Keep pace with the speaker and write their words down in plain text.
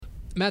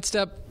Matt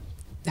Stepp,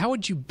 how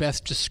would you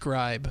best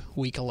describe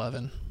Week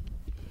 11?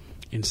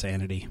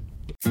 Insanity.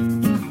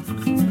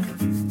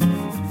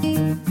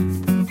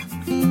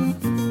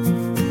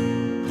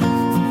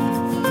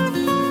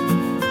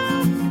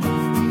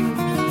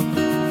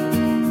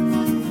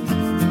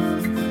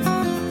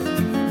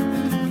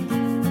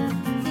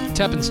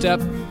 Tep and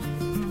Step,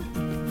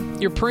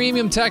 your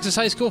premium Texas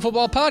high school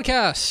football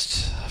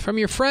podcast from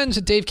your friends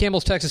at Dave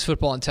Campbell's Texas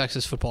Football and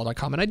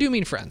TexasFootball.com. And I do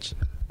mean friends.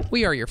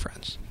 We are your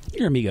friends.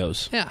 Your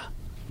amigos. Yeah.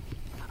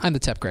 I'm the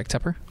Tep, Greg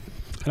Tepper.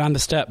 And I'm the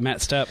Stepp, Matt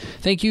Stepp.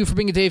 Thank you for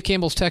being a Dave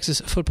Campbell's Texas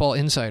Football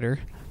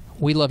Insider.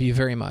 We love you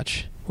very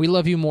much. We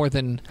love you more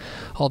than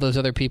all those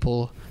other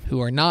people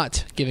who are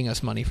not giving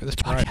us money for this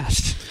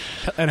podcast.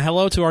 Right. And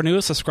hello to our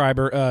newest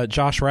subscriber,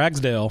 Josh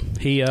Ragsdale.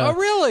 Oh,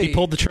 really? He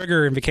pulled the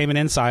trigger and became an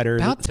insider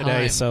today.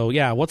 Time. So,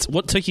 yeah,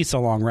 what took you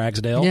so long,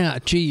 Ragsdale? Yeah,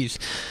 geez.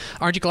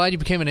 Aren't you glad you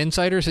became an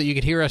insider so you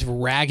could hear us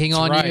ragging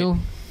on you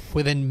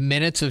within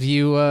minutes of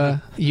you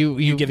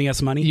giving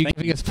us money? You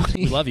giving us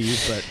money. We love you.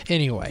 But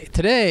anyway,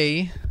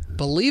 today,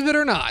 believe it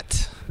or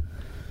not,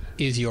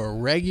 is your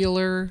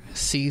regular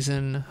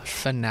season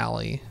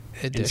finale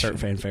edition. Insert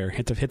fanfare.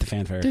 Hit the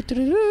fanfare.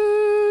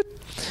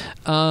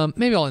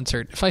 Maybe I'll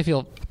insert if I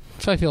feel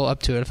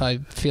up to it. If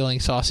I'm feeling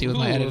saucy with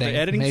my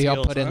editing, maybe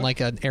I'll put in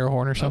like an air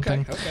horn or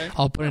something. Okay.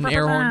 I'll put an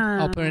air horn.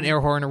 I'll put an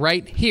air horn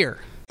right here.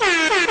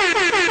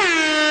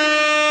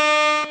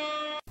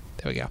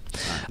 There we go.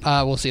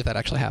 We'll see if that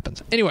actually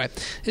happens. Anyway,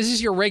 this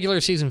is your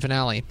regular season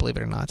finale. Believe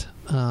it or not.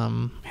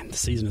 Man, the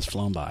season has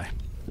flown by.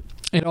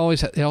 It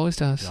always does. It always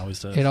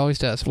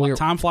does.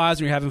 Time flies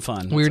when you're having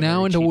fun. We're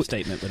now into cheap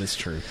statement, but it's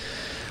true.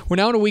 We're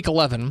now into week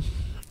 11.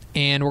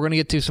 And we're going to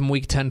get to some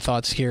Week 10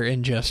 thoughts here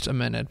in just a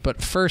minute.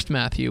 But first,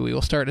 Matthew, we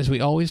will start, as we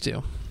always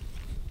do,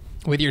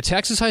 with your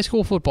Texas high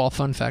school football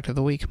fun fact of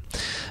the week.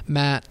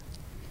 Matt,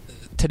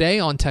 today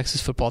on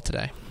Texas Football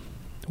Today,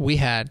 we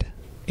had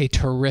a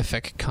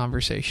terrific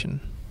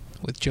conversation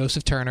with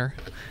Joseph Turner,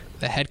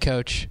 the head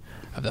coach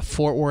of the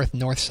Fort Worth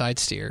Northside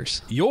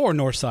Steers. Your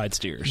Northside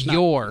Steers.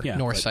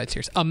 Northside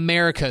Steers.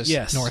 America's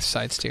yes.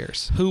 Northside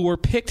Steers. Who were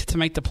picked to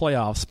make the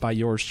playoffs by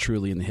yours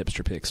truly in the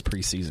Hipster Picks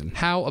preseason.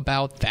 How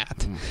about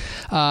that?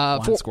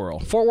 Blind squirrel.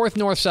 Fort Worth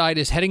Northside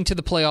is heading to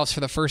the playoffs for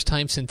the first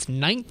time since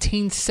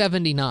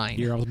 1979.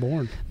 Year I was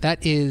born.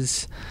 That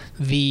is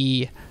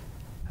that's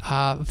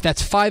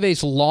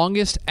 5A's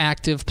longest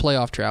active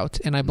playoff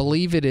drought, and I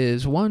believe it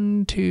is fourth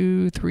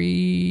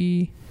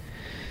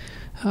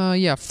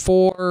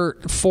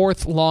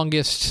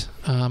longest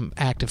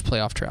active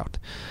playoff drought.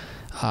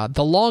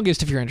 The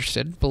longest, if you're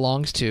interested,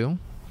 belongs to,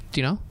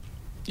 do you know?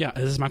 Yeah,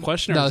 is this my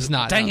question? No, it's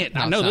not. Dang it,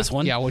 I know this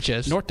one. Yeah, which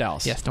is? North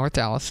Dallas. Yes, North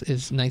Dallas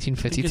is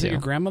 1952. Is it your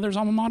grandmother's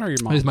alma mater or your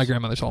mom's? It is my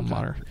grandmother's alma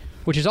mater,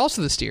 which is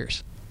also the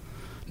Steers.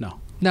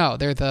 No,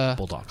 they're the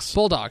Bulldogs.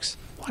 Why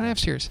do I have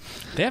Steers?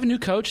 They have a new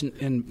coach,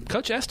 and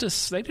Coach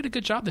Estes, they did a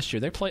good job this year.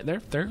 They're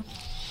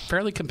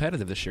fairly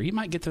competitive this year. He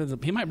might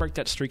break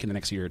that streak in the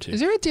next year or two.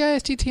 Is there a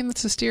DISD team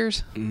that's the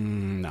Steers?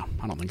 No,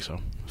 I don't think so.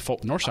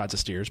 Northside's the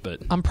Steers,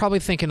 but I'm probably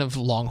thinking of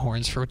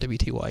Longhorns for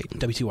WT White.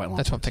 WT White Longhorns.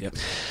 That's what I'm thinking.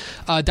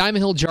 Yep. Diamond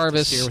Hill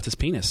Jarvis. Steer with his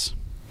penis.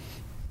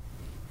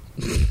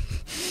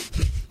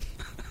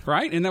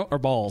 Right? Or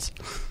balls.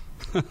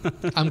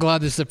 I'm glad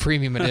this is a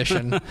premium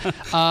edition.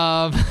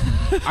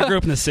 I grew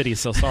up in the city,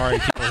 so sorry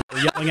people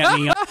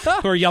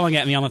who are yelling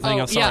at me on the thing.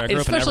 I'm sorry. I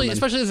grew up in Everman.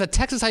 Especially as a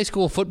Texas high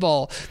school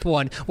football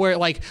one, where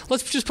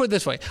let's just put it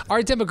this way: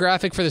 our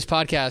demographic for this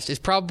podcast is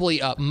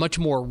probably much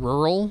more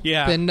rural.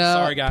 Yeah. Than,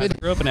 sorry guys, I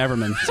grew up in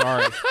Everman.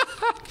 Sorry.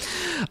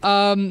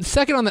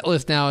 Second on that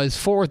list now is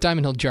Fort Worth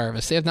Diamond Hill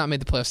Jarvis. They have not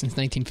made the playoffs since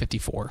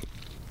 1954.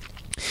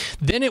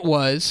 Then it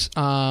was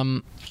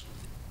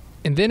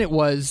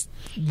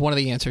one of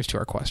the answers to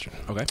our question.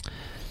 Okay.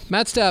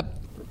 Matt Stepp,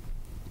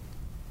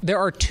 there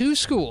are two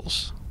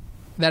schools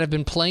that have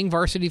been playing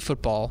varsity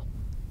football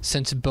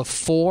since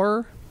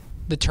before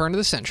the turn of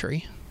the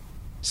century,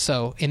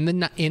 so in the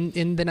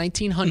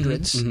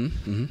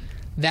 1900s,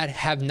 that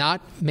have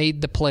not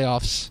made the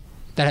playoffs,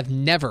 that have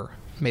never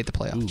made the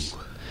playoffs. Ooh.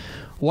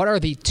 What are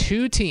the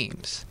two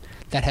teams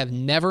that have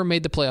never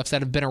made the playoffs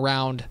that have been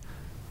around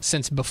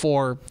since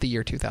before the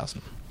year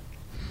 2000?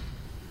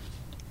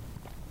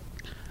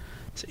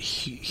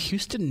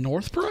 Houston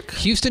Northbrook?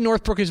 Houston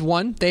Northbrook is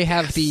one. They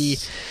have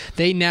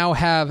they now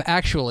have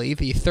actually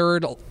the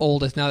third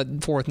oldest, now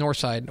that Fort Worth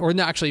Northside, or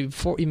no, actually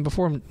even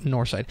before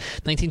Northside,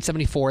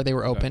 1974 they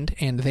were opened,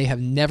 and they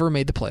have never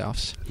made the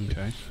playoffs.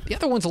 Okay. The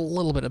other one's a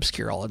little bit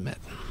obscure, I'll admit.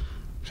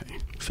 Okay. I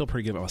feel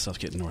pretty good about myself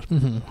getting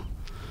Northbrook.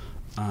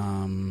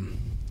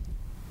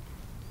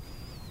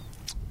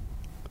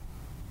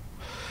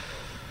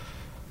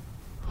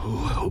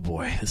 Oh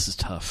boy, this is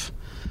tough.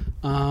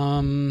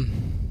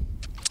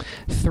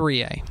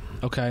 3A.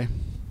 Okay.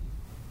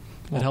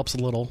 That helps a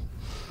little.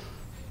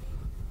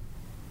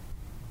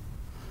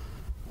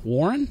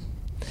 Warren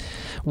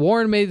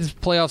made the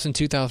playoffs in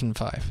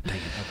 2005. Dang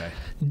it, okay.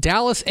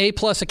 Dallas A+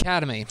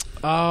 Academy.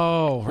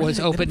 was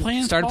open.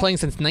 Started playing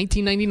since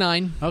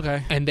 1999.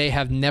 Okay. And they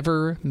have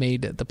never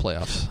made the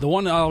playoffs. The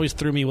one that always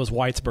threw me was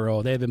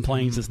Whitesboro. They had been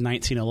playing since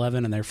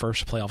 1911, and their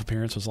first playoff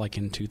appearance was like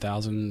in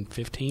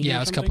 2015. Yeah, it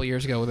was a couple of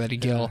years ago with Eddie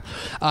Gill.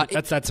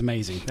 That's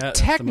amazing. That's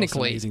technically, the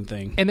most amazing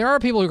thing. And there are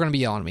people who are going to be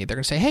yelling at me. They're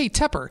going to say, hey,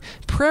 Tepper,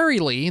 Prairie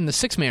Lee in the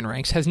six-man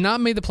ranks has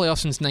not made the playoffs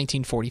since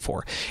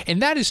 1944.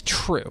 And that is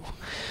true.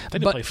 They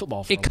did play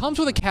football for it comes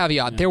with a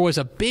caveat. Yeah. There was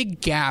a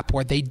big gap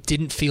where they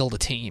didn't field a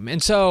team.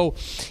 And so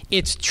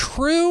it's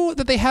true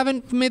that they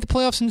haven't made the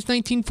playoffs since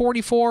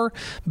 1944,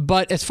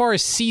 but as far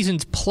as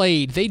seasons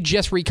played, they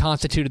just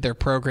reconstituted their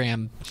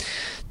program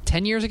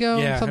 10 years ago,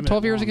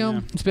 12 years ago.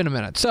 Yeah. It's been a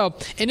minute. So,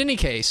 in any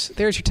case,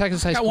 there's your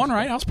Texas high school. Got one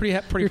right. I was pretty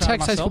your proud Texas of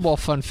myself. high football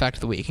fun fact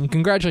of the week, and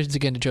congratulations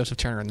again to Joseph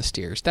Turner and the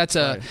Steers. That's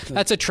a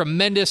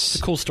tremendous,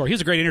 it's a cool story. He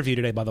was a great interview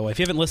today, by the way. If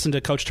you haven't listened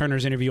to Coach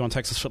Turner's interview on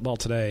Texas football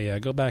today,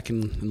 go back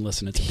and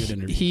listen. It's a good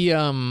interview. He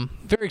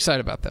very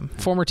excited about them.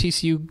 Former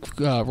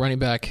TCU running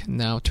back,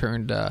 now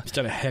turned he's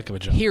done a heck of a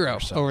job. Hero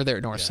over there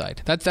at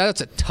Northside.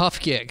 That's a tough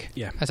gig.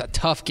 Yeah, that's a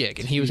tough gig,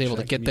 and he was able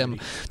to get them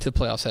to the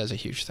playoffs. As a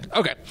huge thing.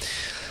 Okay,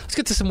 let's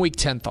get to some Week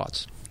 10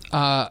 thoughts.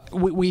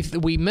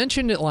 We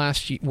mentioned it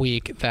last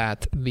week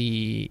that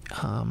the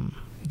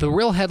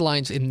real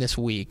headlines in this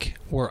week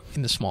were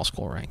in the small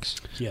school ranks.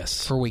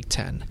 Yes, for Week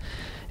 10,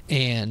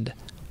 and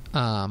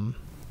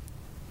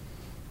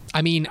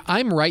I mean,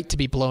 I'm right to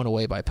be blown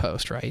away by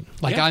Post, right?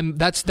 Like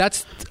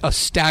that's a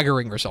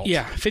staggering result.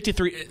 Yeah,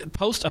 53 a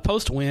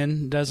post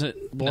win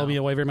doesn't blow me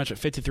away very much at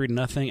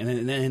 53-0,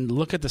 and then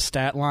look at the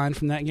stat line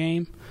from that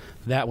game.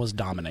 That was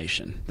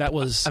domination. That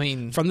was,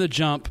 from the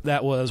jump,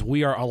 that was,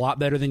 we are a lot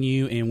better than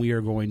you, and we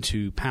are going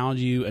to pound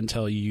you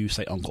until you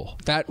say uncle.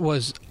 That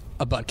was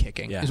a butt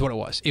kicking, is what it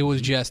was. It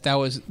was just, that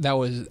was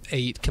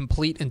a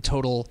complete and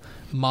total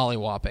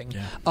mollywhopping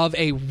of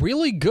a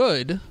really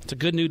good... It's a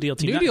good New Deal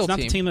team. It's not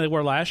the team that they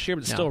were last year,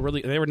 but still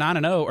really... They were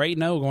 9-0 or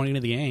 8-0 going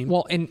into the game.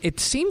 Well, and it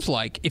seems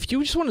like, if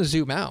you just want to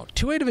zoom out,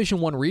 2A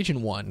Division I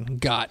Region 1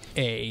 got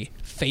a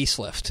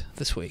facelift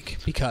this week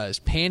because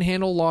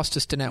Panhandle lost to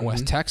Stinnett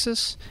West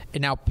Texas,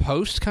 and now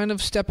Post kind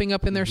of stepping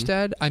up in their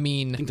stead. I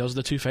think those are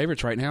the two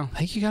favorites right now. I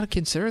think you got to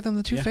consider them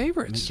the two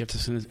favorites.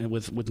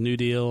 With New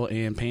Deal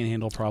and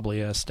Panhandle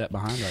probably a step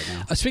behind right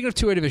now. Speaking of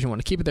 2A Division I,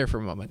 to keep it there for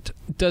a moment,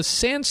 does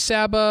San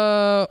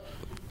Saba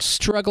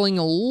struggling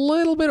a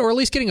little bit, or at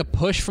least getting a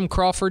push from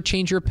Crawford,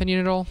 change your opinion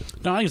at all?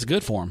 No, I think it's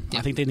good for them. Yeah.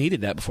 I think they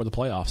needed that before the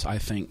playoffs. I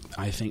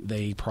think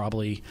they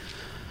probably,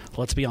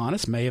 let's be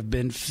honest, may have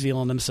been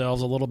feeling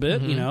themselves a little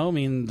bit.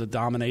 The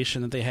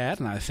domination that they had,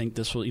 and I think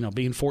this will,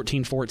 being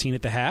 14-14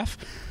 at the half.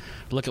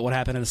 Look at what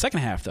happened in the second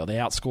half, though. They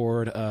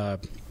outscored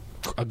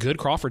a good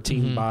Crawford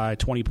team by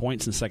 20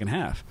 points in the second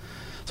half.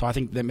 So I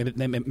think that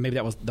maybe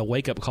that was the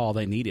wake up call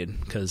they needed,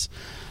 because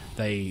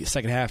they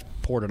second half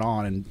poured it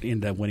on and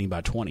ended up winning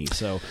by 20.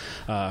 So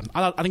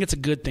I think it's a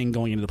good thing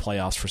going into the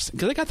playoffs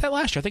because they got that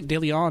last year. I think De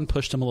Leon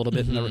pushed them a little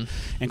bit,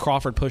 and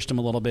Crawford pushed them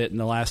a little bit in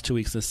the last 2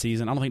 weeks of the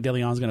season. I don't think De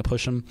Leon's going to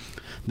push them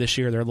this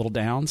year. They're a little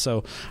down.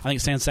 So I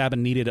think San Saba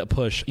needed a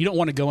push. You don't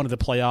want to go into the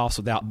playoffs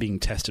without being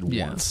tested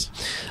once.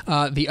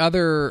 The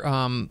other,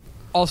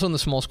 also in the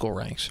small school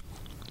ranks,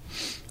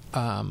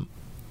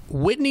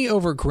 Whitney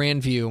over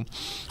Grandview.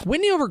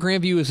 Whitney over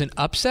Grandview is an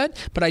upset,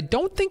 but I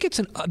don't think it's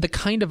the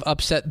kind of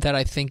upset that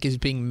I think is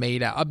being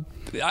made out.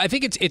 I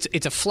think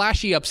it's a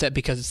flashy upset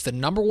because it's the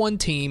number one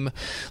team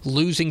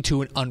losing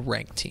to an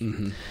unranked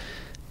team.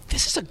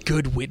 This is a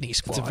good Whitney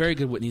squad. It's a very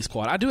good Whitney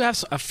squad. I do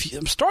have a few.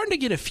 I'm starting to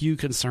get a few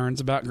concerns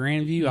about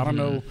Grandview. I don't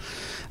know.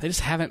 They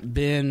just haven't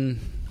been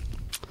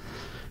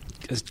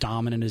as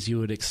dominant as you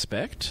would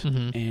expect,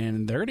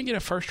 and they're going to get a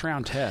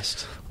first-round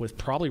test with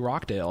probably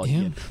Rockdale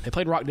again. They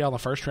played Rockdale in the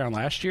first round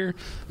last year.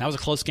 That was a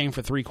close game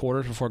for 3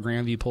 quarters before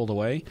Grandview pulled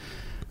away.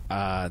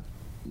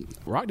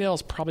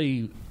 Rockdale's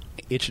probably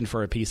itching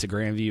for a piece of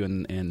Grandview,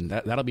 and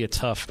that'll be a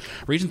tough.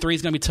 Region 3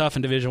 is going to be tough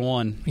in Division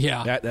 1.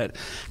 Yeah,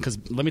 because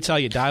let me tell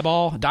you,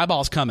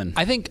 Dieball's coming.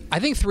 I think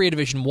 3A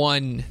Division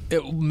 1.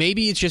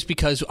 Maybe it's just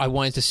because I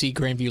wanted to see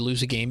Grandview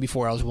lose a game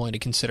before I was willing to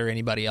consider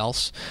anybody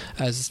else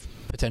as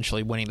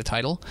potentially winning the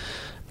title.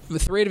 The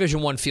 3A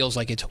Division 1 feels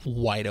like it's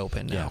wide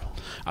open now.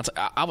 Yeah.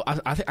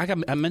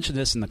 I mentioned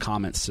this in the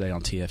comments today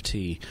on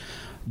TFT.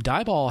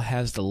 Dieball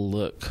has the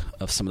look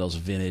of some of those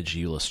vintage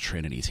Euless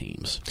Trinity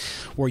teams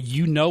where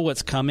you know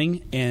what's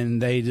coming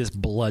and they just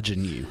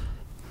bludgeon you.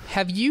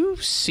 Have you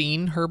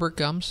seen Herbert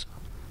Gums?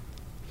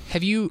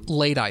 Have you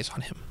laid eyes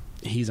on him?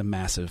 He's a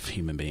massive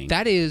human being.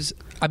 That is,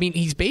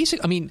 he's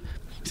basic.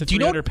 He's a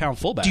 300-pound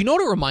fullback. Do you know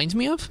what it reminds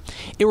me of?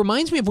 It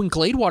reminds me of when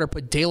Gladewater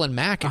put Dalen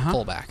Mack at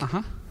fullback.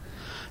 Yeah.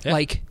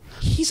 Like,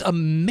 he's a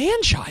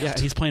man-child. Yeah,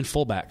 he's playing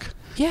fullback.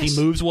 Yes. He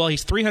moves well.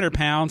 He's 300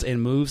 pounds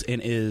and moves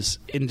and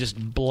just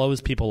blows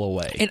people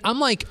away. And I'm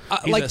like,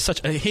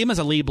 him as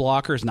a lead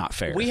blocker is not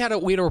fair. We had a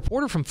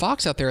reporter from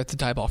Fox out there at the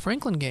Dieball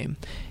Franklin game,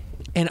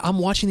 and I'm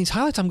watching these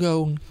highlights. I'm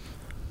going,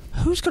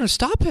 who's going to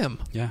stop him?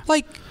 Yeah.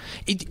 Like,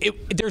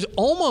 there's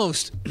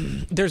almost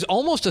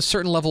a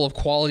certain level of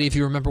quality if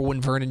you remember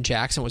when Vernon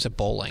Jackson was at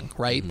bowling,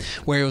 right?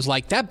 Mm-hmm. Where it was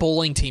like that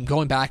bowling team,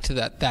 going back to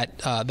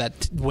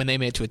that when they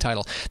made it to a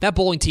title, that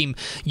bowling team,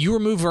 you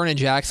remove Vernon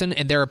Jackson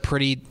and they're a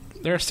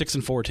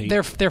 6-4 team.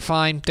 They're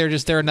fine.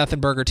 They're a nothing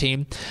burger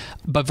team,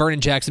 but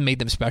Vernon Jackson made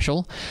them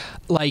special.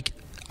 Like,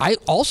 I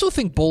also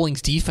think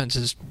bowling's defense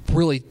is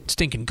really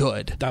stinking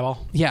good. Dieball?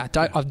 Yeah,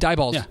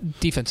 Dieball's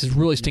defense is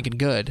really stinking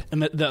good.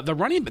 And the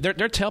running, their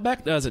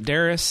tailback, is it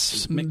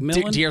Darius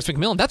McMillan? Darius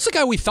McMillan. That's the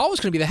guy we thought was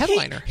going to be the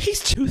headliner. He's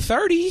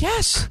 230.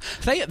 Yes.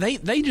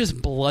 They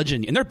just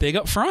bludgeon you, and they're big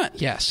up front.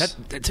 Yes.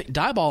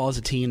 Dieball is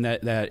a team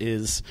that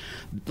is,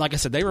 like I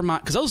said, they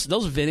remind, because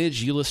those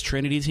vintage Euless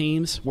Trinity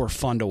teams were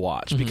fun to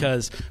watch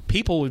because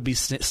people would be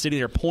sitting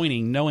there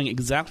pointing, knowing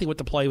exactly what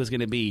the play was going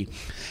to be,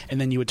 and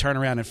then you would turn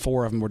around and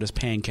 4 of them were just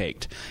pancaked.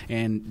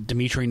 And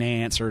Dimitri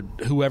Nance or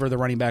whoever the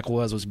running back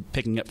was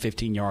picking up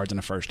 15 yards in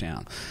a first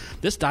down.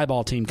 This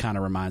Dieball team kind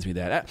of reminds me of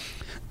that.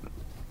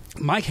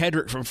 Mike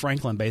Hedrick from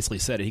Franklin basically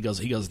said it. He goes,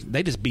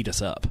 they just beat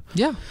us up.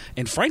 Yeah.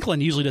 And Franklin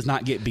usually does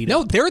not get beat up.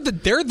 No, they're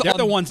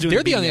the ones doing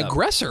they're the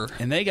aggressor.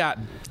 And I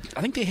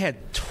think they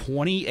had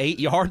 28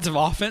 yards of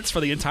offense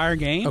for the entire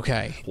game.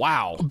 Okay.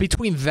 Wow.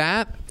 Between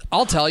that,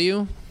 I'll tell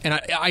you,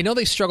 and I know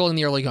they struggled in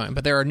the early going,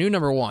 but they're a new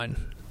number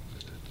one.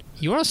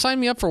 You want to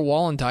sign me up for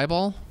Wall and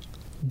Dieball?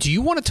 Do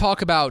you want to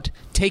talk about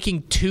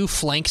taking 2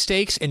 flank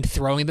stakes and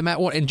throwing them at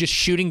one and just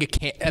shooting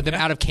them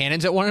out of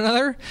cannons at one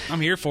another?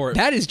 I'm here for it.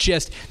 That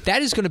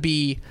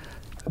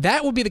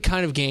would be the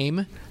kind of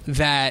game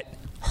that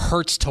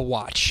hurts to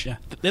watch. Yeah,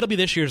 it'll be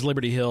this year's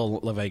Liberty Hill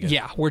La Vega.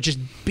 Yeah, we're just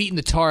beating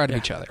the tar out of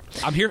each other.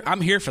 I'm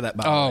here for that.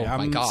 By the way,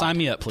 my God, sign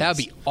me up, please.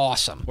 That'd be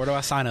awesome. Where do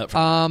I sign up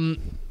for?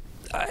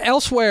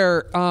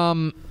 Elsewhere,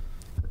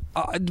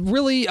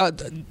 really,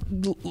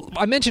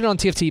 I mentioned it on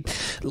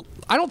TFT.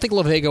 I don't think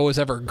La Vega was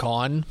ever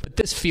gone, but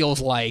this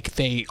feels like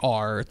they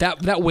are.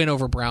 That win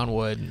over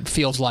Brownwood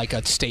feels like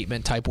a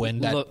statement type win.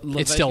 That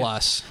it's still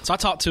us. So I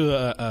talked to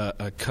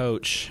a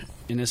coach,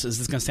 and this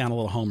is going to sound a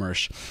little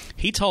homerish.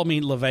 He told me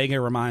La Vega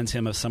reminds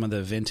him of some of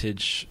the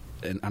vintage,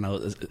 and I know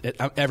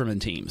Everman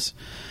teams.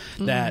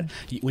 That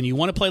when you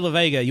want to play La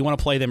Vega, you want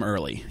to play them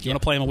early. You want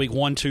to play them in week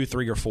 1, 2,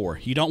 3, or 4.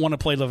 You don't want to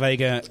play La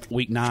Vega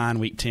week 9,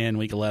 week 10,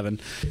 week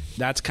 11.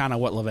 That's kind of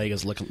what La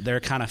Vega's looking.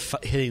 They're kind of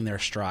hitting their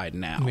stride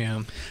now.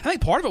 Yeah. I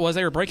think part of it was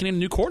they were breaking in a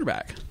new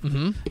quarterback.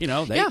 Mm-hmm. You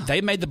know,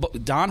 they made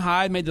Don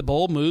Hyde made the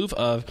bold move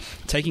of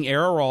taking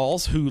Era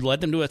Rawls, who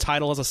led them to a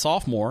title as a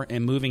sophomore,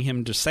 and moving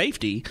him to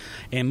safety,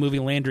 and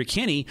moving Landry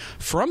Kinney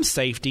from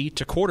safety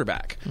to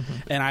quarterback. Mm-hmm.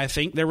 And I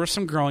think there were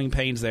some growing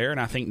pains there,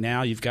 and I think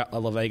now you've got a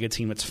La Vega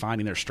team that's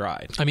finding their stride.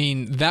 I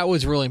mean, that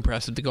was really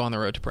impressive to go on the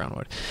road to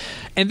Brownwood.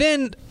 And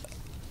then,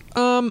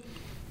 let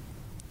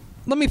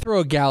me throw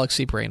a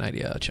galaxy brain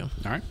idea at you.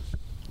 All right.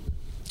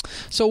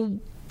 So,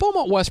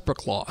 Beaumont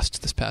Westbrook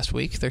lost this past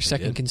week. Their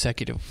second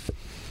consecutive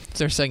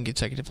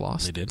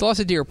loss. They did. They lost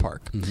at Deer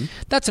Park. Mm-hmm.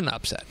 That's an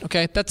upset,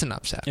 okay? That's an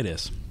upset. It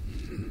is.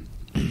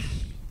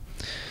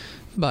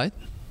 But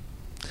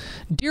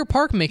Deer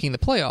Park making the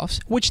playoffs,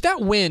 which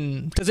that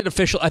win, does it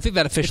official? I think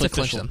that officially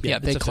clinched them. Yeah,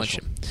 they clinched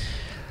it.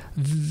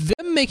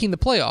 Them making the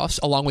playoffs,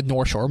 along with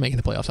North Shore making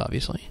the playoffs,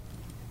 obviously,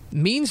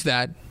 means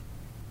that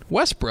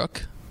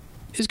Westbrook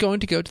is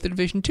going to go to the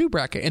Division II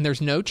bracket, and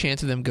there's no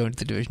chance of them going to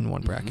the Division I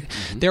bracket.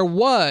 Mm-hmm. There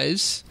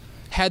was,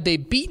 had they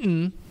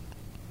beaten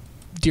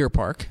Deer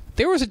Park,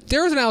 there was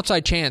an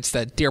outside chance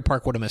that Deer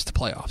Park would have missed the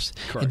playoffs.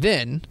 Correct. And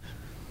then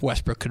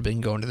Westbrook could have been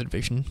going to the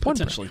Division I bracket.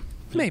 Potentially.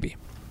 Maybe.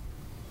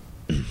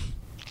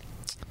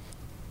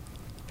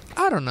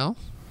 I don't know.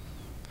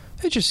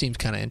 It just seems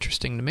kind of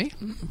interesting to me.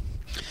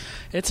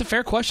 It's a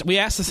fair question. We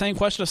asked the same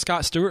question of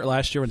Scott Stewart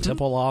last year when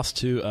Temple lost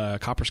to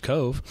Coppers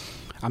Cove.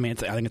 I mean, I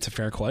think it's a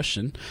fair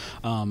question.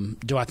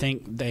 Do I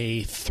think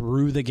they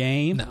threw the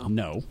game?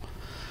 No.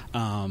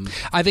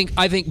 I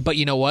think. But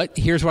you know what?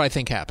 Here's what I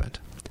think happened.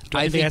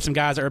 I think they had some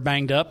guys that were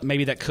banged up,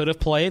 maybe that could have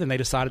played, and they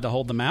decided to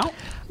hold them out.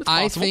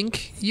 I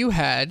think you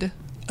had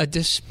a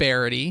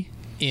disparity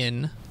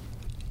in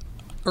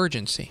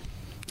urgency.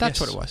 That's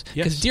what it was.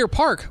 Because Deer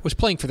Park was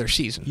playing for their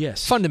season.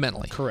 Yes.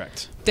 Fundamentally.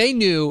 Correct. They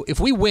knew if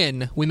we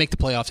win, we make the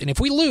playoffs. And if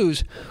we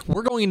lose,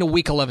 we're going into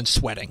week 11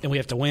 sweating. And we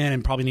have to win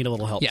and probably need a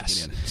little help to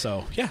get in.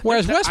 So, yeah.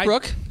 Whereas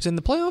Westbrook is in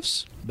the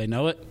playoffs. They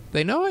know it.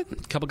 They know it. A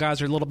couple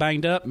guys are a little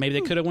banged up. Maybe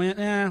they could have went,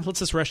 let's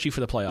just rest you for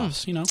the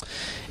playoffs, you know.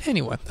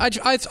 Anyway.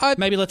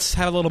 Maybe let's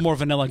have a little more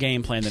vanilla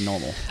game plan than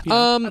normal.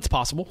 That's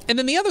possible. And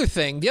then the other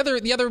thing, the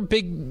other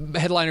big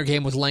headliner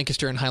game was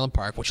Lancaster and Highland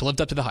Park, which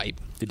lived up to the hype.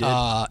 It did.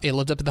 It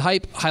lived up to the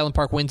hype. Highland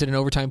Park wins it in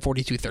overtime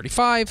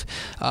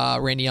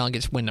 42-35. Randy Allen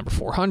gets win number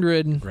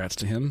 400. Congrats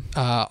to him.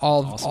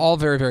 Awesome. All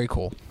very, very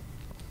cool.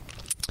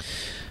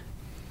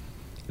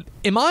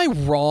 Am I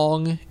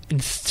wrong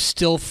in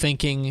still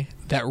thinking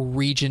that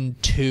Region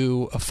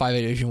 2 of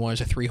 5A Division 1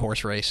 is a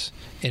 3-horse race,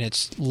 and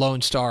it's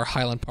Lone Star,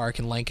 Highland Park,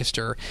 and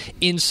Lancaster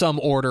in some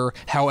order,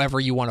 however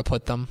you want to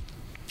put them?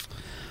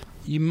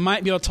 You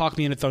might be able to talk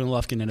me into throwing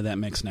Lufkin into that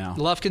mix now.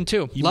 Lufkin,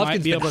 too.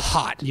 Lufkin's been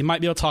hot. You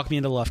might be able to talk me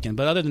into Lufkin.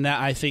 But other than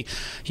that, I think,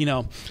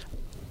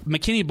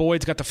 McKinney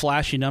Boyd's got the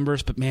flashy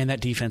numbers, but, man, that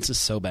defense is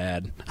so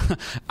bad.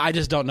 I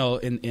just don't know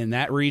in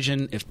that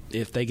region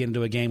if they get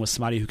into a game with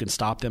somebody who can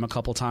stop them a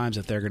couple times,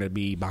 if they're going to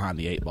be behind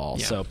the 8 ball.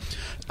 Yeah. So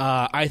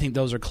I think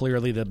those are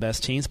clearly the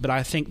best teams. But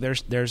I think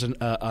there's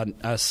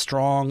a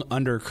strong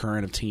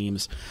undercurrent of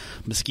teams.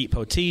 Mesquite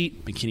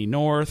Poteet, McKinney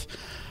North,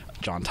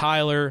 John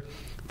Tyler,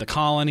 the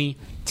Colony,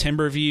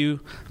 Timberview,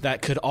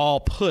 that could all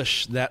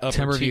push that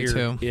upper tier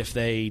too. If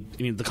they.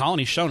 I mean, the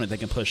Colony's shown it; they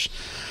can push.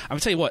 I'm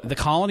gonna tell you what, the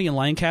Colony and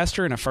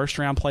Lancaster in a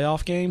first-round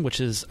playoff game, which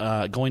is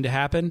going to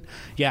happen.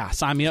 Yeah,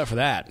 sign me up for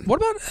that. What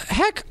about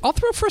heck? I'll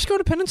throw Frisco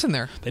Independence in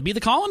there. They beat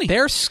the Colony.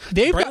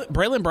 They've got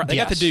Braylon. They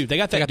got the dude. They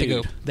got that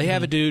dude. They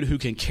have a dude who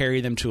can carry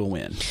them to a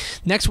win.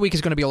 Next week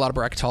is going to be a lot of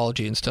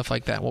bracketology and stuff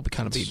like that. We'll be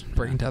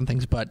breaking down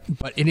things, but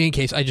in any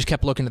case, I just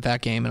kept looking at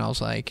that game and I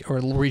was like, or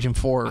Region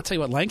 4. I'll tell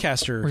you what,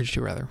 Lancaster.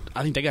 Region 2 rather.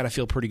 I think they got to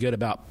feel pretty good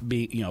about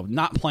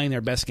not playing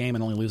their best game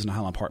and only losing to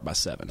Highland Park by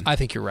 7. I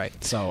think you're right.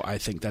 So I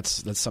think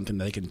that's something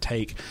they can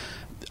take.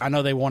 I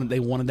know they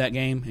wanted that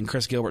game, and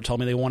Chris Gilbert told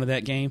me they wanted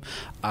that game.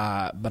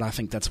 But I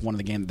think that's one of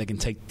the games that they can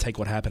take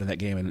what happened in that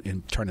game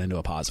and turn it into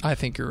a positive. I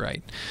think you're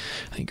right.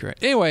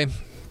 Anyway,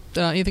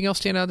 anything else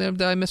stand out there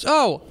that I missed?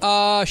 Shout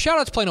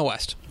out to Plano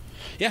West.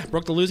 Yeah,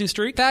 broke the losing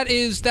streak.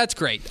 That's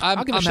great.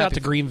 I'll give a shout out to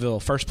Greenville.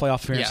 First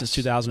playoff appearance since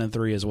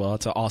 2003 as well.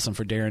 It's awesome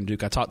for Darren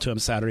Duke. I talked to him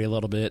Saturday a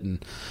little bit,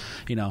 and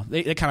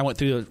they kind of went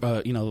through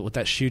with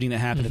that shooting that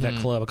happened at that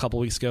club a couple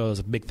weeks ago. It was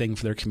a big thing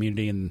for their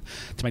community, and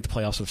to make the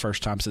playoffs for the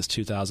first time since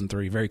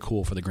 2003, very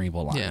cool for the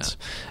Greenville Lions.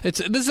 Yeah. This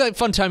is a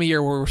fun time of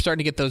year where we're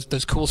starting to get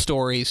those cool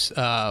stories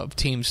of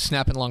teams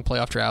snapping long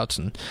playoff droughts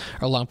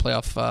or long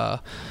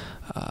playoff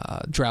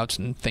droughts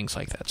and things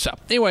like that. So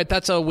anyway,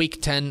 that's a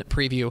Week 10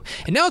 preview.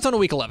 And now it's on to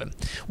Week 11.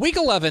 Week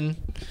 11,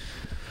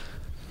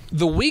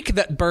 the week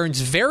that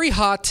burns very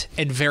hot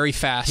and very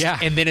fast,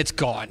 and then it's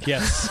gone.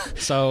 Yes.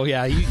 So,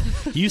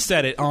 you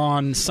said it.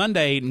 On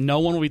Sunday, no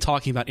one will be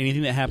talking about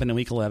anything that happened in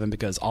Week 11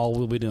 because all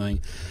we'll be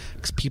doing,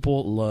 because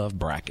people love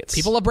brackets.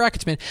 People love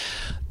brackets, man.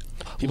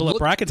 People love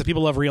brackets and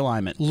people love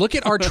realignment. Look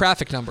at our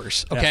traffic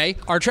numbers, okay?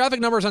 Yeah. Our traffic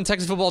numbers on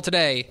Texas Football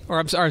Today, or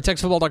I'm sorry,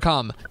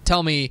 TexasFootball.com,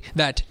 tell me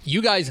that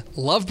you guys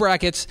love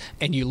brackets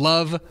and you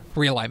love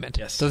realignment.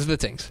 Yes. Those are the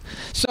things.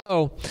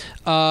 So,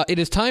 it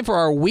is time for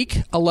our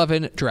Week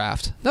 11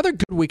 draft. Another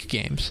good week of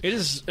games.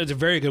 It's a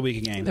very good week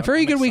of games. A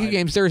very good week of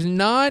games. There's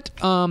not,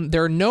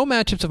 there are no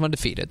matchups of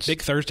undefeateds.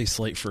 Big Thursday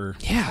slate for...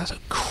 Yeah, it's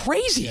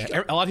crazy.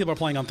 Yeah, a lot of people are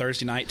playing on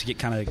Thursday night to get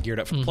kind of geared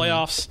up for the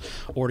playoffs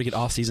or to get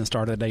off-season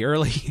started a day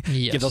early.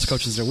 Yes. Give those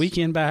coaches their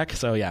weekend back.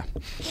 So, yeah.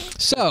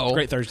 So,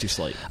 great Thursday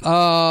slate.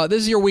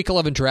 This is your Week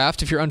 11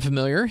 draft. If you're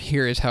unfamiliar,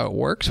 here is how it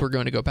works. We're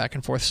going to go back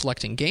and forth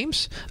selecting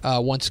games.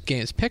 Once a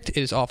game is picked, it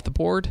is off the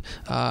board.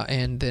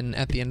 And then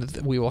at the end,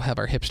 we will have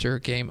our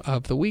hipster game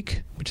of the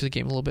week, which is a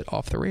game a little bit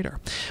off the radar.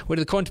 We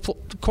did the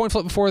coin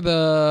flip before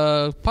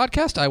the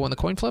podcast. I won the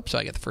coin flip, so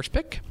I get the first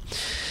pick.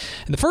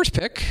 And the first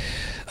pick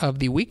of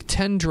the Week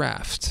 10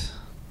 draft.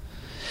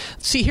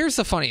 See, here's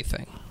the funny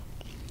thing.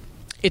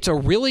 It's a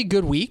really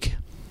good week,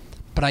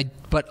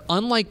 but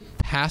unlike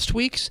past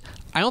weeks,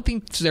 I don't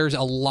think there's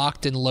a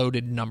locked and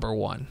loaded number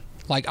one.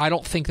 Like, I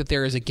don't think that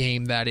there is a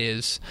game that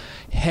is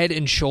head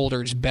and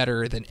shoulders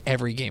better than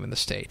every game in the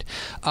state.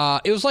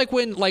 It was like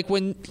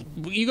when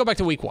you go back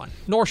to Week 1,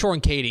 North Shore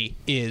and Katy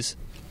is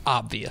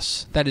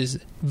obvious. That is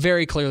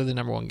very clearly the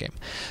number one game.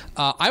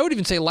 I would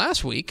even say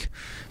last week,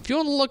 if you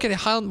want to look at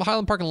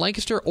Highland Park and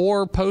Lancaster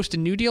or Post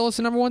and New Deal as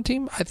the number one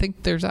team, I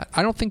think there's that.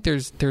 I don't think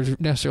there's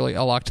necessarily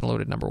a locked and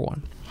loaded number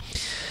one.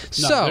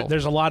 No, so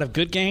there's a lot of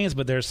good games,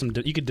 but there's some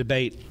you could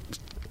debate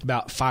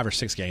about 5 or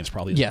 6 games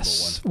probably.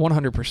 Yes,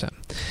 100%.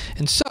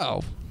 And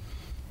so,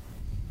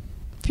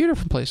 a few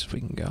different places we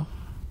can go.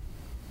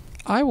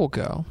 I will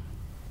go.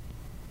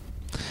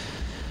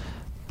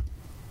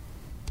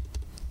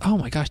 Oh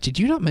my gosh! Did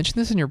you not mention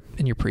this in your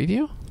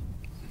preview?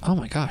 Oh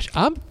my gosh!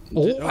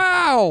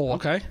 Wow.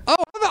 Okay.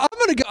 Oh, I'm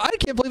gonna go. I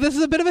can't believe this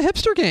is a bit of a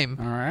hipster game.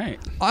 All right.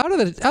 Out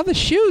of the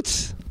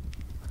chutes.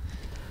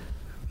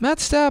 Matt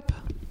Stepp.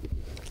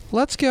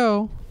 Let's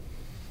go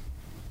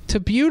to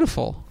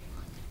beautiful,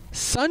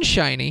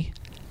 sunshiny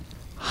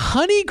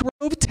Honey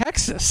Grove,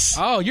 Texas.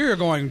 Oh, you're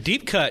going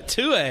deep cut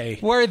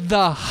 2A. Where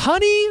the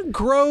Honey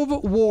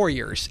Grove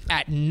Warriors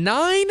at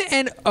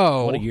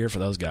 9-0. What a year for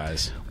those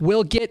guys.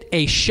 Will get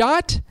a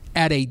shot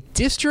at a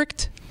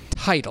district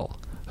title.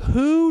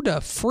 Who the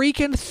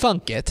freaking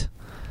thunk it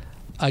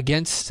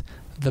against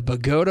the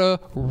Bogota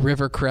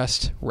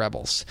Rivercrest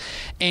Rebels?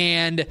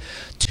 And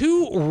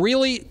two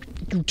really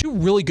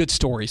good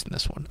stories in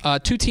this one.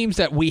 Two teams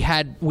that we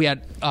had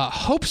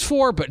hopes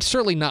for, but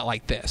certainly not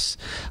like this.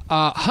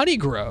 Honey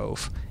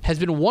Grove has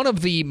been one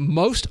of the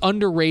most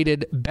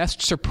underrated,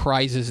 best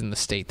surprises in the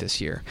state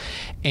this year.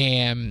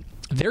 And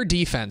their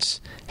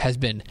defense has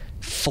been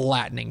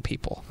flattening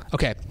people.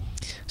 Okay,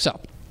 so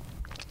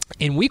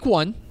in Week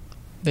 1,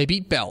 they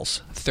beat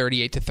Bells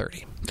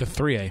 38-30. To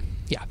 3A.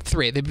 Yeah,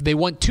 3A. They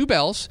won 2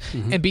 Bells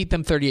and beat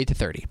them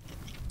 38-30.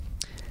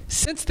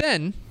 Since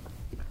then,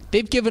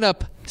 they've given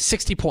up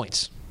 60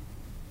 points.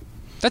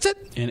 That's it.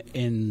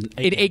 In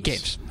 8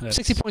 games.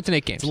 60 points in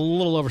 8 games. It's a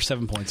little over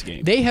 7 points a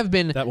game. They have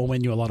been that will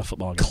win you a lot of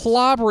football games.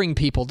 Clobbering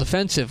people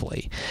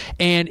defensively,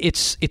 and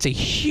it's a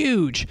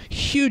huge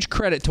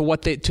credit to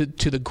what to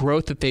the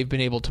growth that they've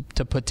been able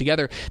to put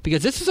together,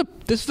 because this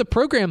is a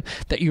program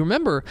that, you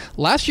remember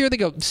last year they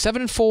go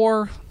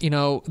 7-4. You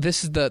know,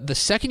 this is the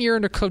second year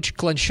under Coach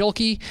Glenn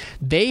Schulke.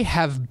 They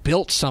have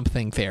built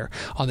something there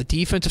on the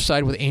defensive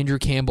side with Andrew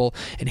Campbell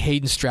and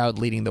Hayden Stroud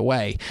leading the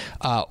way.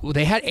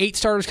 They had 8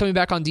 starters coming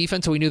back on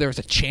defense, so we knew there was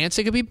a chance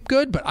it could be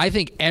good, but I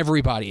think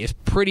everybody is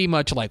pretty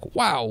much like,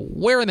 wow,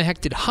 where in the heck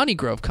did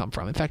Honeygrove come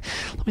from? In fact,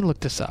 let me look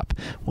this up.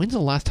 When's the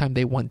last time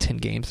they won 10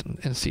 games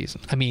in a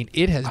season? I mean,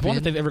 it has been... I wonder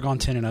if they've ever gone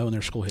 10-0 in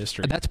their school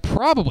history. That's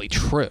probably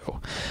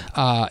true.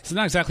 It's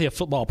not exactly a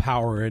football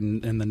power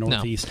in the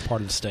northeast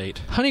part of the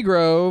state.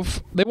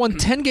 Honeygrove, they won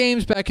 10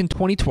 games back in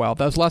 2012.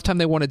 That was the last time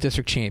they won a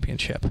district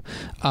championship. They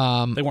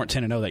weren't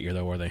 10-0 that year,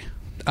 though, were they?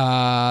 They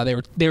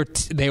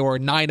were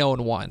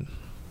 9-0-1.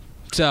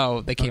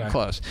 So they came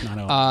close.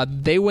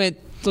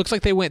 Looks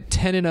like they went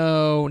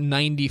 10-0,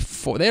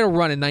 94. They had a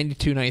run in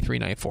 92, 93,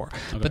 94.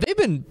 Okay. But they've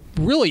been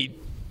really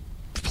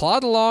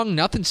plodding along,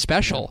 nothing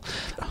special.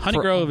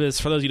 Honeygrove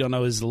is, for those you don't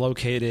know, is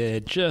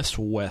located just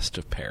west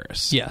of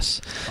Paris.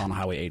 Yes. On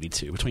Highway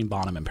 82, between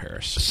Bonham and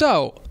Paris.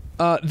 So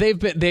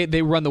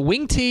they run the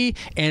wing tee,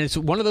 and it's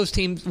one of those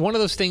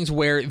things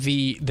where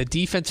the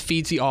defense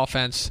feeds the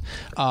offense.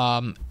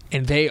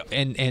 And the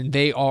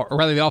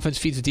offense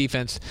feeds the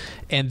defense,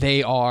 and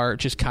they are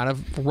just kind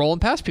of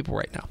rolling past people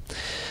right now.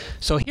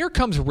 So here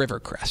comes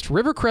Rivercrest.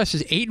 Rivercrest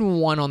is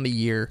 8-1 on the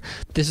year.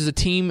 This is a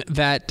team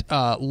that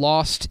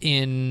lost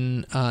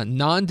in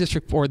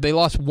non-district, or they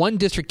lost one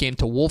district game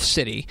to Wolf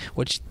City,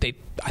 which they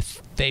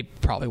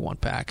probably won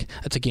back.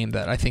 That's a game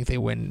that I think they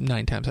win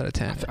 9 times out of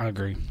 10. I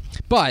agree.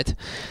 But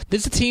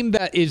this is a team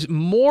that is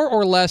more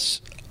or less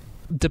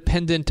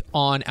dependent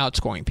on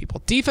outscoring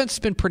people. Defense has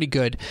been pretty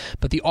good,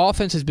 but the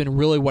offense has been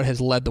really what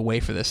has led the way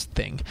for this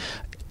thing.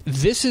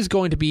 This is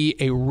going to be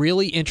a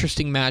really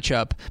interesting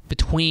matchup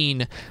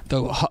between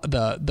the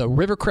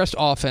Rivercrest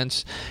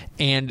offense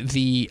and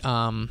the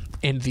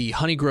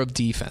Honeygrove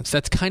defense.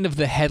 That's kind of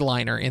the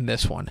headliner in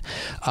this one.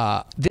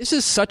 This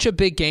is such a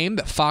big game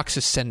that Fox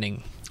is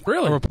sending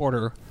a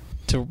reporter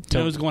to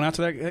who's going out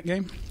to that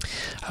game?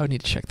 I would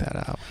need to check that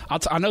out.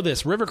 I know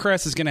this.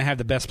 Rivercrest is going to have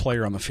the best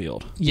player on the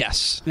field.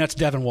 Yes. And that's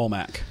Devin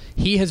Womack.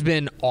 He has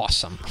been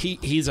awesome.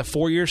 He's a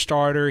 4-year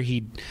starter.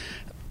 I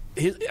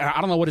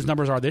don't know what his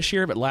numbers are this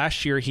year, but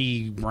last year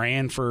he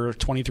ran for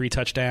 23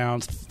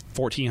 touchdowns,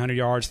 1,400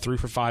 yards, threw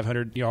for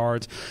 500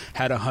 yards,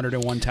 had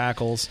 101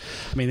 tackles.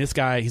 I mean, this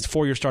guy, he's a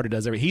 4-year starter,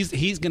 does everything.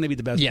 He's going to be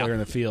the best player in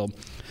the field.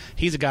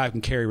 He's a guy who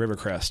can carry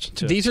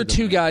Rivercrest. These are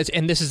two guys,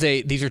 and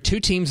these are two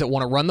teams that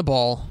want to run the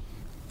ball.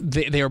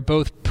 They are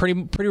both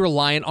pretty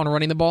reliant on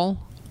running the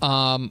ball.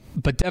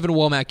 But Devin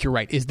Womack, you're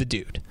right, is the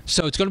dude.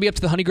 So it's going to be up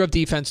to the Honeygrove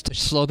defense to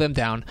slow them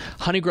down.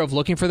 Honeygrove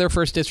looking for their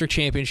first district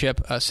championship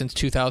since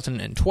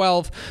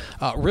 2012.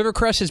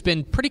 Rivercrest has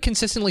been pretty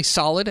consistently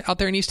solid out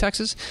there in East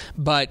Texas,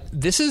 but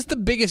this is the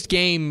biggest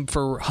game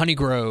for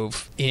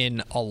Honeygrove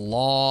in a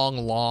long,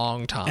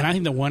 long time. And I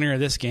think the winner of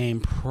this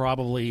game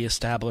probably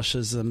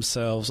establishes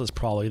themselves as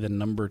probably the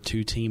number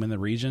 2 team in the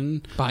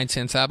region. Behind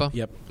San Saba?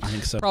 Yep, I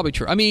think so. Probably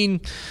true. I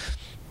mean,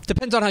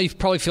 depends on how you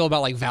probably feel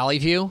about like Valley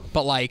View,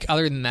 but like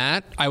other than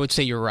that, I would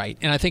say you're right.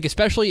 And I think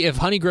especially if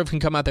Honeygrove can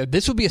come out there,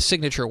 this would be a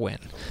signature win,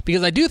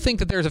 because I do think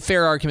that there's a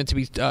fair argument to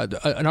be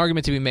an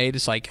argument to be made.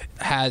 It's like,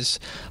 has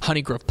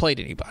Honeygrove played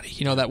anybody?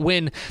 You know, that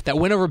win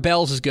over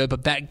Bells is good,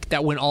 but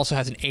that win also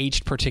hasn't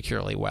aged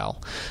particularly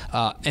well.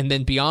 And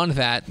then beyond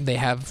that, they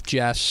have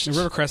just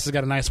Rivercrest has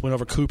got a nice win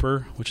over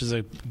Cooper, which is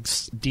a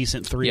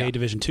decent 3A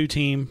Division II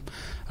team.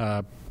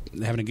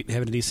 Having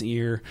a decent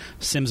year.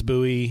 Sims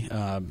Bowie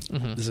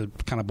is a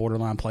kind of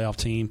borderline playoff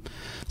team.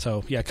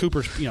 So yeah,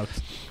 Cooper's,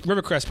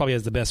 Rivercrest probably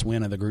has the best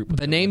win of the group.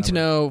 The name to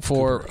know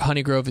for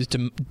Honeygrove is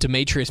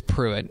Demetrius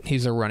Pruitt.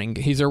 He's their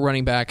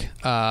running back.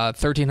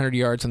 1,300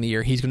 yards on the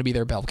year. He's going to be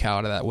their bell cow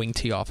out of that wing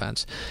T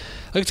offense.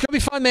 It's going to be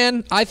fun,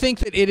 man. I think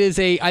that it is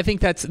I think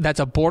that's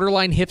a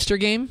borderline hipster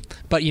game.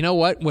 But you know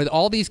what? With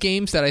all these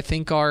games that I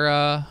think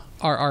are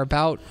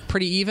about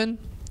pretty even.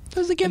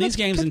 And these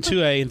games in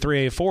 2A and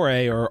 3A,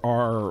 4A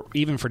are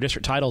even for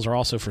district titles, are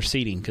also for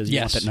seeding, because you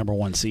want that number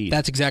 1 seed.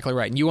 That's exactly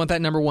right. And you want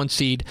that number 1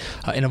 seed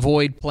and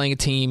avoid playing a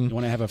team. You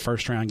want to have a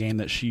first-round game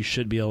that you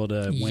should be able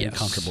to win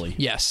comfortably.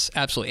 Yes,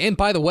 absolutely. And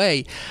by the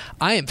way,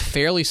 I am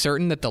fairly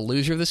certain that the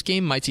loser of this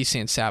game might see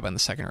San Saba in the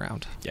second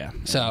round. Yeah.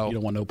 So you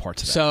don't want no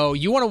parts of that. So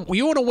you want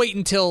to wait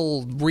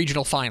until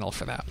regional final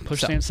for that.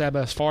 Push San Saba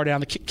as far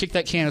down kick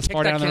that can as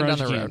far down the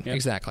road. Yep.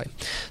 Exactly.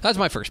 That's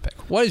my first pick.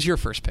 What is your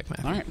first pick,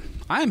 man? All right.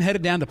 I am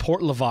headed down to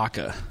Port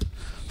Lavaca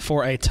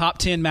for a top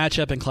 10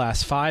 matchup in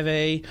Class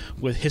 5A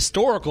with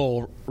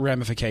historical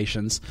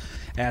ramifications,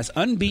 as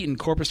unbeaten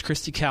Corpus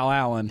Christi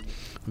Calallen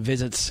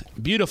visits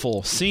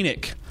beautiful,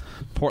 scenic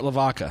Port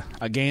Lavaca,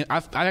 a game.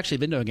 I've actually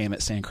been to a game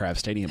at Sand Crab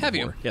Stadium Have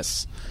before. you?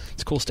 Yes.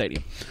 It's a cool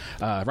stadium.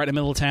 Right in the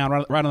middle of town,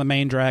 right on the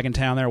main drag in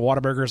town there.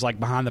 Whataburger's like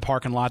behind the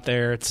parking lot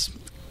there. It's a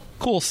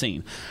cool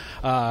scene.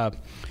 For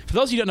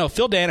those of you who don't know,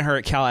 Phil Danaher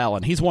at Cal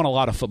Allen, he's won a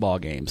lot of football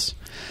games.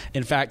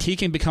 In fact, he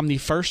can become the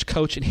first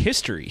coach in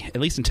history, at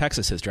least in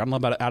Texas history. I don't know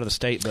about out of the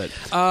state, but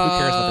who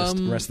cares about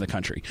the rest of the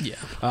country? Yeah.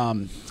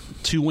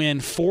 To win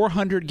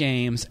 400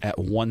 games at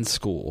one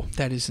school.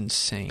 That is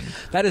insane.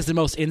 That is the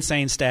most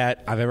insane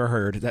stat I've ever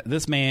heard. That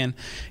this man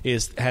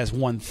has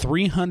won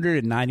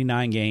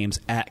 399 games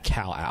at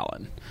Cal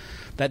Allen.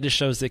 That just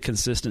shows the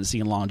consistency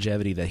and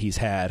longevity that he's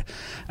had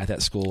at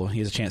that school. He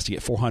has a chance to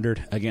get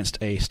 400 against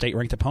a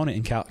state-ranked opponent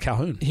in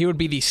Calhoun. He would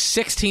be the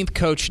 16th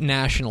coach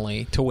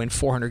nationally to win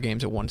 400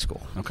 games at one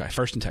school. Okay,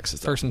 first in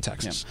Texas. First in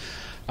Texas.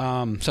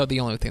 Yeah. So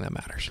the only thing that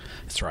matters.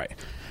 That's right.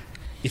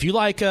 If you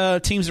like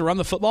teams that run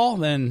the football,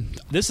 then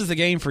this is the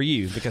game for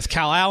you because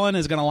Cal Allen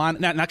is going to line.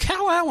 Now,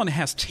 Cal Allen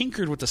has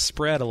tinkered with the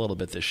spread a little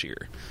bit this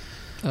year.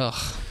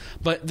 Ugh.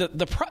 But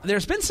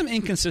there's been some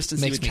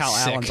inconsistency Makes with me Cal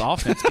sick. Allen's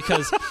offense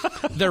because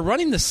they're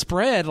running the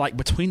spread like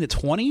between the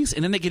 20s,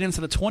 and then they get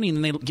into the 20, and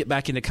then they get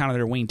back into kind of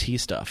their wing T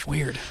stuff.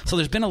 Weird. So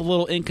there's been a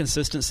little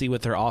inconsistency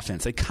with their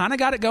offense. They kind of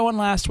got it going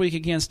last week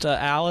against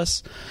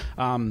Alice.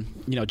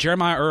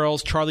 Jeremiah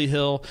Earls, Charlie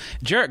Hill,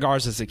 Jarrett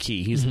Garza's the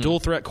key. He's a dual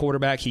threat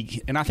quarterback.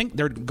 And I think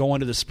they're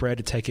going to the spread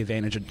to take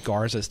advantage of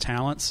Garza's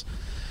talents.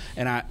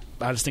 And I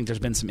just think there's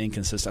been some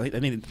inconsistency. I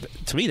mean,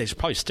 to me, they should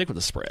probably stick with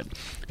the spread.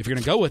 If you're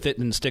going to go with it,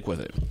 then stick with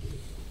it.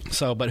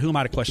 So, but who am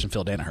I to question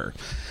Phil Danaher?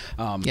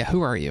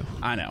 Who are you?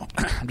 I know.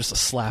 I'm just a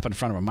slap in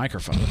front of a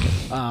microphone.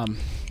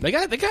 They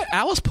got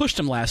Alice pushed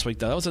him last week,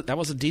 though. That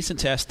was a decent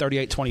test,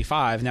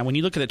 38-25. Now, when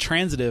you look at the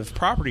transitive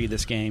property of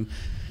this game,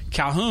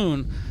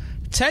 Calhoun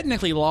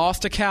technically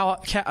lost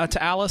to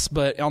Alice,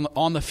 but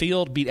on the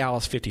field beat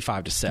Alice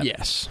 55-7.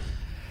 Yes.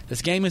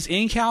 This game is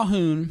in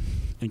Calhoun,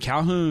 and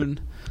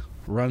Calhoun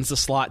runs the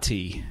slot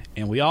T,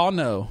 and we all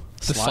know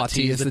the slot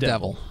T is the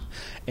devil.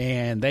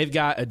 And they've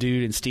got a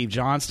dude in Steve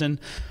Johnston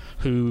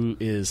who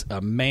is a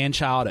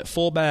man-child at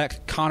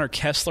fullback. Connor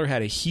Kessler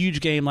had a huge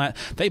game.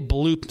 They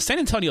blew San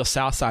Antonio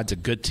Southside's a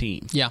good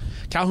team. Yeah.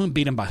 Calhoun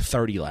beat them by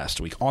 30 last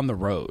week on the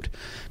road.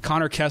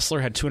 Connor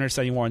Kessler had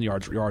 271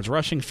 yards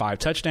rushing, 5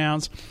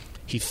 touchdowns.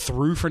 He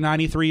threw for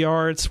 93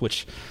 yards,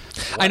 which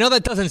I know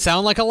that doesn't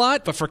sound like a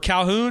lot, but for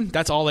Calhoun,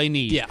 that's all they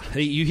need. Yeah,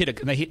 he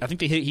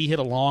hit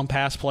a long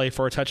pass play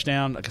for a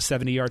touchdown, like a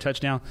 70-yard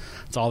touchdown.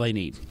 That's all they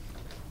need.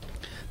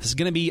 This is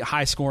going to be a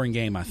high-scoring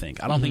game, I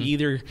think. I don't think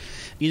either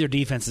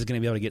defense is going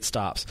to be able to get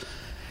stops.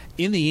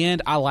 In the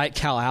end, I like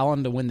Cal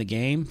Allen to win the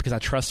game because I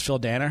trust Phil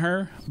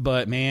Danaher.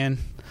 But, man,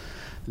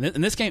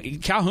 in this game,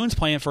 Calhoun's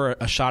playing for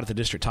a shot at the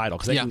district title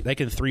because they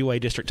can three-way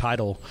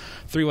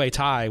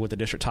tie with the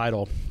district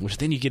title, which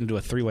then you get into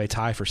a three-way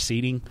tie for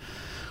seeding.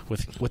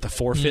 With a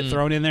forfeit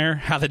thrown in there,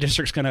 how the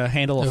district's going to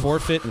handle a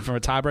forfeit and from a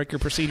tiebreaker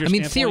procedure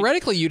standpoint.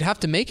 Theoretically, you'd have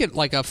to make it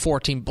like a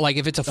 14. Like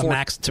if it's a 4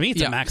 max, to me,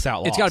 it's a max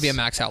out loss. It's got to be a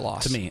max out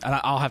loss to me. And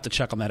I'll have to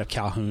check on that if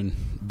Calhoun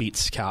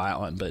beats Cal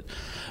Allen. But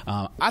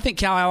I think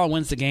Cal Allen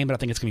wins the game, but I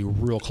think it's going to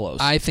be real close.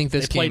 I think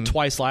they played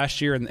twice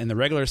last year, and the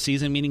regular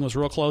season meeting was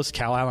real close.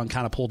 Cal Allen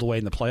kind of pulled away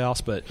in the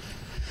playoffs, but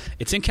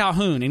it's in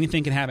Calhoun.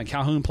 Anything can happen.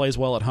 Calhoun plays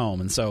well at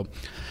home, and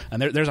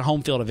there's a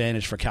home field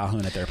advantage for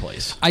Calhoun at their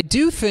place. I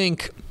do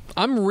think.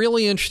 I'm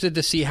really interested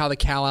to see how the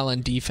Cal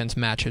Allen defense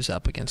matches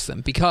up against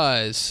them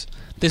because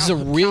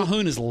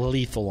Calhoun is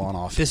lethal on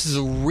offense. This is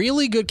a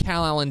really good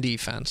Cal Allen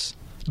defense,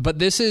 but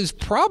this is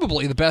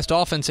probably the best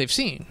offense they've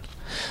seen.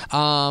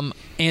 And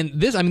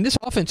this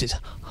offense is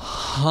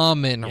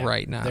humming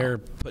right now. They're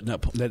putting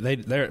up.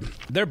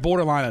 They're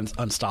borderline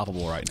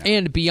unstoppable right now.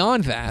 And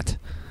beyond that,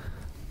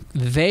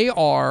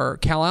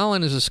 Cal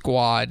Allen is a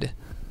squad.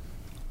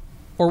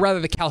 Or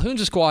rather, the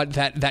Calhoun's a squad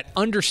that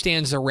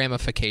understands the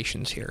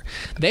ramifications here.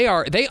 They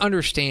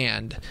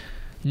understand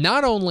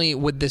not only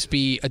would this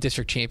be a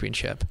district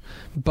championship,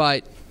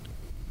 but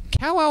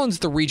Cal Allen's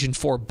the Region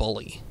 4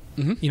 bully.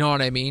 Mm-hmm. You know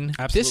what I mean?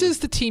 Absolutely. This is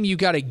the team you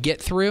got to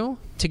get through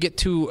to get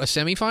to a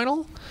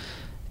semifinal,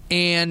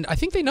 and I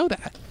think they know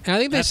that. And I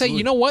think they say,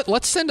 you know what?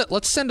 Let's send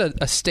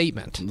a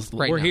statement.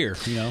 We're now. here.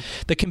 You know,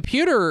 the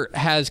computer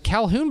has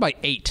Calhoun by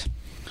 8.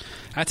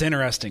 That's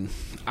interesting.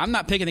 I'm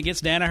not picking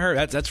against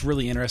Danaher. That's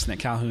really interesting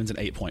that Calhoun's an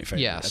 8-point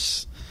favorite.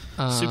 Yes.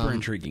 That's super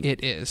intriguing.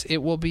 It is. It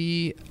will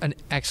be an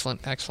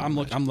excellent match. I'm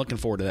looking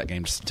forward to that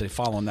game, to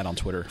following that on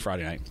Twitter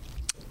Friday night.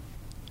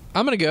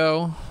 I'm going to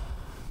go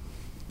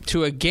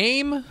to a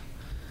game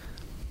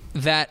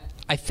that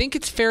I think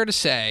it's fair to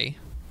say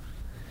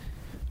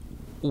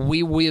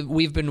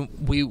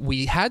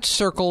we had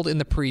circled in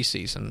the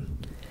preseason,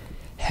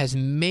 has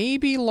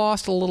maybe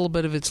lost a little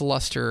bit of its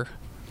luster,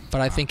 but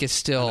I think it's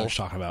still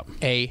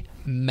a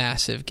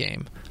massive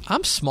game.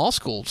 I'm small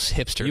schools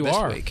hipster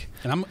this week.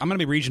 And I'm going to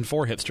be Region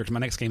 4 hipster because my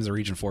next game is a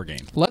Region 4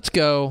 game. Let's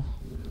go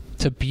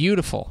to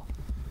beautiful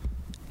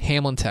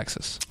Hamlin,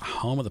 Texas.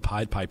 Home of the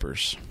Pied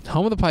Pipers.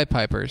 Home of the Pied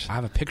Pipers. I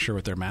have a picture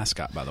with their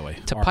mascot, by the way.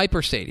 To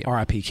Piper Stadium.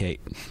 R.I.P.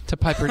 Kate. To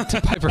Piper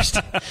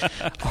Stadium.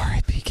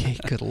 R.I.P. Kate,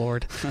 good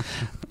Lord.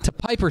 To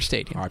Piper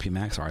Stadium. R.I.P.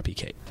 Max, R.I.P.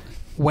 Kate.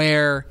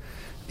 Where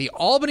the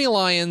Albany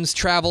Lions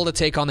travel to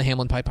take on the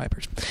Hamlin Pied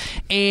Pipers.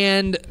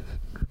 And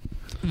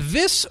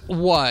this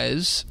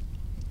was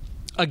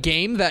a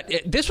game that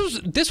this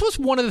was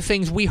one of the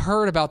things we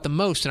heard about the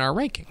most in our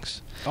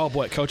rankings. Oh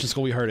boy, coaching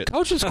school, we heard it.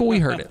 Coaching school, we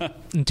heard it.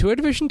 In 2A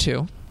Division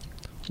II,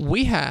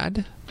 we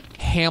had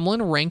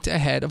Hamlin ranked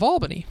ahead of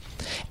Albany.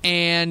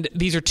 And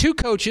these are two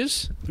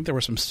coaches. I think there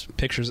were some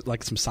pictures,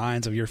 like some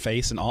signs of your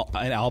face in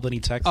Albany,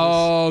 Texas.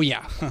 Oh,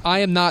 yeah. I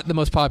am not the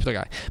most popular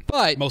guy.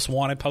 But most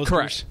wanted posters.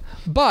 Correct.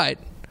 But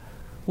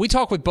we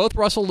talked with both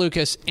Russell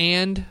Lucas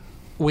and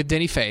with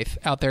Denny Faith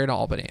out there in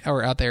Albany,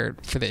 or out there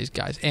for these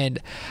guys. And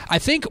I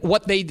think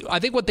what they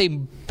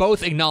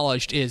both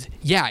acknowledged is,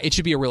 yeah, it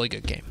should be a really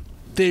good game.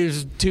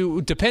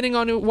 Depending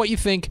on what you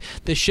think,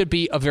 this should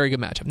be a very good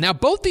matchup. Now,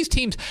 both these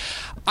teams,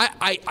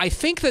 I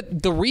think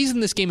that the reason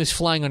this game is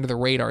flying under the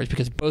radar is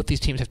because both these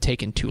teams have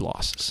taken 2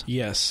 losses.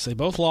 Yes, they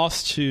both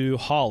lost to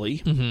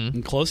Hawley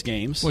in close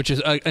games. Which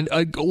is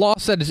a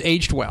loss that has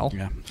aged well.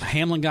 Yeah.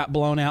 Hamlin got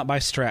blown out by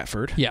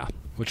Stratford. Yeah.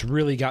 Which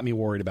really got me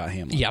worried about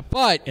Hamlin. Yeah,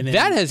 but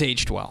that has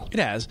aged well. It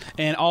has.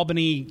 And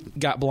Albany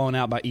got blown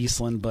out by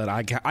Eastland, but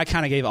I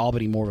kind of gave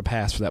Albany more of a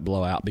pass for that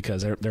blowout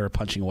because they're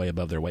punching way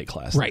above their weight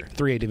class. Right.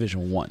 3A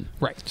Division I.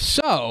 Right.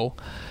 So,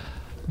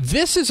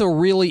 this is a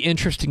really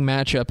interesting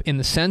matchup in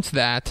the sense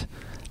that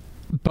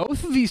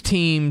both of these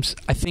teams,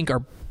 I think,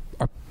 are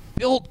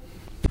built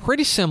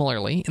pretty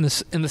similarly in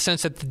the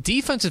sense that the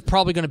defense is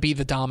probably going to be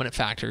the dominant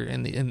factor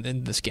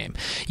in this game.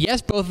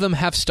 Yes, both of them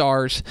have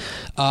stars.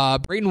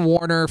 Braden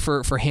Warner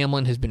for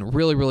Hamlin has been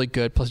really, really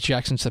good, plus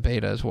Jackson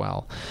Sabeda as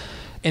well.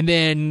 And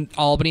then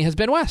Albany has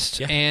Ben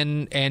West. Yeah.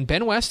 And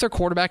Ben West, their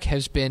quarterback,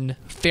 has been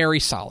very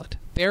solid.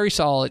 Very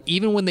solid.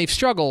 Even when they've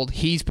struggled,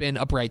 he's been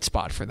a bright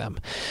spot for them.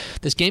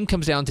 This game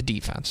comes down to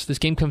defense. This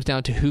game comes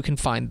down to who can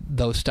find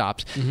those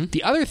stops. Mm-hmm.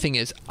 The other thing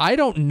is, I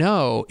don't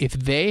know if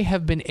they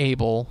have been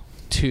able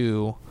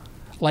to,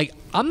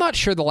 I'm not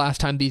sure the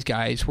last time these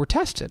guys were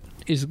tested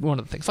is one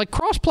of the things.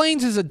 Cross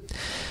Plains is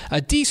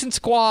a decent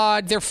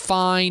squad. They're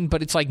fine,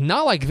 but it's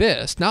not like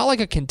this, not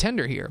like a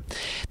contender here.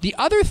 The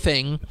other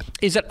thing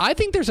is that I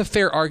think there's a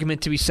fair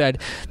argument to be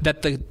said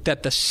that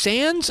the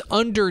sands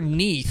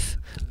underneath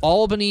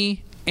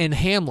Albany and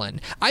Hamlin,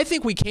 I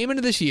think we came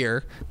into this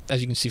year,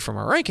 as you can see from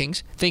our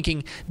rankings,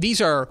 thinking these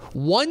are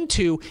 1,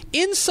 2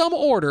 in some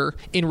order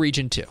in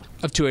Region 2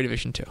 of 2A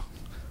Division 2.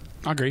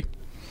 I agree.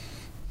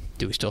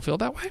 Do we still feel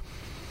that way?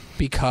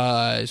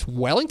 Because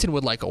Wellington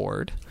would like a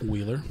word.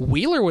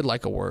 Wheeler would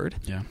like a word.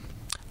 Yeah.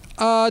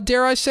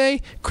 Dare I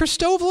say,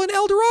 Cristobal and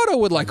El Dorado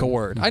would like a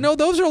word. I know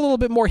those are a little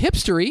bit more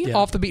hipstery,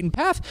 off the beaten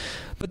path,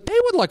 but they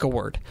would like a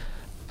word.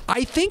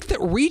 I think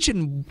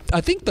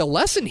the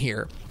lesson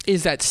here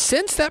is that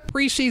since that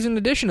preseason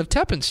edition of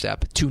Tep and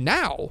Stepp to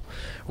now,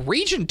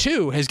 Region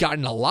 2 has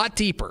gotten a lot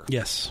deeper.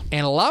 Yes.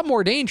 And a lot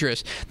more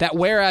dangerous. That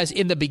whereas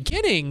in the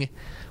beginning,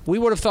 we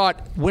would have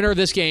thought, winner of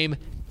this game,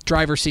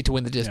 driver's seat to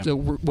win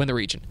the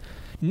region.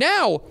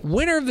 Now,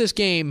 winner of this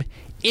game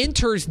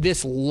enters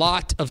this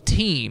lot of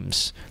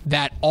teams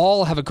that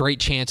all have a great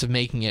chance of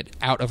making it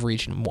out of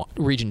Region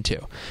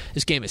 2.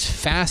 This game is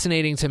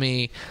fascinating to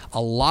me.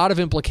 A lot of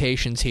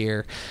implications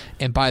here.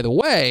 And by the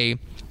way,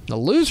 the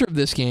loser of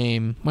this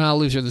game,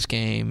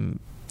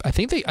 I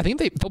think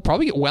they'll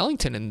probably get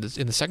Wellington in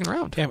the second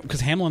round. Yeah,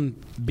 because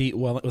Hamlin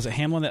was it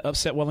Hamlin that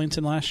upset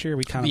Wellington last year?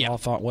 We kind of all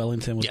thought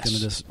Wellington was going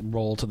to just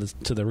roll to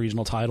the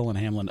regional title, and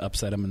Hamlin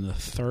upset him in the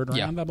third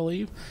round, I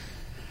believe.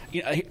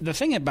 The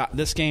thing about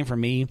this game for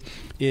me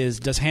is,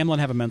 does Hamlin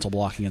have a mental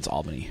block against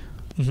Albany?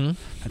 Mm-hmm.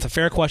 That's a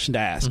fair question to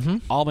ask. Mm-hmm.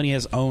 Albany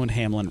has owned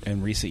Hamlin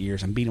in recent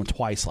years and beat him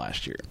twice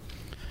last year,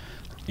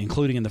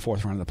 including in the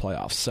fourth round of the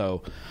playoffs.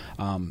 So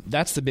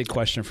that's the big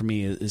question for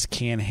me: is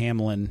can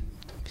Hamlin?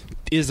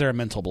 Is there a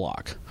mental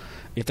block?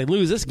 If they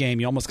lose this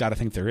game, you almost got to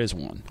think there is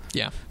one.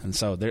 Yeah. And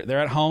so they're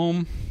at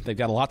home. They've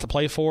got a lot to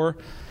play for.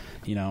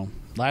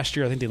 Last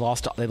year I think they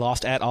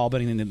lost at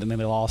Albany, and then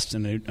they lost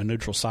in a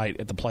neutral site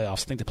at the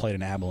playoffs. I think they played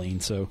in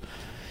Abilene. So,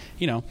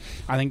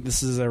 I think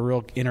this is a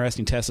real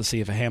interesting test to see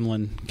if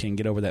Hamlin can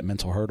get over that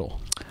mental hurdle.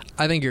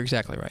 I think you're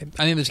exactly right.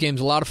 I think this game's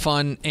a lot of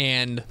fun,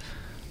 and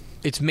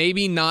it's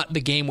maybe not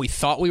the game we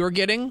thought we were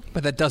getting,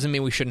 but that doesn't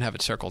mean we shouldn't have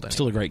it circled in.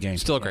 Still a great game.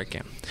 Still a great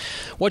game.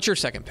 What's your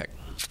second pick?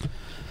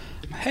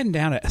 I'm heading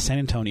down to San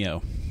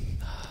Antonio.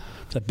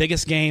 The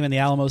biggest game in the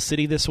Alamo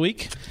City this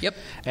week. Yep.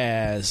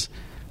 As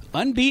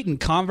unbeaten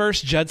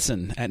Converse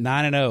Judson at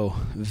 9-0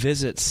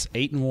 visits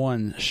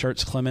 8-1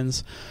 Schertz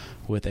Clemens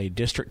with a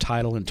district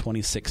title in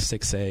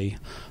 26-6A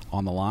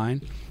on the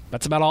line.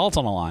 That's about all that's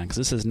on the line, because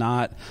this is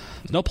no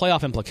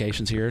playoff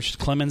implications here.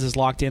 Clemens is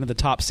locked into the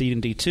top seed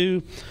in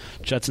D2.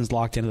 Judson's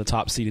locked into the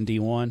top seed in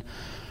D1.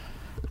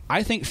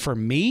 I think for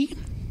me,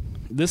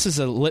 this is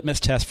a litmus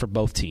test for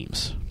both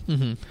teams.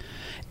 Mm-hmm.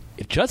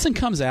 If Judson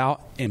comes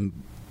out and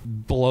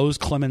blows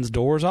Clemens'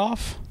 doors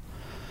off,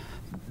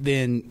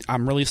 then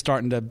I'm really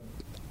starting to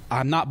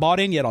I'm not bought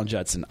in yet on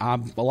Judson.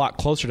 I'm a lot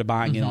closer to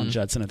buying in on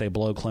Judson if they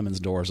blow Clemens'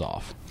 doors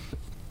off.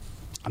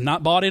 I'm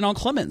not bought in on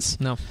Clemens.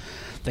 No.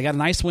 They got a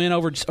nice win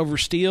over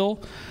Steele.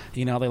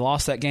 They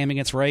lost that game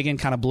against Reagan,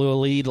 kind of blew a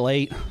lead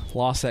late,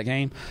 lost that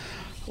game.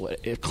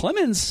 If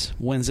Clemens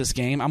wins this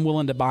game, I'm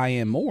willing to buy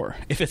in more.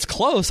 If it's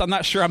close, I'm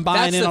not sure I'm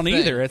buying in on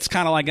either. It's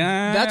kind of like,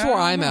 that's where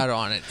I'm at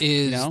on it.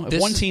 Is if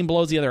one team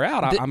blows the other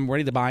out, I'm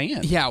ready to buy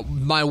in. Yeah,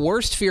 my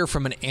worst fear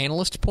from an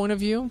analyst point of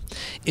view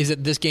is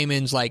that this game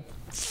ends like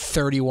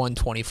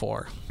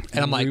 31-24.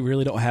 And I'm like, we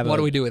really don't have what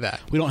do we do with that?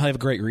 We don't have a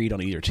great read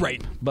on either team.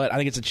 Right. But I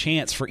think it's a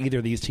chance for either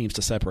of these teams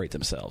to separate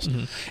themselves.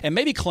 And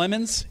maybe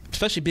Clemens,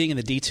 especially being in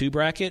the D2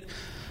 bracket,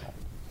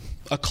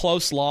 a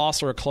close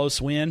loss or a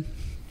close win,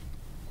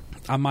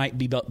 I might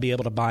be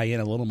able to buy in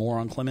a little more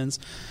on Clemens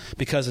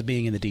because of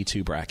being in the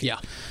D2 bracket. Yeah.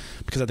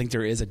 Because I think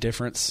there is a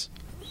difference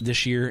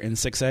this year in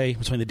 6A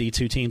between the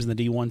D2 teams and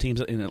the D1 teams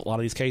in a lot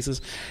of these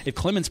cases. If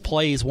Clemens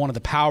plays one of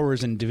the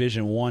powers in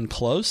Division I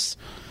close,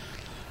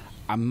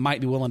 I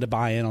might be willing to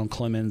buy in on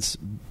Clemens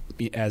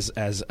as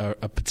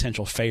a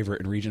potential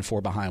favorite in Region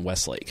 4 behind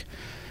Westlake.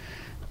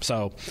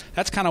 So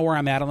that's kind of where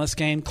I'm at on this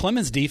game.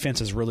 Clemens'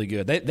 defense is really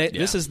good.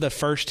 This is the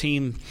first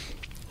team.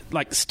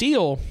 Like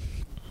Steele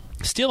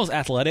is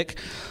athletic,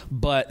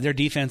 but their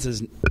defense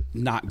has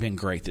not been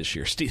great this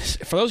year.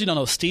 For those who don't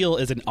know, Steele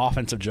is an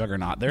offensive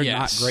juggernaut. They're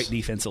not great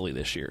defensively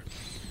this year.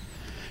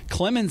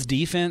 Clemens'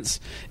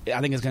 defense,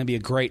 I think, is going to be a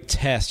great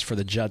test for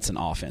the Judson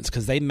offense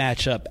because they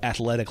match up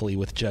athletically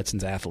with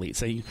Judson's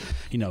athletes.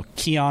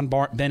 Keon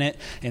Bennett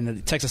and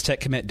the Texas Tech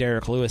commit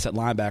Derek Lewis at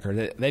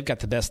linebacker. They've got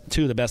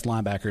two of the best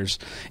linebackers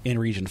in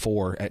Region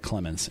 4 at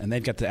Clemens, and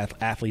they've got the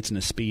athletes and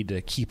the speed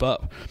to keep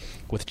up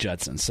with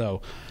Judson.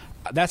 So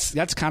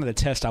that's kind of the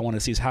test I want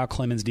to see is how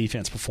Clemens'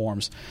 defense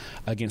performs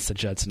against the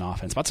Judson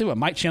offense. But I'll tell you what,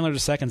 Mike Chandler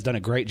II's done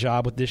a great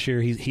job with this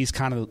year. He's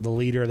kind of the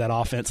leader of that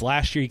offense.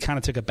 Last year, he kind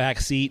of took a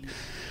back seat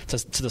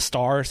to the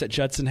stars that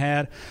Judson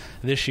had.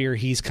 This year,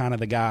 he's kind of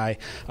the guy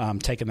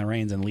taking the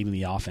reins and leading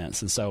the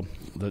offense. And so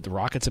the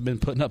Rockets have been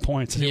putting up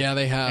points. Yeah,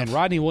 they have. And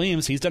Rodney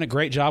Williams, he's done a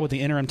great job with the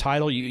interim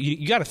title.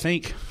 You got to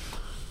think,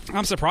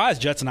 I'm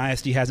surprised Judson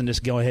ISD hasn't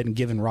just go ahead and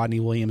given Rodney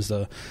Williams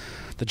the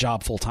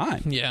job full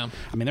time. Yeah,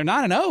 I mean they're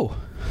 9-0.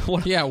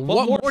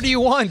 What more do you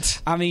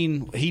want? I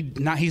mean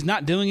he's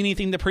not doing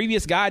anything the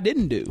previous guy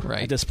didn't do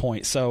at this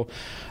point. So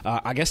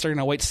I guess they're going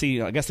to wait to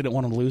see. I guess they didn't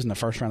want him to lose in the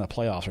first round of the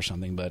playoffs or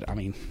something. But I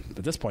mean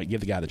at this point,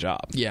 give the guy the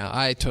job. Yeah,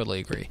 I totally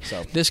agree.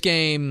 So this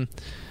game.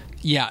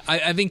 Yeah,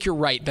 I think you're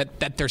right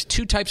that there's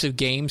two types of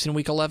games in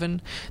Week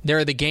 11. There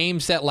are the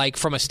games that, like,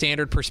 from a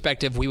standard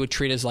perspective, we would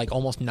treat as like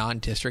almost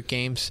non-district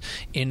games.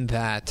 In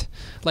that,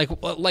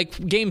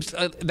 like games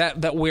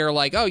that we're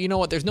like, oh, you know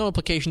what? There's no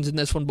implications in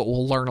this one, but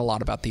we'll learn a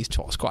lot about these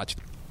 12 squads.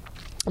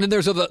 And then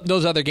there's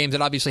those other games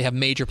that obviously have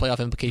major playoff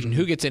implications.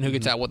 Who gets in, who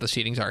gets out, what the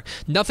seedings are.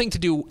 Nothing to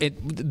do.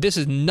 This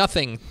is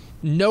nothing.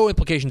 No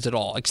implications at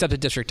all, except a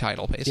district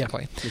title,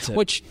 basically,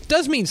 which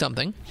does mean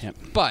something. Yep.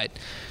 But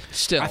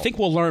still, I think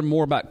we'll learn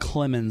more about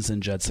Clemens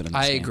and Judson in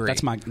this game. Agree.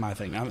 That's my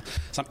thing. I'm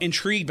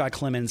intrigued by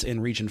Clemens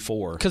in Region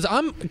 4.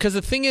 Because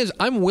the thing is,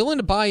 I'm willing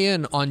to buy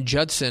in on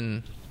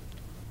Judson.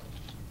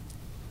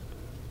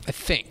 I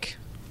think.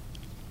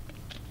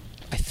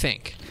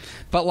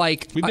 But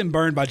like we've been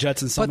burned by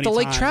Judson so many times.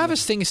 But the Lake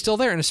Travis thing is still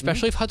there, and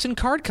especially if Hudson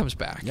Card comes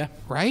back. Yeah.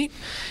 Right?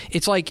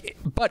 It's like,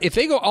 but if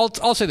they go,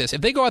 I'll say this: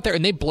 if they go out there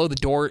and they blow the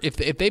door, if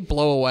they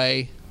blow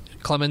away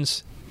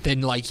Clemens,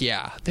 then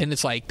then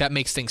it's like that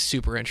makes things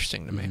super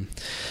interesting to me.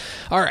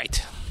 All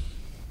right,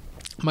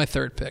 my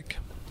third pick.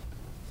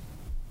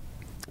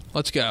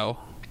 Let's go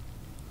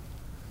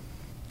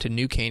to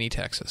New Caney,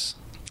 Texas.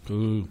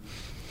 Ooh.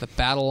 The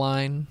Battle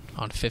Line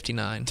on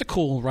 59. It's a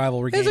cool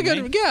rivalry game. It's a good,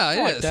 it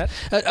is.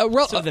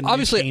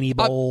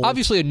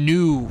 Obviously a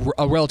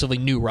relatively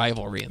new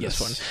rivalry in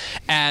this one.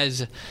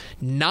 As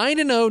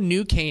 9-0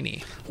 New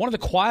Caney, one of the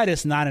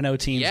quietest 9-0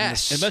 teams,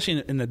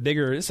 especially in the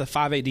bigger. It's a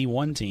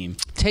 5AD1 team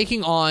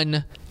taking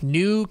on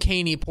New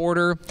Caney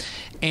Porter,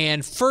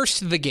 and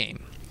first of the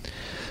game,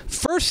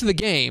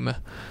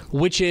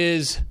 which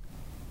is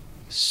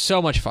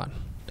so much fun.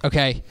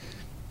 Okay,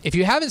 if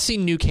you haven't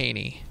seen New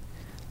Caney,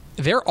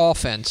 their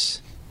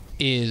offense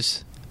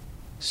is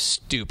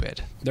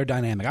stupid. They're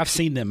dynamic. I've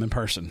seen them in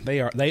person.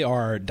 They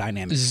are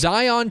dynamic.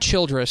 Zion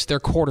Childress, their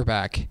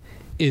quarterback,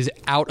 is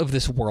out of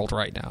this world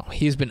right now.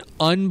 He's been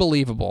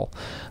unbelievable.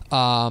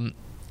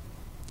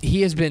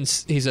 He's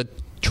a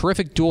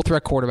terrific dual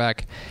threat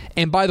quarterback.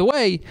 And by the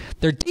way,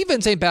 their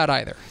defense ain't bad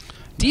either.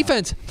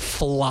 Defense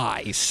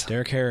flies.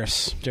 Derek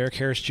Harris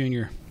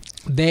Jr.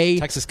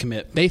 Texas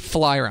commit. They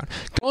fly around.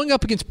 Going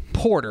up against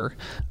Porter,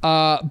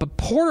 but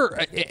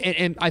Porter,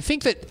 and I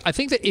think that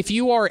if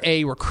you are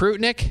a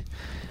recruit, Nick,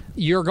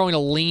 you're going to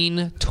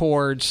lean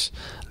towards.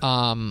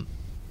 Obviously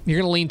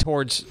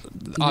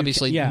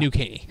New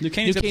Caney. New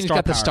Caney's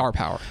got the star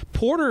power.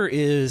 Porter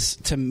is,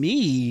 to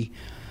me,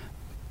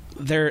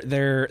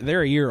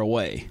 they're a year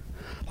away.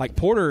 like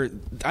Porter,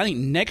 I think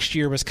next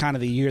year was kind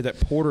of the year that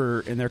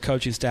Porter and their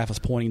coaching staff was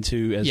pointing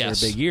to as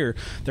their big year.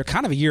 They're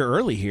kind of a year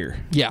early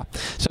here. Yeah.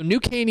 So New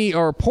Caney,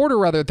 or Porter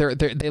rather,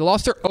 they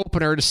lost their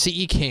opener to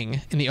CE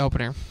King in the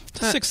opener.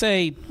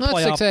 6A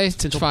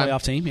potential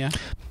playoff team, yeah.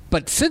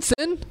 But since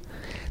then,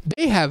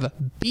 they have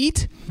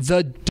beat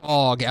the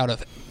dog out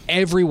of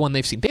everyone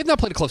they've seen. They have not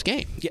played a close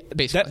game. Yeah,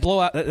 basically. That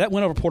blowout, that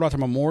win over Port Arthur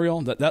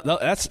Memorial,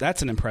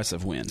 that's an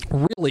impressive win.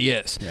 Really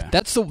is. Yeah.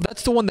 That's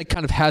the one that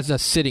kind of has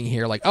us sitting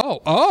here like,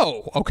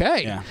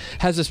 okay. Yeah.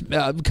 Has us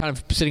kind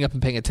of sitting up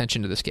and paying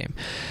attention to this game.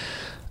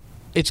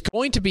 It's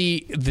going to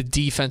be the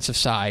defensive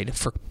side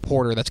for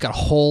Porter that's got to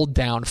hold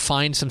down,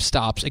 find some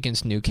stops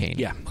against New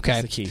Caney. Yeah,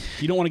 okay? That's the key.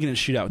 You don't want to get in a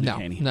shootout with New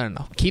Caney.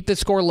 No. Keep the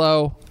score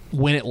low,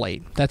 win it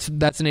late. That's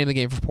the name of the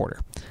game for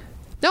Porter.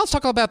 Now let's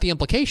talk about the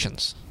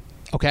implications,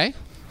 okay?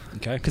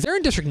 Okay. Because they're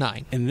in District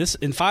 9. In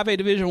 5A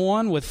Division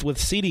 1 with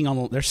seeding on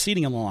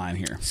the line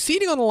here.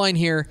 Seeding on the line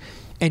here,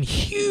 and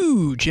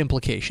huge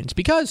implications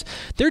because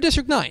they're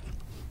District 9,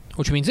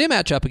 which means they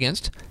match up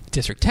against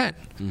District 10.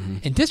 Mm-hmm.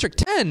 And District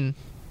 10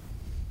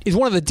 is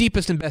one of the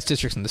deepest and best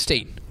districts in the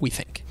state, we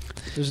think.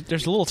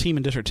 There's a little team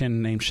in District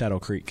 10 named Shadow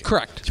Creek.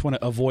 Correct. Just want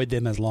to avoid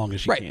them as long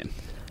as you can.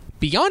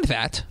 Beyond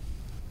that,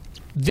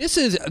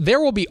 there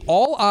will be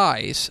all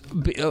eyes.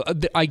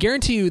 I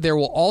guarantee you there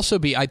will also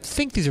be, I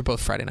think these are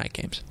both Friday night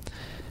games.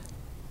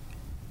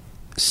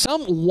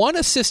 One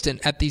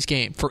assistant at these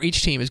games for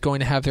each team is going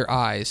to have their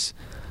eyes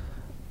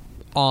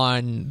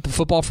on the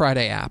Football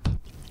Friday app,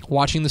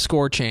 watching the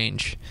score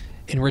change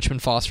in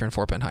Richmond Foster and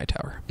Fort Bend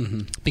Hightower.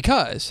 Mm-hmm.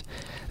 Because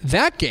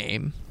that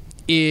game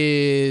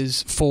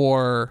is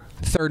for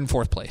 3rd and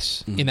 4th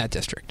place in that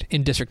district,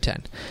 in District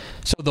 10.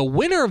 So the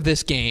winner of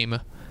this game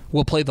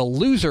will play the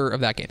loser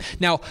of that game.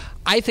 Now,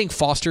 I think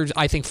Foster's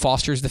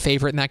the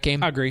favorite in that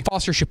game. I agree.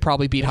 Foster should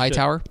probably beat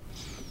Hightower.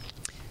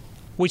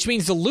 Which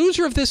means the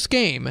loser of this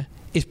game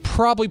is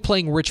probably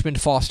playing Richmond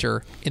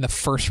Foster in the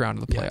first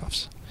round of the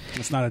playoffs.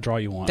 That's not a draw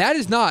you want. That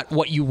is not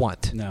what you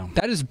want. No.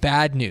 That is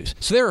bad news.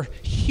 So there are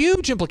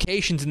huge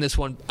implications in this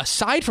one,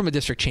 aside from a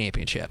district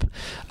championship.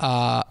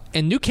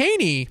 And New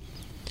Caney,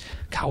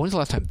 God, when's the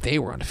last time they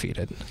were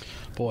undefeated?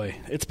 Boy,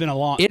 it's been a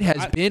long... It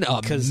has been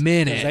a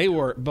minute. They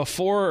were,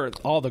 before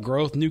all the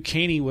growth, New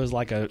Caney was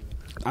like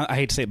I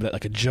hate to say it, but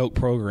like a joke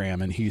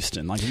program in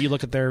Houston. Like if you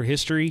look at their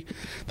history,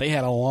 they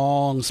had a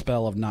long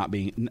spell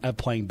of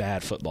playing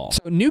bad football.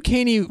 So New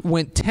Caney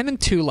went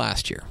 10-2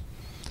 last year.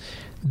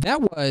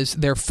 That was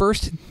their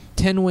first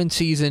 10-win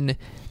season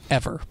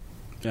ever.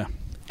 Yeah.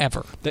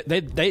 Ever. They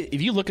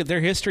if you look at their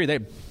history, they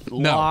a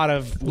lot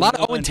of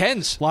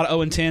 0-10s. A lot of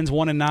 0-10s,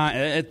 1-9.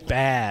 It's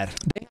bad.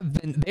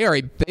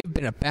 They've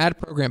been a bad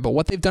program, but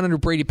what they've done under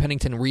Brady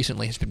Pennington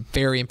recently has been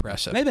very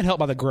impressive. They've been helped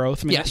by the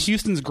growth. I mean, yes.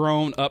 Houston's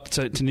grown up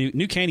to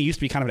New Caney used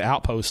to be kind of an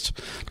outpost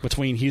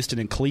between Houston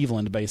and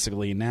Cleveland,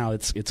 basically. And now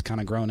it's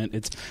kind of grown.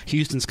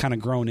 Houston's kind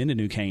of grown into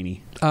New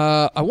Caney.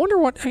 I wonder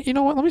what. You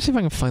know what? Let me see if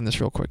I can find this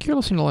real quick. You're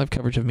listening to live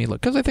coverage of me, look,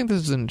 because I think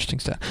this is an interesting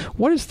stat.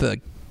 What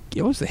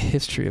was the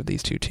history of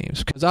these two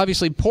teams? Because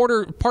obviously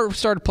Porter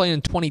started playing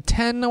in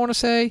 2010, I want to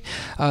say.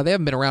 They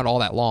haven't been around all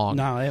that long.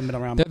 No, they haven't been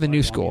around. They're the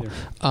new school.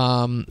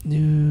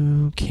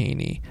 New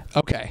Caney.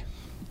 Okay.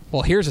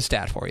 Well, here's a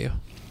stat for you.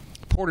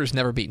 Porter's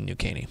never beaten New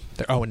Caney.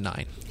 They're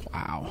 0-9.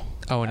 Wow.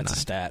 0-9. That's a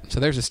stat.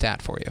 So there's a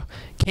stat for you.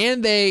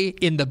 Can they,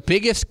 in the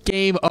biggest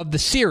game of the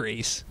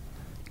series,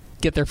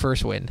 get their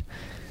first win?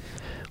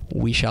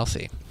 We shall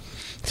see.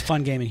 It's a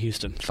fun game in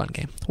Houston. Fun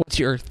game. What's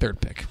your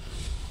third pick?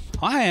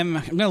 I'm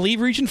going to leave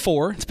Region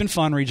 4. It's been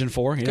fun, Region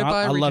 4.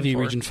 Goodbye, I love you,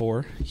 4. Region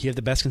 4. You have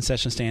the best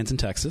concession stands in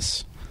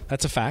Texas.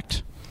 That's a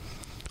fact.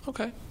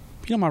 Okay.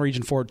 You know my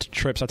Region 4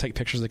 trips, I take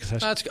pictures of the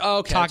concession.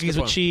 Okay. Takis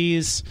with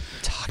cheese,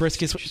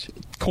 briskets,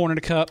 corn in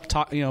a cup,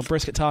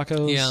 brisket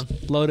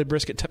tacos, loaded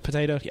brisket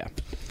potato. Yeah.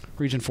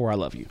 Region 4, I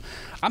love you.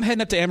 I'm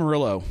heading up to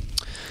Amarillo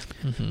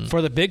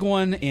for the big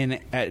one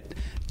at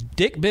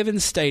Dick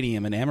Bivens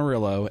Stadium in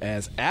Amarillo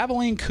as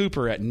Abilene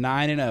Cooper at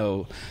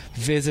 9-0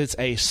 visits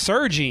a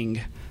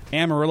surging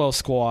Amarillo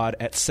squad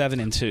at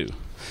 7-2.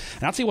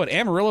 And I'll tell you what,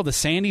 Amarillo, the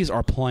Sandys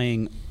are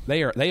playing.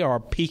 They are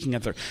peaking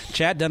at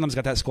Chad Dunham's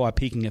got that squad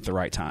peaking at the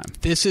right time.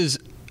 This is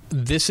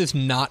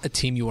not a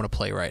team you want to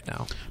play right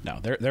now. No,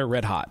 they're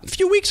red hot. A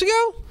few weeks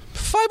ago,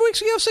 5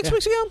 weeks ago, 6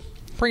 weeks ago,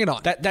 bring it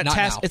on.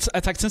 It's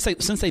like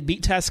since they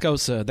beat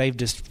Tascosa, they've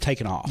just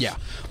taken off. Yeah,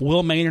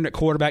 Will Maynard at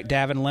quarterback,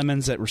 Davin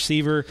Lemons at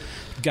receiver,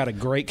 got a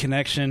great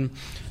connection.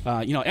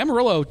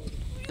 Amarillo.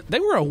 They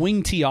were a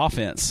wing T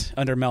offense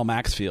under Mel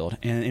Maxfield,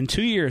 and in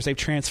 2 years they've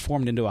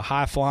transformed into a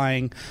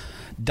high-flying,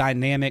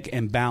 dynamic,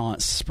 and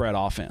balanced spread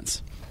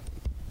offense.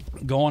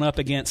 Going up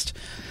against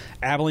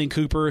Abilene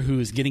Cooper,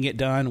 who's getting it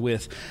done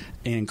with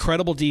an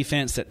incredible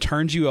defense that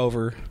turns you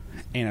over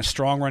and a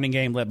strong running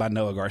game led by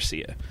Noah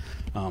Garcia.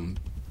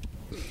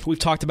 We've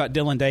talked about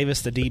Dylan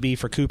Davis, the DB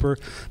for Cooper,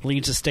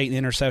 leads the state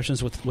in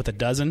interceptions with a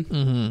dozen.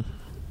 Mm-hmm.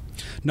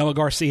 Noah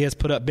Garcia has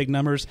put up big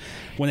numbers.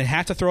 When they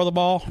have to throw the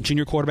ball,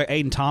 junior quarterback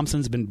Aiden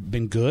Thompson's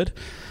been good.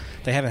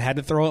 They haven't had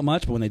to throw it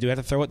much, but when they do have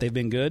to throw it, they've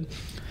been good.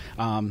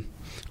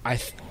 I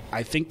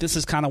think this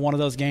is kind of one of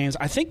those games.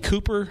 I think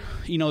Cooper,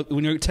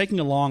 when you're taking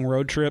a long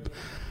road trip,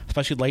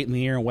 especially late in the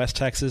year in West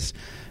Texas,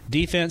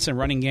 defense and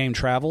running game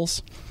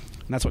travels.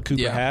 And that's what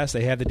Cooper has.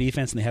 They have the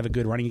defense and they have a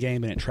good running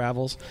game, and it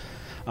travels.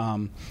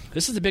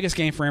 This is the biggest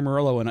game for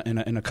Amarillo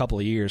in a couple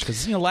of years,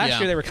 because last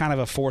year they were kind of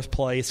a fourth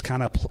place,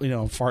 kind of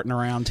farting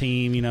around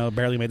team.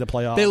 Barely made the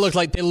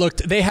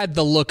playoffs. They had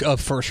the look of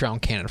first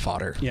round cannon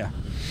fodder. Yeah.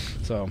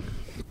 So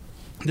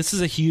this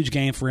is a huge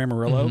game for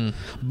Amarillo.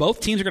 Mm-hmm.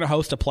 Both teams are going to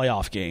host a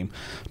playoff game,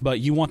 but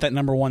you want that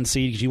number one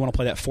seed because you want to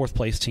play that fourth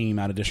place team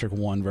out of District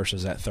 1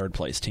 versus that third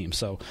place team.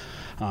 So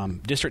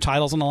district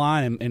titles on the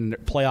line and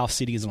playoff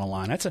seeding is on the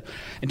line. And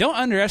don't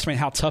underestimate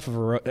how tough of a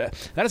road.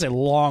 That is a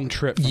long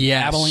trip from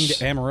Abilene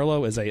to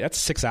Amarillo. That's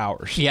 6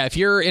 hours. Yeah, if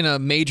you're in a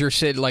major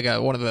city, like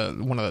one of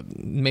the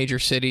major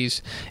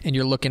cities, and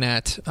you're looking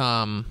at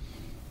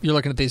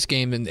this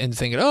game and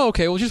thinking, oh,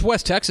 okay, well, just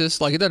West Texas.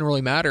 Like, it doesn't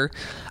really matter.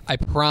 I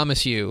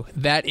promise you,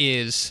 that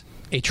is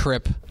a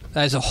trip.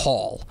 That is a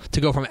haul to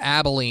go from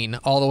Abilene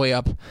all the way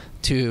up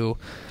to...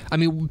 I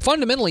mean,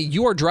 fundamentally,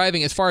 you are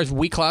driving, as far as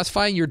we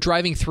classify, you're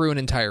driving through an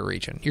entire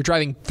region. You're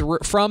driving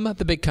from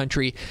the big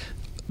country,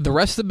 the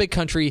rest of the big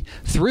country,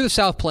 through the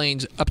South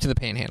Plains, up to the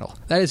Panhandle.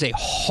 That is a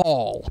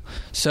haul.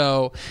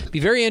 So, be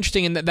very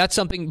interesting, and that's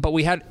something. But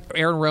we had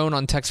Aaron Rohn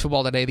on Texas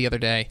Football Today the other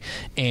day,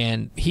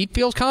 and he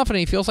feels confident.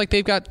 He feels like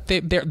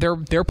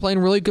they're playing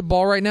really good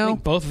ball right now. I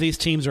think both of these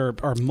teams are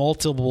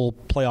multiple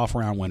playoff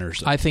round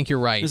winners. I think you're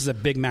right. This is a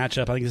big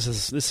matchup. I think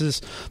this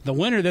is the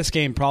winner of this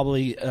game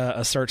probably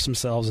asserts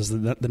themselves as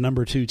the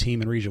number 2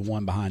 team in Region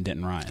 1 behind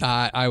Denton Ryan.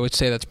 I would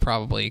say that's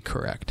probably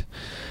correct.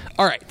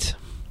 All right.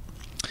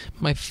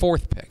 My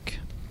fourth pick.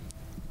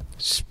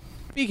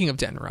 Speaking of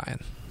Denton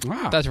Ryan,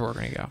 wow, that's where we're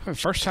going to go.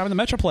 First time in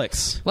the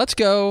Metroplex. Let's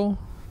go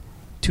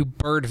to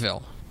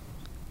Birdville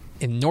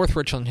in North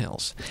Richland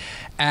Hills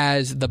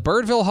as the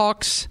Birdville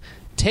Hawks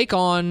take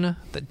on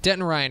the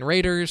Denton Ryan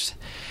Raiders.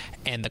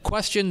 And the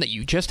question that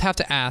you just have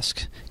to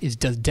ask is,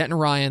 does Denton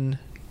Ryan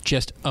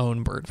just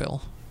own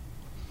Birdville?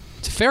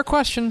 It's a fair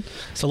question.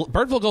 So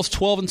Birdville goes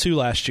 12-2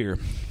 last year.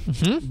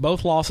 Mm-hmm.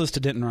 Both losses to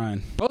Denton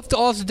Ryan. Both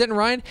losses to Denton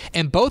Ryan,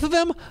 and both of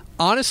them,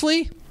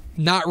 honestly,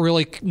 not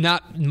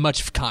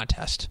much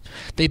contest.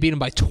 They beat them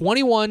by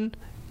 21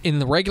 in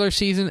the regular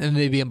season, and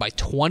they beat them by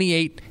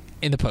 28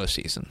 in the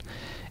postseason.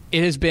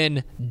 It has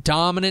been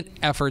dominant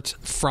efforts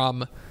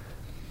from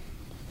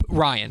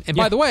Ryan. And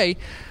by the way,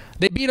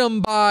 they beat them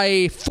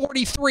by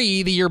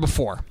 43 the year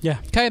before. Yeah.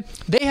 Okay.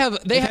 They've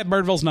had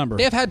Birdville's number.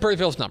 They have had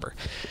Birdville's number.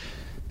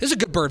 This is a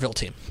good Birdville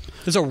team.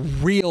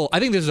 I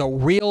think this is a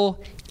real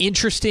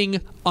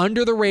interesting,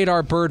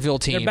 under-the-radar Birdville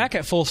team. They're back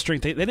at full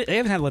strength. They haven't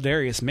had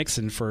Ladarius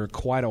Mixon for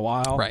quite a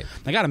while. Right.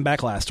 They got him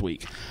back last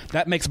week.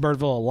 That makes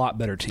Birdville a lot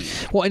better team.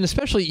 Well, and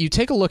especially you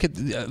take a look at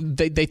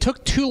they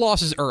took 2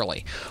 losses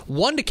early.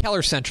 One to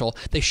Keller Central.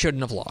 They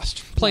shouldn't have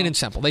lost. Plain and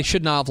simple. They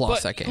should not have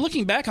lost that game.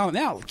 Looking back on it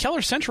now,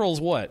 Keller Central is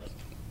what?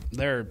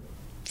 They're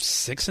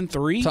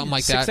 6-3, something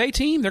like that. 6A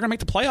team. They're going to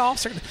make the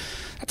playoffs.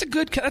 That's a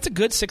good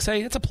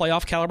 6A. That's a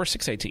playoff caliber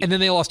 6A team. And then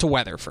they lost to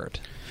Weatherford.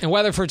 And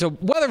Weatherford's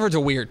a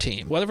weird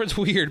team. Weatherford's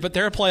weird, but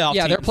they're a playoff team.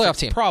 Yeah, they're a playoff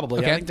team.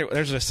 Probably. Okay. I think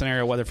there's a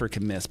scenario Weatherford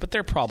can miss, but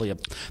they're probably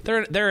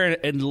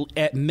they're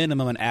at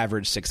minimum an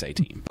average 6A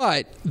team.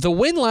 But the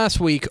win last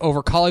week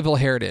over Colleyville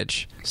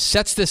Heritage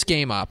sets this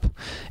game up.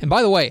 And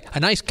by the way, a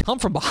nice come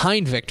from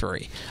behind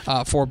victory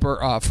for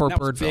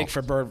Birdville. Big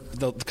for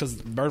Birdville, because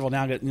Birdville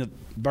now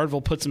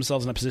Birdville puts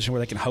themselves in a position where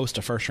they can host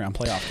a first-round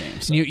playoff game.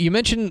 So. You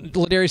mentioned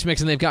Ladarius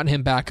Mixon. They've gotten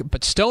him back,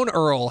 but Stone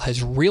Earl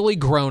has really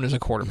grown as a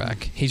quarterback.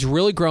 Mm-hmm. He's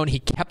really grown. He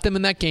kept them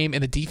in that game,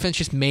 and the defense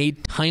just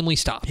made timely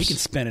stops. He can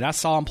spin it. I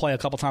saw him play a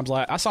couple times.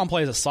 I saw him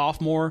play as a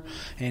sophomore,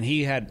 and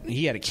he had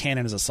a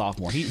cannon as a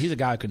sophomore. He's a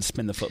guy who can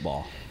spin the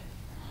football.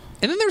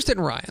 And then there's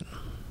Denton Ryan.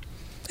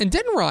 And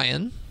Denton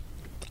Ryan,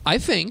 I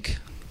think,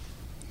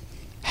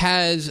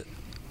 has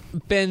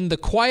been the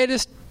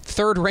quietest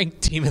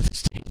third-ranked team in the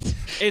state.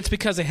 It's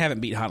because they haven't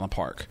beat Highland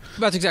Park.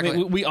 That's exactly. I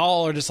mean, we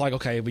all are just like,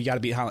 okay, we got to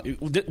beat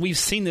Highland. We've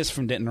seen this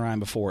from Denton Ryan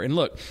before. And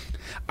look,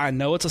 I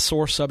know it's a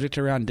sore subject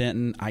around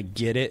Denton. I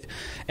get it.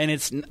 And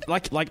it's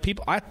like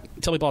people. I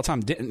tell people all the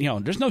time,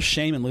 Denton, there's no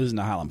shame in losing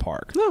to Highland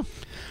Park. No.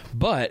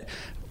 But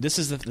this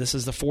is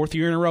the fourth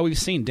year in a row we've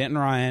seen Denton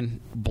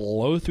Ryan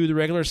blow through the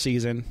regular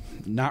season,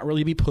 not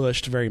really be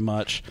pushed very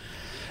much.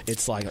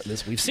 It's like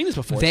this. We've seen this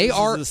before. This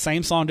is the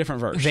same song,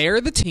 different verse.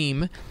 They're the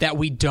team that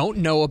we don't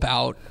know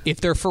about if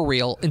they're for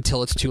real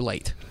until it's too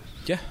late.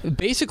 Yeah.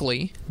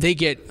 Basically,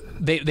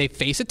 they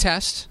face a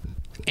test,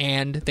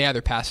 and they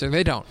either pass it or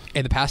they don't.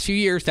 In the past few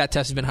years, that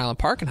test has been Highland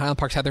Park, and Highland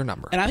Park's had their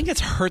number. And I think it's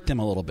hurt them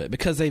a little bit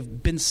because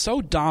they've been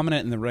so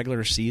dominant in the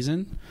regular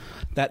season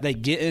that they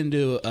get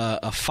into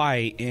a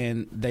fight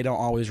and they don't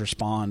always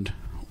respond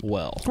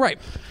well. Right.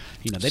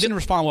 They didn't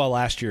respond well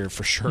last year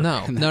for sure.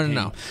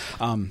 No.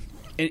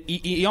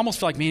 you almost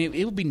feel like, man,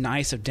 it would be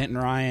nice if Denton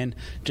Ryan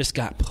just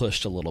got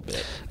pushed a little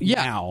bit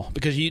now,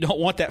 because you don't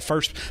want that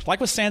first, like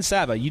with San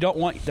Saba, you don't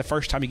want the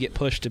first time you get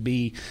pushed to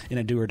be in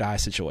a do-or-die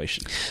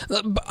situation.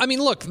 I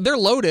mean, look, they're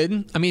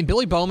loaded. I mean,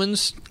 Billy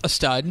Bowman's a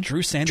stud.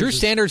 Drew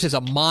Sanders is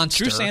a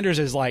monster. Drew Sanders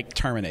is like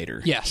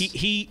Terminator. Yes.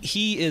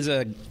 He is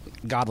a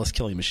godless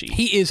killing machine.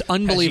 He is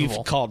unbelievable. As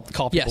you've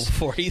called people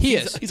before.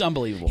 He's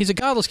unbelievable. He's a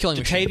godless killing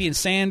machine. Jatavian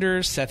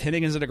Sanders, Seth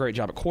Hennigan's did a great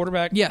job at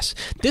quarterback. Yes,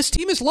 this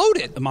team is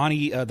loaded.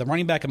 The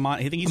running back,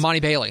 Amani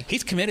Bailey.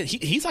 He's committed.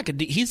 He's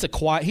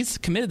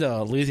committed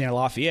to Louisiana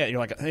Lafayette. You're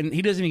like, and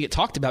he doesn't even get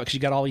talked about because you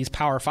got all these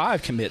Power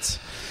 5 commits.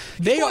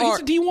 He's a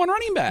D1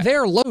 running back.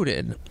 They're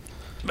loaded,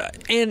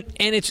 and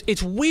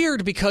it's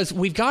weird because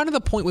we've gotten to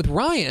the point with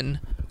Ryan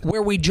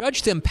where we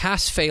judge them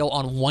pass-fail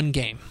on one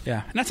game.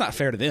 Yeah, and that's not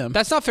fair to them.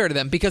 That's not fair to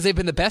them because they've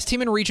been the best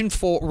team in Region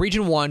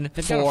 1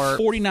 They've for got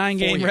a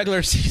 49-game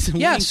regular season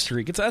winning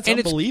streak. That's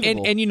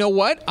unbelievable. And you know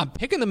what? I'm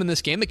picking them in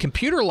this game. The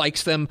computer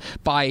likes them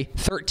by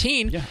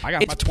 13. Yeah, I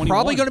got about 21. It's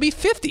probably going to be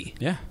 50.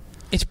 Yeah.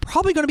 It's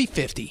probably going to be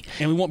 50.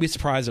 And we won't be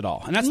surprised at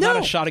all. And that's not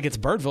a shot against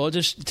Birdville. It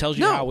just tells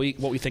you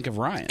what we think of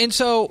Ryan. And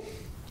so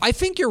I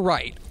think you're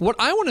right. What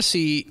I want to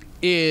see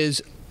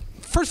is,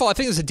 first of all, I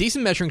think it's a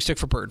decent measuring stick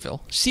for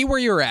Birdville. See where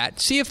you're at.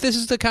 See if this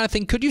is the kind of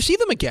thing. Could you see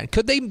them again?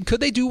 Could they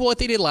do what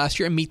they did last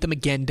year and meet them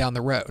again down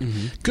the road?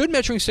 Mm-hmm. Good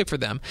measuring stick for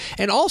them.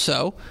 And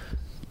also,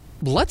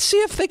 let's see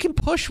if they can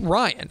push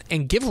Ryan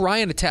and give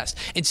Ryan a test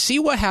and see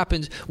what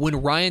happens when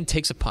Ryan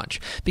takes a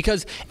punch.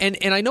 Because and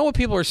I know what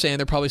people are saying.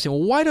 They're probably saying,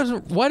 well, why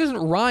doesn't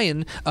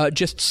Ryan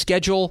just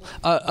schedule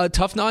a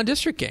tough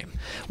non-district game?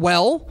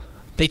 Well,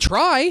 they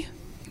try.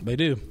 They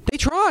do. They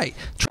try.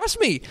 Trust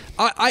me.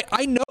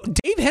 I know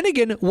Dave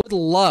Hennigan would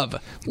love.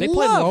 They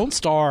played Lone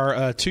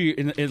Star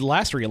in the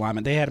last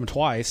realignment. They had him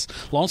twice.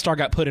 Lone Star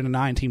got put in a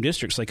 9-team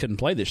district, so they couldn't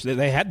play this.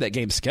 They had that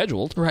game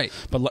scheduled, right?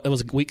 But it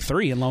was week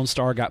 3, and Lone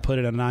Star got put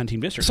in a 9-team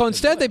district. So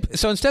instead,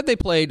 they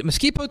played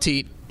Mesquite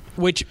Poteet,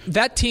 which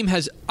that team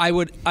has, I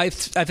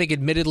think,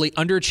 admittedly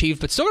underachieved,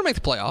 but still going to make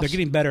the playoffs. They're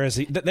getting better as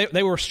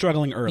they were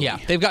struggling early. Yeah,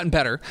 they've gotten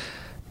better.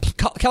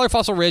 Keller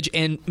Fossil Ridge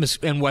and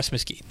West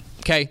Mesquite.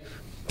 Okay.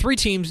 3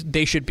 teams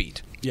they should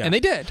beat. Yeah. And they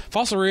did.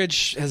 Fossil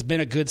Ridge has been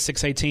a good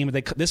 6A team,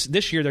 but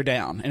this year they're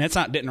down. And it's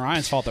not Denton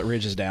Ryan's fault that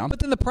Ridge is down. But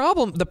then the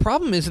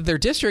problem is that their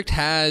district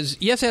has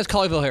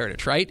Colleyville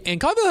Heritage, right?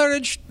 And Colleyville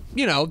Heritage,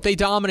 they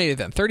dominated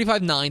them.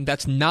 35-9,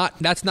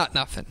 that's not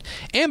nothing.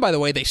 And by the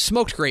way, they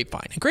smoked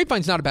Grapevine. And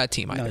Grapevine's not a bad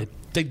team either. No,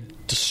 they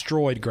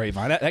destroyed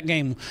Grapevine. That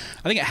game,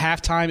 I think at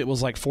halftime it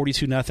was like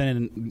 42-0,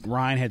 and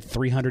Ryan had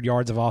 300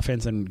 yards of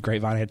offense, and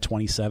Grapevine had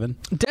 27.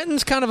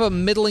 Denton's kind of a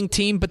middling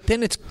team, but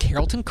then it's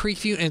Carrollton,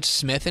 Creekview, and it's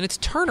Smith, and it's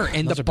Turner.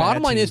 And the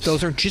bottom line is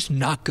those are just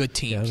not good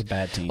teams. Yeah, those are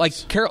bad teams. Like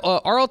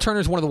R.L. Turner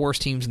is one of the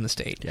worst teams in the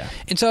state. Yeah.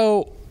 And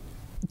so,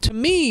 to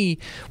me,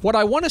 what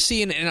I want to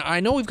see, and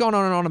I know we've gone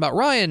on and on about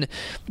Ryan,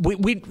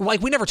 we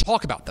never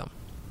talk about them.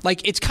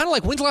 Like, it's kind of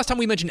like, when's the last time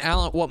we mentioned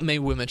Allen? Well, maybe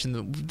we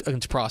mentioned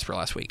against Prosper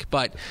last week,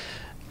 but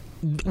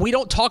we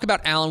don't talk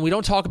about Allen. We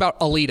don't talk about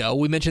Alito.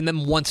 We mention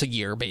them once a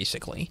year,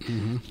 basically,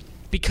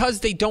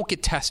 because they don't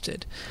get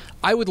tested.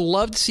 I would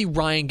love to see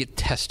Ryan get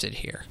tested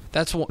here.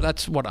 That's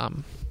what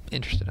I'm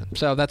interested in.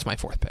 So that's my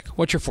 4th pick.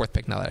 What's your 4th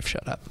pick now that I've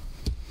shut up?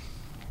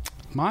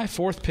 My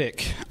 4th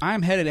pick,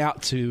 I'm headed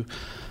out to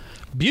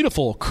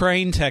beautiful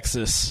Crane,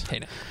 Texas. Hey,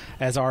 now.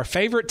 As our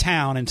favorite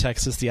town in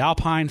Texas, the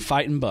Alpine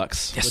Fighting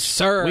Bucks. Yes,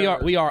 sir.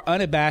 We are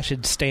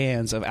unabashed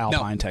stands of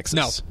Alpine,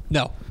 Texas.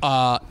 No.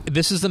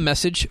 This is the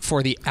message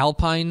for the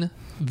Alpine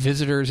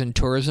Visitors and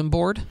Tourism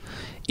Board.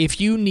 If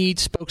you need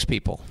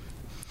spokespeople,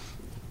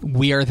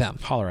 we are them.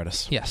 Holler at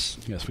us. Yes,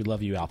 we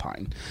love you,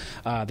 Alpine.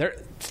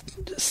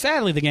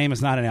 Sadly, the game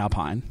is not in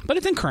Alpine, but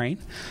it's in Crane.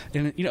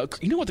 And you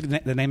know what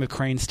the name of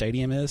Crane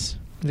Stadium is?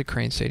 The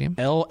Crane Stadium.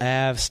 El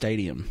Ave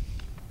Stadium.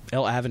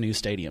 El Avenue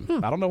Stadium.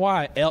 I don't know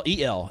why. El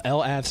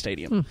Ave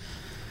Stadium.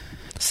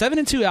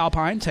 7-2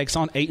 Alpine takes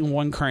on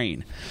 8-1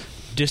 Crane.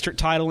 District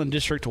title in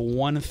District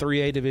 1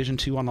 3A Division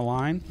 2 on the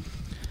line.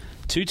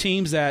 2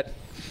 teams that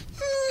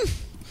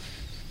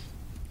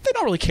they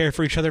don't really care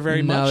for each other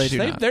very much. No, they do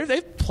not.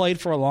 They've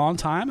played for a long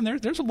time, and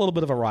there's a little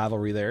bit of a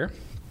rivalry there.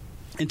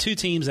 And 2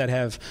 teams that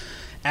have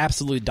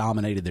absolutely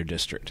dominated their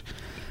district.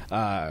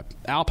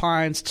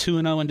 Alpine's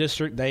 2-0 in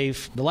district. The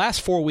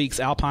last 4 weeks,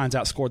 Alpine's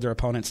outscored their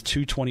opponents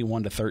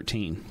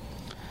 221-13.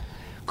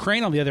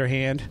 Crane, on the other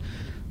hand,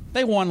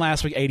 they won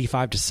last week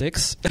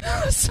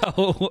 85-6.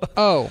 So,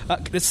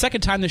 the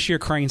second time this year,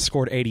 Crane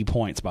scored 80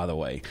 points. By the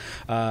way,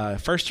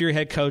 first-year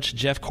head coach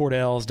Jeff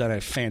Cordell has done a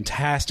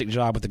fantastic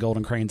job with the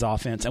Golden Cranes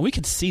offense, and we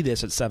could see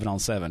this at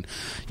 7-on-7.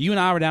 You and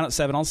I were down at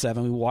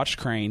 7-on-7. We watched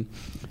Crane,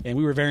 and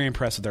we were very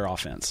impressed with their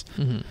offense.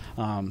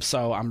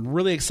 So I'm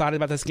really excited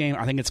about this game.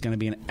 I think it's going to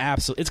be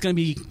it's going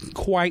to be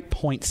quite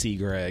pointsy,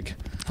 Greg.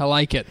 I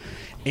like it.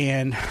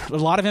 And a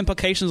lot of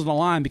implications on the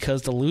line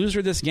because the loser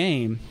of this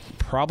game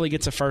probably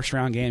gets a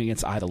first-round game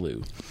against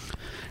Idalou.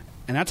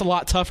 And that's a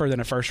lot tougher than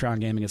a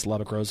first-round game against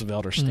Lubbock,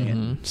 Roosevelt, or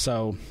Stanton.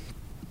 So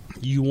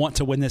you want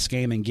to win this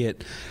game and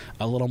get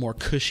a little more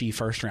cushy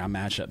first-round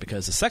matchup,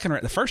 because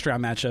the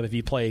first-round matchup, if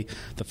you play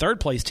the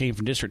third-place team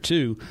from District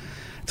 2,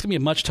 it's going to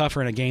be much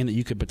tougher in a game that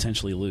you could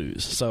potentially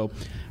lose. So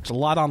there's a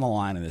lot on the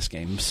line in this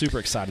game. I'm super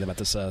excited about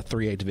this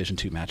 3A Division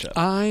II matchup.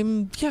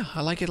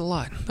 I like it a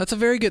lot. That's a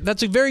very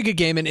good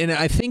game, and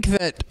I think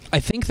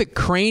that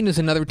Crane is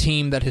another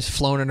team that has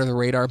flown under the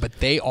radar, but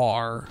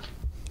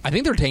I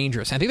think they're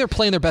dangerous. I think they're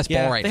playing their best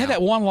ball right now. They had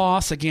that one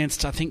loss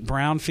against, I think,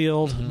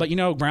 Brownfield. But,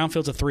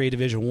 Brownfield's a 3A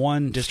Division I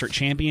district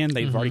champion.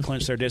 They've already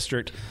clinched their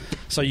district.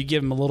 So you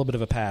give them a little bit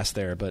of a pass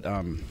there. But,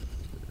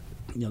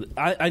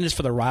 I just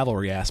for the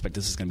rivalry aspect,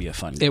 this is going to be a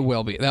fun game. It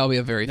will be. That'll be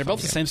a very They're fun both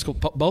game. the same school,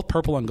 both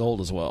purple and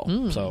gold as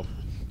well. So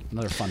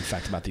another fun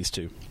fact about these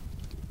two.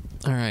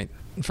 All right.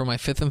 For my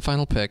fifth and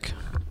final pick,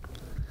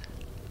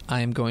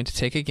 I am going to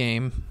take a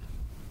game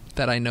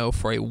that I know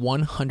for a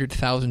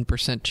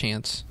 100,000%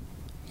 chance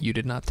you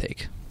did not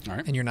take. All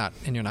right. And you're not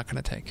going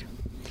to take.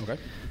 Okay.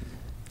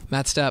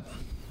 Matt Stepp.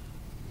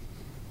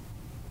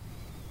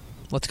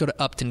 Let's go to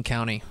Upton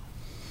County.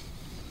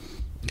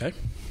 Okay.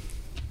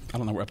 I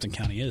don't know where Upton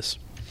County is.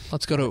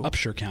 Let's go to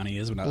Upshur County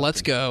is, but not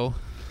Let's Upton. go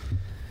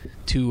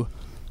to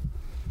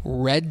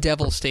Red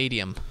Devil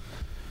Stadium,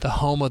 the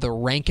home of the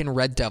Rankin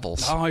Red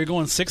Devils. Oh, you're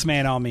going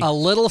 6-man on me. A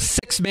little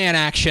 6-man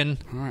action.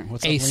 All right.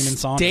 What's up, A Lehman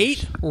Saunders?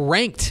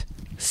 state-ranked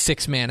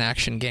 6-man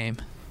action game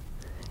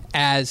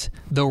as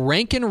the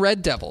Rankin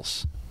Red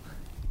Devils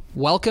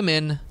welcome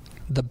in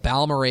the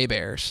Balmorhea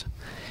Bears.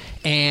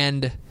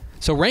 And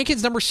so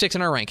Rankin's number 6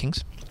 in our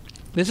rankings.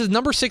 This is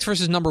number 6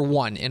 versus number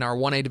 1 in our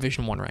 1A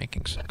Division I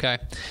rankings. Okay,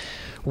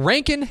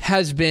 Rankin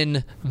has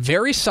been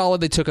very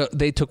solid.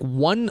 They took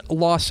one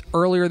loss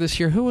earlier this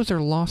year. Who was their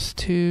loss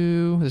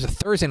to? There's a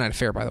Thursday night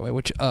affair, by the way.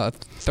 Which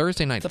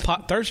Thursday night?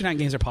 Thursday night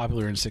games are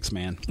popular in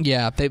 6-man.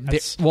 Yeah,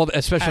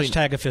 especially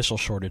 #official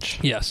shortage.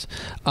 Yes.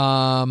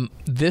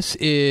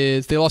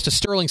 They lost to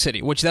Sterling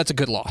City, which that's a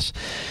good loss.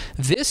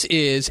 This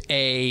is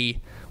a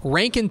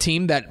Rankin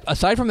team that,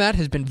 aside from that,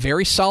 has been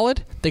very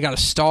solid. They got a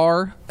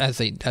star, as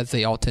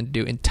they all tend to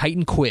do, in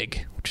Titan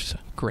Quigg, which is a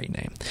great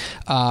name.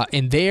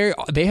 And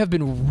they have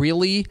been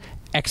really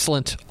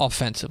excellent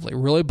offensively,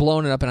 really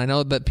blowing it up. And I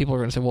know that people are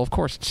going to say, well, of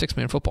course, it's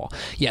 6-man football.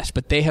 Yes,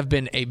 but they have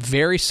been a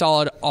very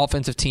solid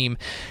offensive team.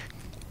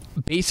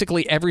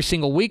 Basically, every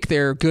single week,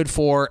 they're good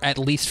for at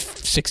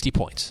least 60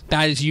 points.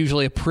 That is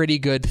usually a pretty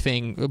good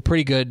thing, a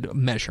pretty good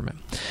measurement.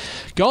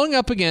 Going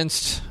up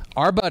against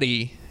our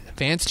buddy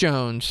Vance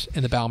Jones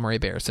and the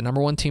Balmorhea Bears, the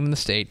number 1 team in the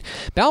state.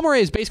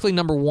 Balmorhea is basically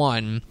number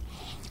 1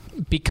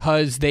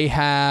 because they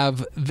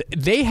have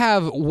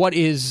what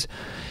is,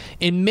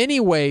 in many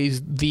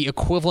ways, the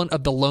equivalent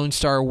of the Lone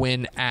Star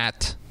win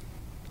at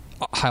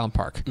Highland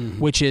Park,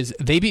 which is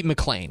they beat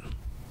McLean.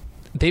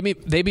 They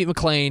beat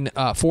McLean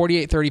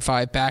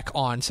 48-35 back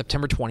on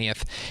September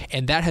 20th,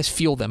 and that has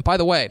fueled them. By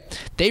the way,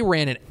 they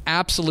ran an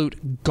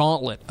absolute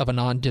gauntlet of a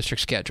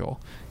non-district schedule,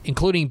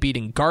 including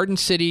beating Garden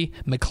City,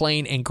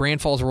 McLean, and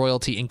Grand Falls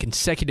Royalty in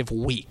consecutive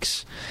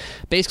weeks.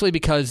 Basically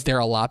because they're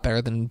a lot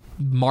better than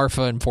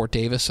Marfa and Fort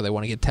Davis, so they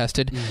want to get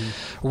tested.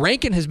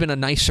 Rankin has been a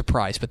nice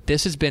surprise, but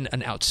this has been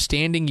an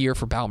outstanding year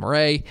for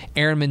Balmorhea.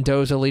 Aaron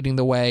Mendoza leading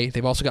the way.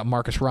 They've also got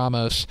Marcus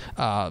Ramos,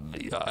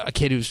 a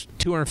kid who's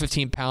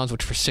 215 pounds,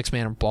 which for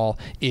 6-man ball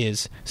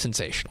is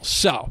sensational.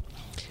 So,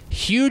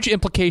 huge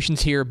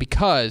implications here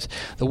because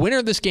the winner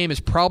of this game is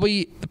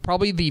probably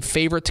the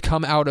favorite to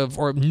come out of,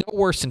 or no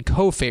worse than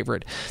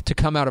co-favorite to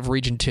come out of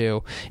Region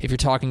 2 if you're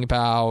talking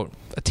about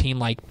a team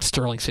like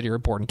Sterling City or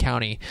Borden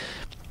County.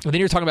 And then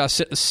you're talking about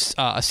a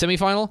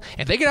semifinal.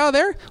 If they get out of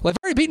there, well, they've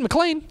already beaten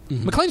McLean.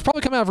 McLean's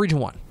probably coming out of Region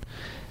 1.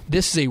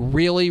 This is a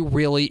really,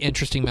 really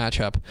interesting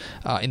matchup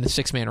in the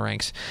 6-man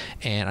ranks.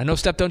 And I know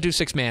Stepp don't do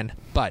 6-man,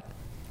 but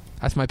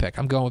that's my pick.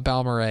 I'm going with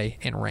Balmorhea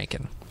and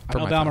Rankin. I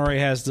know Balmorhea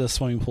has the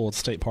swimming pool at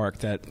State Park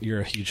that you're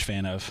a huge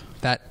fan of.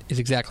 That is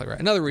exactly right.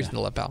 Another reason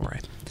to love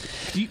Balmorhea.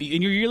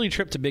 In your yearly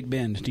trip to Big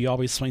Bend, do you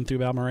always swing through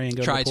Balmorhea and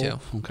go Try to the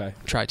pool? to. Okay.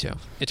 Try to.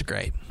 It's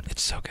great.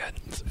 It's so good.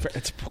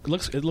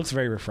 It looks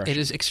very refreshing. It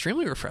is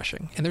extremely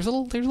refreshing. And there's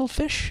little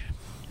fish.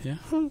 Yeah.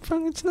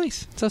 It's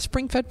nice. It's a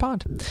spring-fed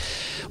pond.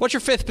 What's your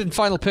fifth and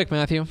final pick,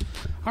 Matthew?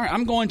 All right,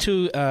 I'm going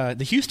to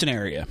the Houston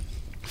area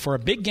for a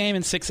big game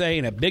in 6A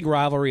and a big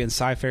rivalry in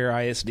Cy-Fair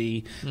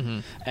ISD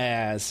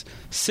as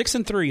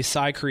 6-3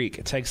 Cy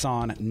Creek takes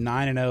on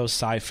 9-0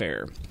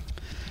 Cy-Fair.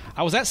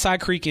 I was at Cy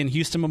Creek in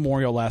Houston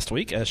Memorial last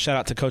week. Shout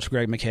out to Coach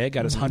Greg McKay.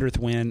 Got his 100th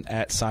win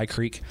at Cy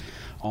Creek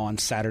on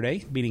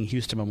Saturday, beating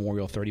Houston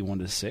Memorial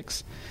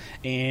 31-6.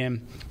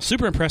 And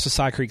super impressed with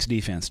Cy Creek's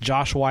defense.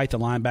 Josh White, the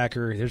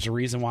linebacker, there's a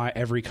reason why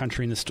every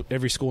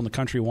school in the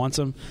country wants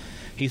him.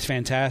 He's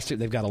fantastic.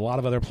 They've got a lot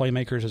of other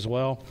playmakers as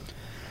well.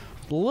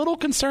 A little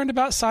concerned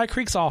about Cy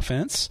Creek's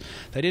offense.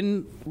 They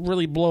didn't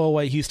really blow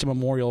away Houston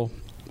Memorial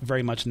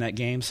very much in that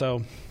game,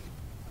 so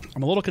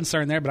I'm a little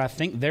concerned there, but I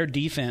think their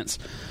defense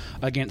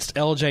against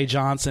L.J.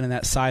 Johnson and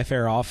that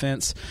Cy-Fair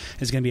offense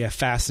is going to be a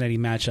fascinating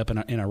matchup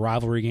in a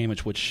rivalry game,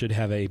 which should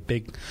have a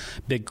big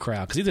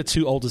crowd. Because these are the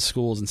two oldest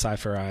schools in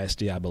Cy-Fair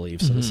ISD, I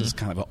believe. So this is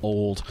kind of an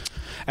old.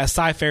 As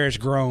Cy-Fair has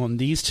grown,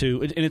 these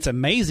two, and it's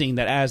amazing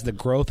that as the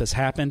growth has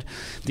happened,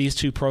 these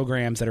two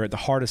programs that are at the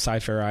heart of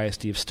Cy-Fair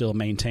ISD have still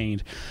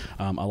maintained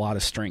a lot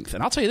of strength.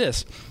 And I'll tell you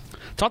this.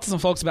 Talk to some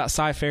folks about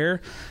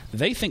Cy-Fair.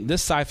 They think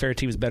this Cy-Fair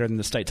team is better than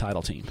the state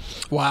title team.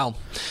 Wow.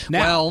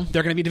 Now,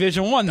 they're going to be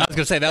Division I. I was going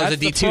to say, that was a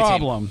D2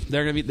 problem. team.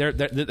 They're going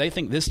to be. They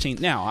think this team.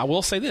 Now, I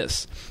will say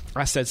this.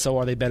 I said, so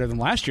are they better than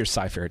last year's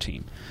Cy-Fair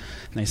team?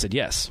 And they said,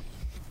 yes.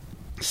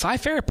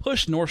 Cy-Fair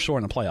pushed North Shore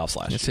in the playoffs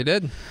last year. Yes, they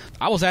did.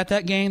 I was at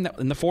that game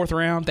in the fourth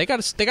round. They got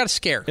a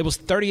scare. It was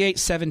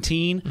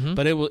 38-17,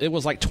 but it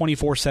was like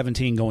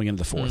 24-17 going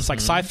into the fourth. It's like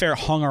Cy-Fair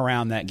hung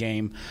around that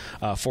game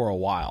for a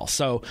while.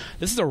 So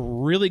this is a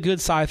really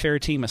good Cy-Fair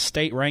team, a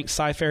state-ranked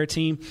Cy-Fair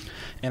team,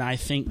 and I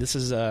think this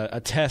is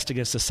a test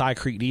against the Cy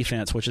Creek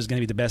defense, which is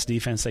going to be the best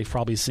defense they've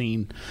probably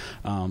seen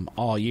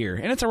all year.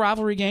 And it's a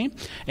rivalry game,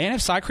 and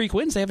if Cy Creek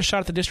wins, they have a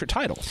shot at the district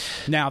title.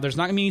 Now, there's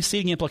not going to be any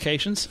seeding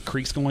implications.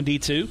 Creek's going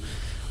D2.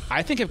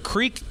 I think if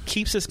Creek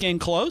keeps this game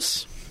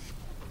close,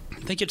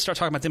 I think you'd start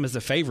talking about them as the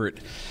favorite,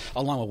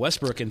 along with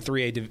Westbrook in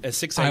 3A,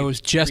 6A. I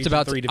was just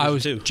about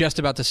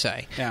to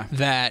say Yeah.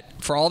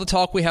 that for all the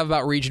talk we have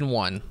about Region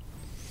 1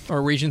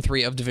 or Region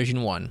 3 of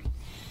Division 1,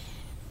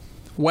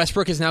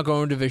 Westbrook is now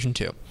going to Division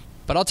 2.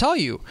 But I'll tell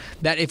you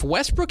that if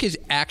Westbrook is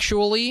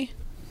actually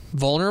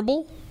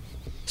vulnerable,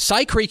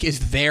 Cy Creek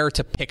is there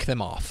to pick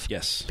them off.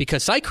 Yes.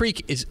 Because Cy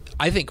Creek is,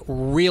 I think,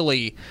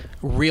 really,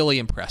 really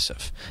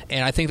impressive.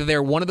 And I think that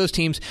they're one of those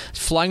teams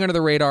flying under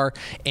the radar.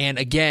 And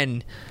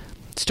again,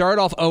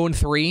 started off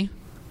 0-3,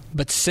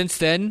 but since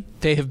then,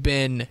 they have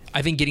been,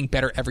 I think, getting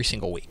better every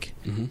single week.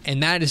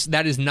 And that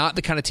is not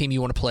the kind of team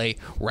you want to play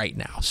right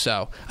now.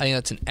 So I think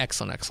that's an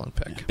excellent, excellent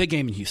pick. Yeah. Big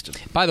game in Houston.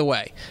 By the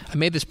way, I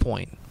made this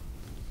point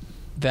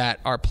that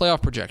our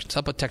playoff projections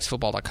up at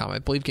TexasFootball.com, I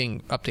believe, getting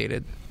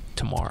updated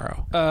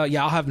tomorrow.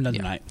 Yeah, I'll have them done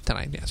tonight.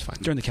 Tonight, yeah, it's fine.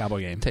 During the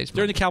Cowboy game.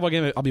 During the Cowboy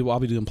game, I'll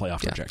be doing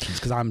playoff projections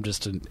because I'm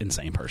just an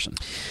insane person.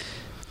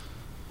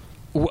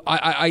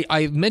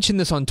 I mentioned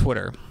this on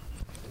Twitter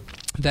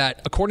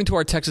that according to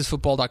our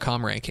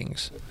TexasFootball.com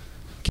rankings,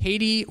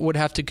 Katy would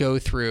have to go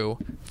through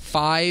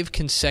 5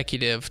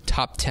 consecutive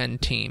top 10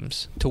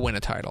 teams to win a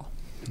title.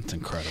 It's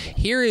incredible.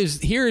 Here is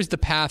the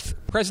path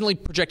presently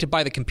projected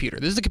by the computer.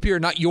 This is the computer,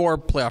 not your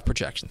playoff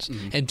projections,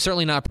 and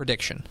certainly not a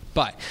prediction.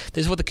 But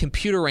this is what the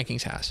computer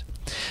rankings has.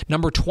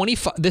 Number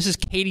 25. This is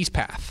Katy's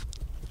path.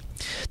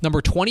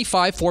 Number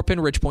 25, Fort Bend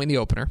Ridgepoint in the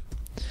opener.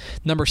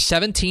 Number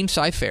 17,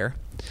 Cy-Fair.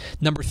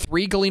 Number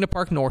 3, Galena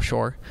Park North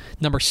Shore.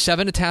 Number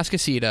 7,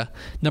 Atascocita.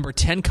 Number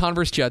 10,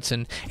 Converse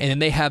Judson. And then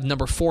they have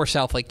number 4,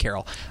 South Lake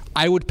Carroll.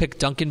 I would pick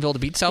Duncanville to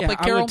beat South Lake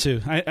Carroll. I would too.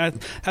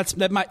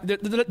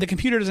 The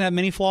computer doesn't have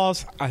many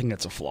flaws. I think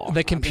that's a flaw.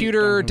 The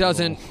computer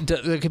doesn't.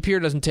 The computer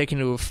doesn't take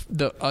into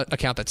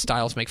account that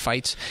styles make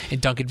fights,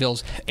 and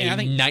Duncanville's a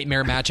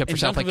nightmare matchup for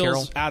South Lake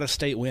Carroll.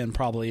 Out-of-state win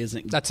probably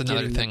isn't. That's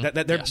another thing. Yes.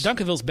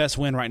 Duncanville's best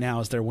win right now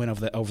is their win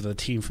over the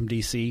team from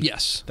DC.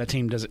 Yes, that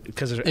team doesn't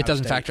because it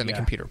doesn't factor in the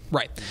computer.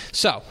 Right.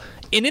 So,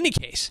 in any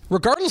case,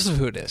 regardless of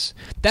who it is,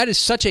 that is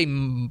such a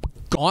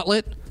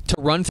gauntlet to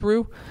run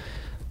through.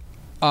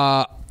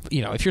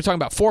 If you're talking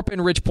about Fort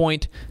Bend,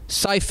 Ridgepoint,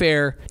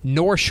 Cy-Fair,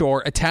 North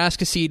Shore,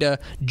 Atascocita,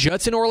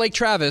 Judson or Lake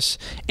Travis,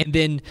 and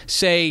then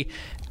say,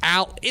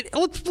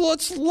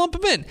 let's lump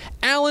them in,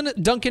 Allen,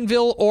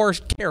 Duncanville, or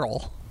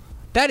Carroll.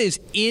 That is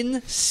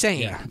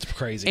insane. Yeah, it's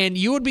crazy. And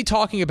you would be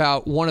talking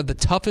about one of the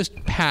toughest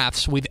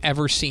paths we've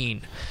ever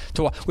seen.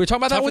 We were talking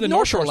about that with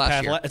North Shore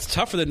last year. It's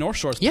tough for the North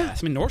Shore's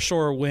path. I mean, North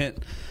Shore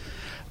went...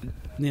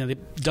 the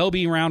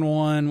Dobie round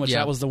 1, which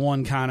that was the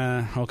one kind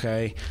of,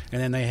 okay. And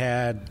then they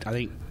had, I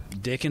think,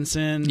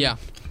 Dickinson,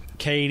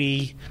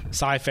 Katy,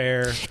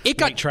 Cy-Fair,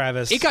 Lake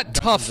Travis. It got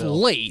tough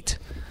late,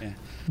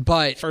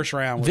 but first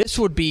round. This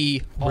would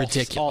be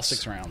ridiculous. All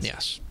 6 rounds.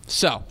 Yes.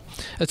 So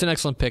that's an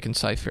excellent pick in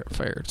Cy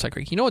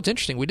Creek. You know what's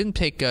interesting? We didn't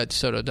take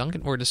DeSoto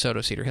Duncan or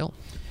DeSoto Cedar Hill.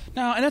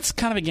 No, and that's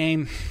kind of a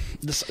game.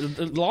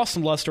 Lost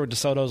some luster with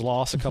DeSoto's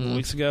loss a couple of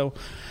weeks ago.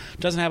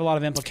 Doesn't have a lot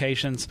of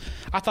implications.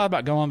 I thought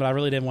about going, but I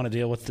really didn't want to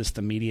deal with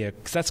the media,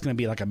 because that's going to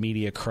be like a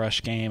media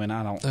crush game, and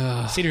I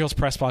don't. Cedar Hill's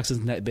press box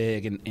isn't that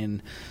big,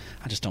 and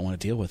I just don't want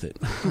to deal with it.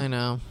 I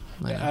know.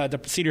 The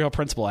Cedar Hill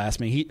principal asked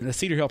me. The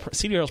Cedar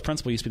Hill's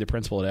principal used to be the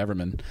principal at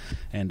Everman,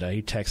 and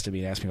he texted me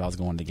and asked me if I was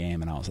going to the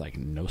game, and I was like,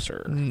 "No,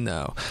 sir,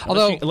 no."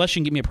 Unless you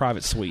can get me a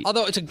private suite.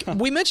 Although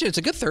we mentioned it's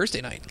a good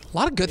Thursday night. A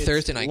lot of good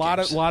Thursday night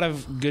games. A lot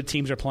of good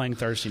teams are playing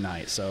Thursday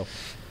night. So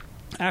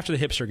after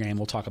the hipster game,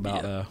 we'll talk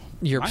about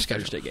your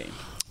Thursday game.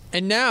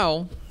 And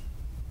now,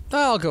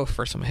 I'll go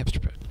first on my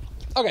hipster pick.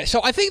 Okay,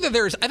 so I think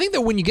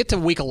that when you get to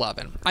week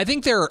 11, I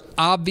think there are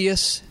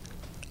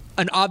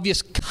an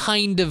obvious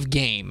kind of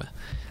game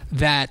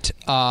that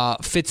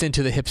fits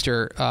into the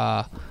hipster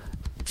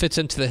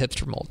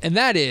mold, and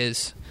that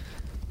is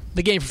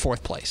the game for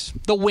fourth place,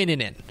 the win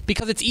and in,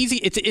 because it's easy.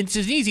 It's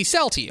an easy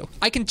sell to you.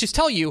 I can just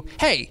tell you,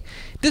 hey,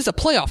 this is a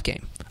playoff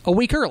game a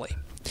week early.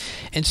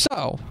 And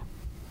so,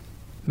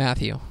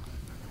 Matthew,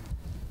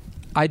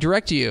 I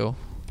direct you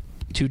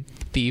to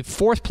the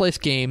 4th place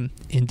game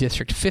in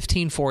District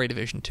 15 4A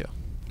Division 2.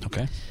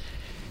 Okay.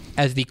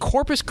 As the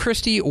Corpus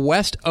Christi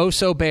West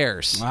Oso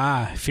Bears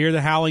fear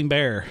the howling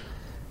bear.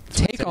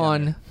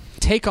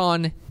 take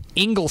on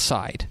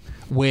Ingleside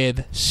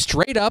with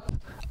straight up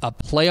a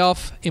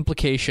playoff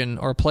implication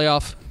or a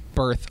playoff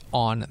berth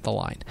on the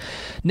line.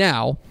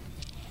 Now,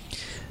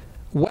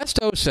 West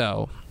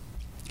Oso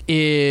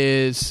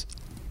is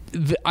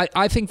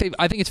I think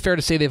it's fair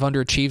to say they've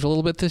underachieved a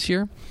little bit this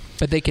year.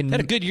 But they had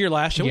a good year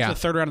last year. Yeah. It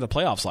was the 3rd round of the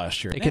playoffs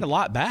last year. They had a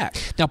lot back.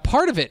 Now,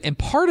 part of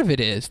it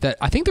is that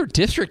I think their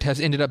district has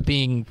ended up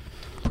being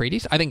pretty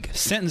decent. I think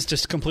Sinton's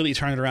just completely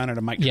turned it around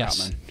into Mike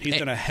Troutman. He's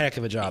done a heck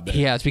of a job there.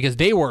 He has, because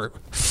they were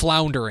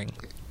floundering.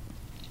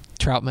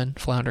 Troutman,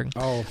 floundering.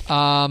 Oh.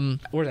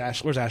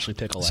 Where's Ashley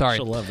Pickle at? Sorry.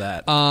 She'll love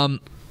that.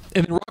 And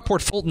then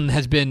Rockport Fulton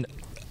has been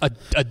a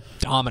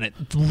dominant,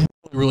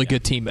 really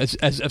good team as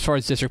far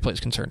as district play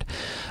is concerned.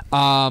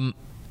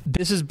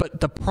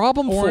 But the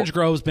problem Orange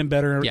Grove's been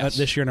better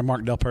this year under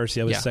Mark Del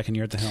Percio, his second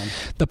year at the helm.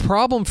 The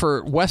problem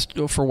for West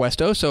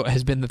Oso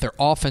has been that their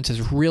offense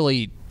is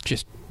really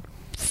just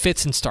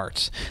fits and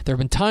starts. There have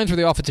been times where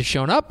the offense has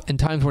shown up and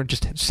times where it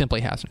just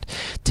simply hasn't.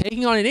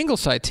 Taking on an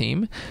Ingleside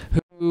team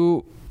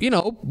who,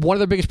 one of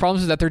their biggest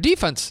problems is that their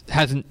defense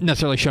hasn't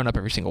necessarily shown up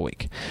every single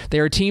week.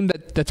 They're a team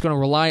that's going to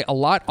rely a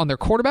lot on their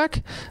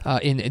quarterback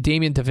in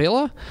Damian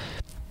Davila.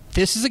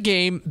 This is a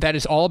game that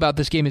is all about,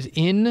 this game is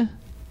in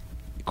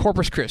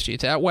Corpus Christi.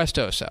 It's at West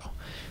Oso.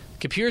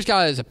 Computer's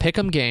got it as a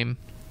pick'em game.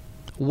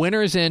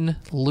 Winner is in,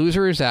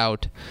 loser is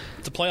out.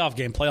 It's a playoff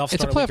game. Playoffs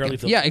It's a start playoff early.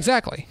 game. Yeah,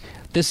 exactly.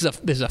 This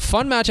is a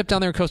fun matchup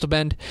down there in Coastal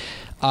Bend,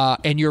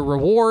 and your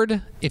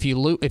reward if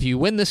you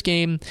win this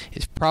game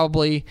is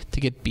probably to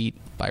get beat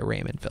by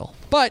Raymondville.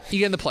 But you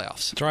get in the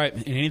playoffs. That's right,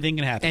 and anything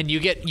can happen. And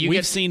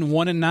we've seen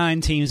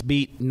 1-9 teams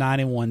beat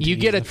 9-1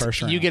 teams in the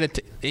first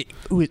round.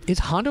 Is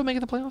Hondo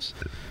making the playoffs?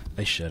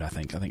 They should. I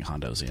think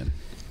Hondo's in.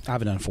 I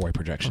haven't done a 4A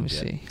projection yet.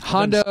 Let me see.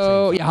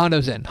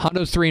 Hondo's in.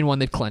 Hondo's 3-1.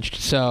 They've clinched.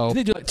 So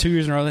did they do 2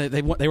 years in a row?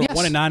 They were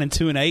 1-9 and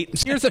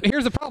 2-8.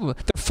 Here's the problem.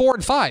 They're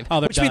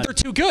 4-5, which means they're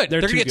too good.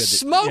 They're going to get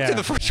smoked in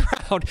the first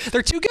round.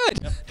 They're too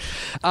good.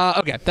 Yep.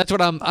 Okay, that's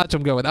what I'm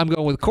going with. I'm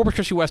going with Corpus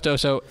Christi West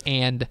Oso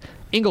and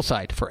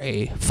Ingleside for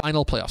a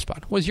final playoff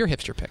spot. What is your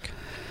hipster pick?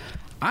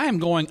 I am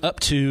going up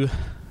to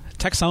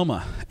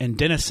Texoma and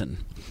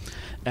Denison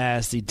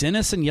as the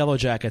Denison Yellow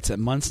Jackets at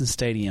Munson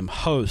Stadium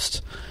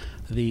host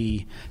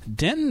the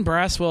Denton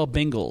Braswell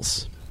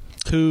Bengals,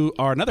 who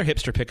are another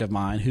hipster pick of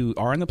mine, who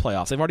are in the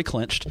playoffs. They've already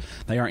clinched.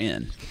 They are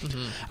in.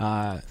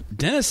 Mm-hmm.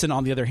 Denison,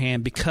 on the other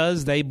hand,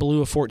 because they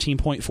blew a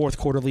 14-point fourth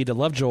quarter lead to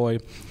Lovejoy,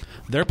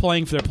 they're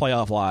playing for their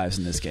playoff lives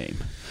in this game.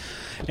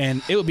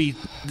 And this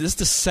is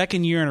the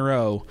second year in a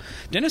row.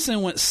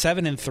 Denison went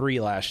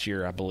 7-3 last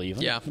year, I believe.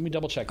 Let me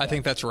double check that. I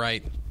think that's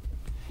right.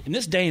 In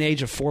this day and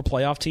age of 4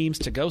 playoff teams,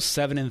 to go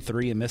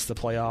 7-3 and miss the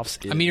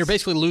playoffs is... you're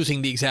basically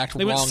losing the exact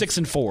They went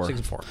 6-4.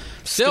 6-4.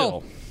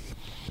 Still.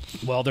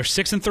 Well, they're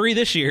 6-3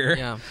 this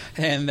year,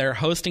 and they're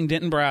hosting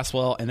Denton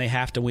Braswell, and they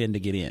have to win to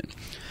get in.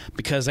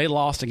 Because they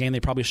lost a game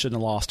they probably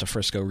shouldn't have lost to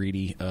Frisco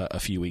Reedy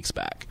a few weeks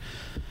back.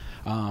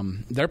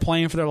 They're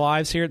playing for their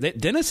lives here.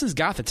 Denison's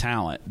got the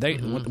talent.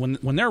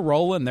 When they're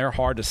rolling, they're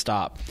hard to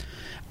stop.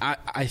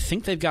 I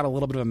think they've got a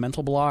little bit of a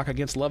mental block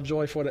against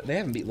Lovejoy. They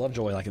haven't beat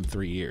Lovejoy like in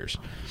 3 years.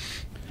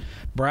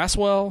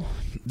 Braswell,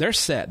 they're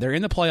set. They're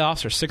in the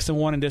playoffs. They're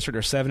 6-1 in district.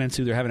 They're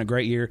 7-2. They're having a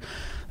great year.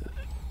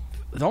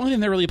 The only thing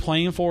they're really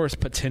playing for is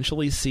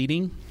potentially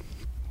seeding.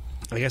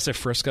 I guess if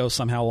Frisco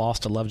somehow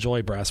lost to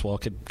Lovejoy,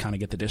 Braswell could kind of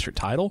get the district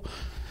title.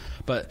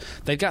 But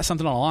they've got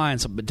something on the line.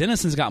 But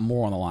Denison's got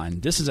more on the line.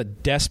 This is a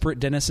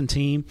desperate Denison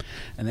team,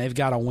 and they've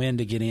got to win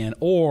to get in,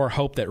 or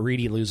hope that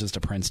Reedy loses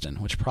to Princeton,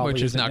 which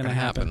is not going to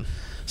happen.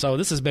 So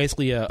this is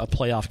basically a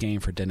playoff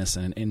game for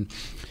Denison. And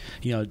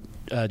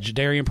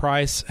Jadarian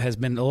Price has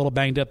been a little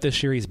banged up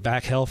this year. He's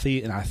back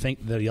healthy, and I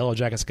think the Yellow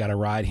Jackets got to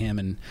ride him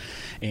and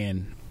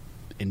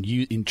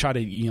try to,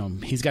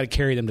 he's got to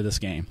carry them to this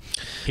game.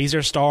 He's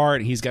their star,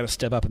 and he's got to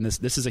step up in this.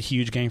 This is a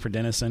huge game for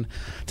Denison.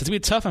 It's going to be a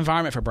tough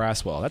environment for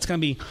Braswell. That's going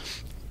to be,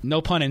 no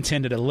pun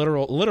intended, a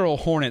literal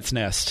hornet's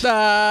nest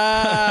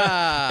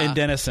in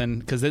Denison,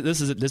 because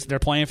they're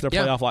playing for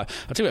their playoff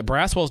life. I'll tell you what,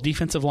 Braswell's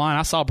defensive line,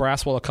 I saw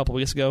Braswell a couple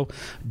weeks ago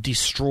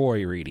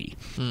destroy Reedy.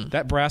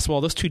 That Braswell,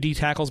 those 2 D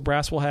tackles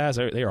Braswell has,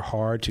 they are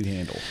hard to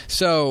handle.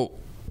 So,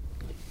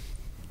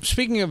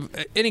 speaking of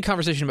any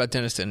conversation about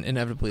Denison,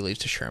 inevitably leads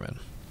to Sherman.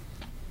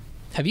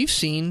 Have you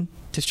seen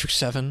District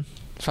 7,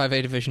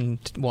 5A Division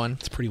 1?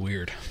 It's pretty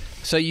weird.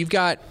 So you've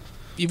got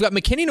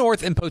McKinney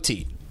North and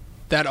Poteet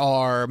that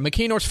are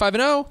McKinney North's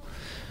 5-0.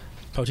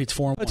 Poteet's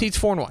 4-1. Poteet's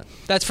 4-1.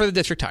 That's for the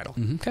district title.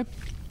 Mm-hmm. Okay.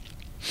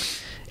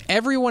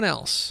 Everyone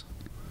else,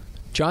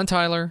 John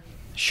Tyler,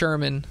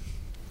 Sherman,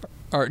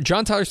 or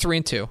John Tyler's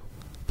 3-2,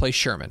 plays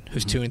Sherman,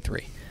 who's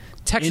 2-3.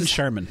 In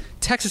Sherman.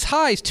 Texas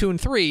High's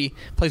 2-3,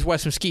 plays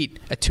West Mesquite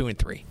at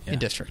 2-3 in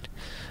district.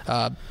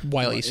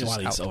 Wiley East is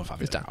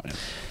out. Is down. Yeah.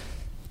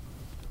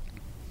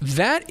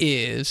 That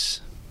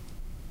is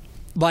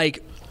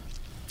Like,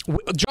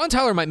 John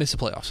Tyler might miss the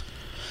playoffs.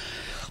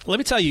 Let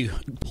me tell you,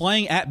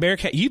 playing at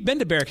Bearcat, you've been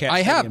to Bearcat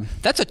I Stadium.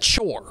 have. That's a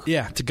chore.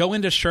 Yeah, to go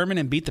into Sherman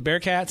and beat the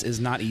Bearcats is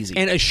not easy.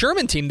 And a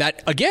Sherman team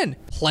that, again,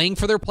 playing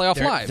for their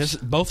playoff lives.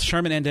 Both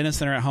Sherman and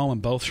Denison are at home,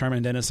 and both Sherman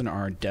and Denison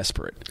are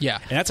desperate. Yeah.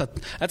 And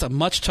that's a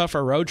much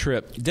tougher road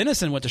trip.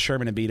 Denison went to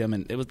Sherman and beat them,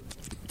 and it was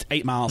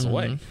 8 miles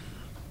away.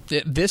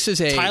 This is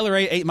a... Tyler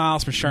 8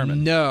 miles from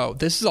Sherman. No,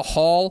 this is a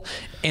haul,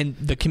 and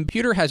the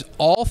computer has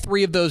all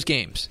 3 of those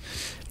games.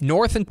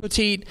 North and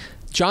Petite,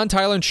 John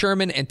Tyler and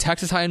Sherman, and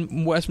Texas High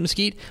and West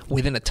Mesquite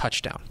within a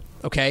touchdown.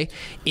 Okay?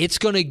 It's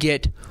going to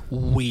get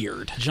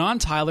weird. John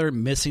Tyler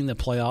missing the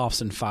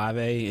playoffs in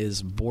 5A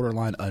is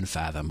borderline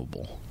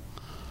unfathomable.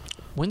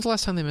 When's the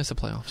last time they missed the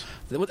playoffs?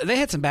 They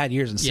had some bad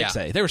years in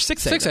 6A. Yeah. They were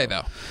 6A. 6A,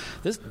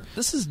 though.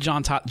 This is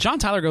John Tyler. John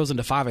Tyler goes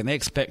into 5A, and they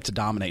expect to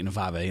dominate in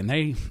 5A,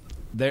 and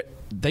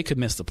they could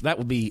miss that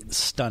would be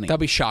stunning. That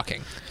would be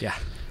shocking. Yeah.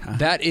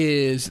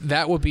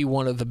 That would be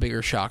one of the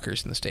bigger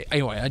shockers in the state.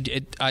 Anyway,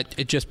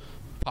 it just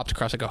popped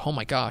across. I go, oh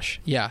my gosh,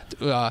 yeah.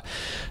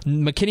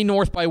 McKinney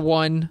North by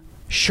 1,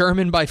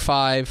 Sherman by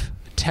 5,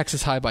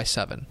 Texas High by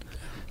 7,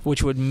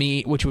 which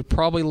would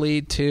probably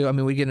lead to. I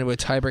mean, we get into a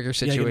tiebreaker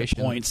situation.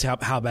 Yeah, points.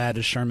 How bad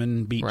does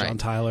Sherman beat John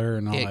Tyler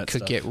and all that stuff? It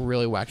could get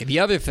really wacky. The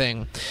other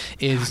thing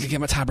is, I could get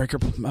my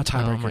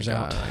tiebreakers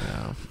out. I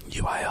know.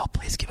 UIL,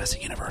 please give us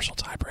a universal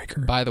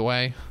tiebreaker. By the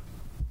way,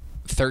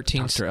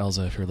 13. Dr.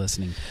 Elza, if you're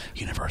listening,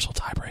 universal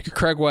tiebreaker.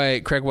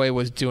 Craig Way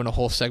was doing a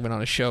whole segment on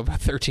his show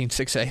about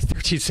 13-6A.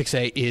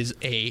 13-6A is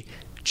a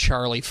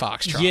Charlie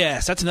Foxtrot.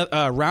 Yes, that's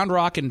another. Round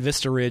Rock and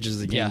Vista Ridge is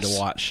the game to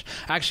watch.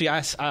 Actually,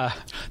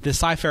 the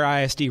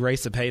Cy-Fair ISD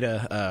race at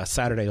Peta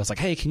Saturday. I was like,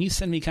 hey, can you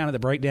send me kind of the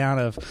breakdown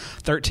of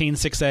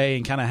 13-6A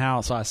and kind of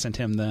how? So I sent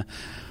him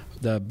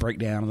the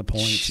breakdown of the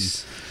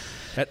points.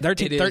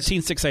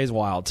 13-6A is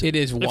wild, too. It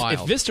is wild.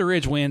 If Vista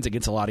Ridge wins, it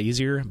gets a lot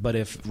easier. But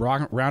if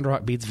Round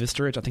Rock beats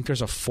Vista Ridge, I think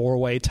there's a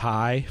 4-way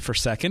tie for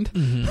second.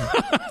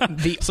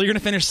 Mm-hmm. So you're going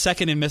to finish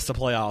second and miss the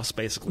playoffs,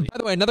 basically. By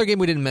the way, another game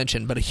we didn't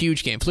mention, but a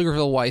huge game.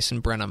 Pflugerville-Weiss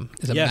and Brenham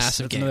is a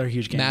massive game. Another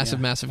huge game.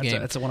 Massive game.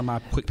 That's one of my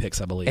quick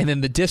picks, I believe. And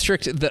then the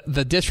district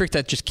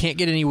that just can't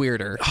get any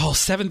weirder. Oh,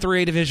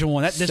 7-3A Division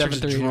 1. That district's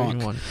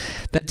drunk.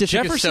 That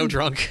district is so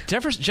drunk.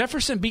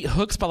 Jefferson beat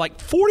Hooks by like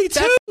 42.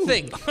 That's the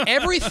thing.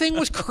 Everything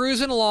was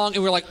cruising along,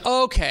 and we're like,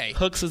 okay.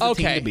 Hooks is the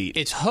team to beat.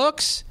 It's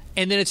Hooks,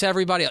 and then it's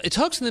everybody else. It's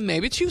Hooks, and then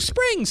maybe it's Hugh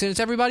Springs, and it's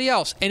everybody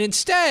else. And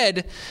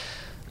instead...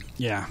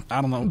 Yeah, I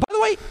don't know. By the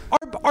way,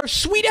 our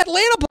sweet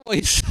Atlanta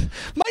boys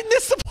might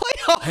miss the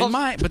playoffs. They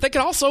might, but they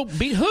could also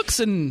beat Hooks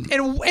and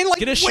like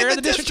get a share of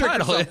the district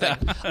title. Yeah.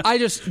 I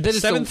just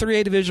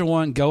 7-3A Division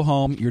 1. Go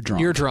home. You're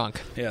drunk. You're drunk.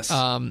 Yes.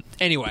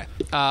 Anyway,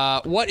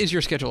 what is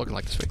your schedule looking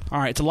like this week? All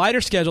right, it's a lighter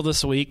schedule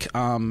this week.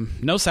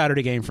 No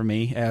Saturday game for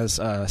me.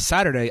 As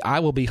Saturday, I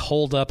will be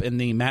holed up in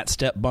the Matt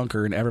Stepp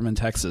bunker in Everman,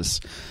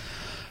 Texas,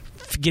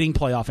 getting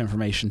playoff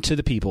information to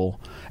the people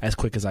as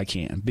quick as I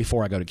can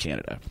before I go to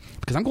Canada.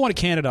 Because I'm going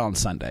to Canada on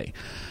Sunday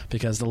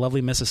because the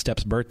lovely Mrs.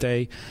 Stepp's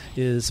birthday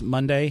is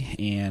Monday,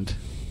 and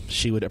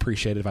she would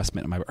appreciate it if I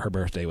spent her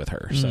birthday with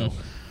her. Mm-hmm. So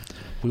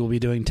we will be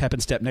doing Tep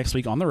and Stepp next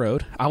week on the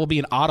road. I will be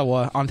in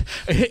Ottawa.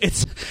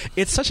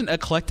 It's such an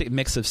eclectic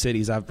mix of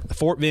cities. I've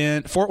Fort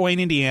Wayne,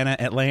 Indiana,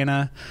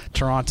 Atlanta,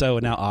 Toronto,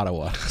 and now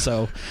Ottawa.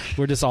 So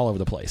we're just all over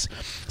the place.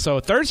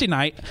 So Thursday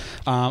night,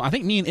 I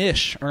think me and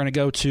Ish are going to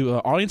go to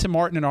Arlington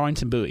Martin and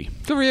Arlington Bowie.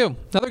 Good for you.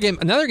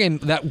 Another game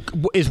that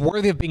is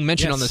worthy of being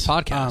mentioned on this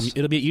podcast.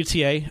 It'll be at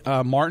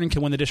UTA. Martin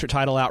can win the district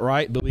title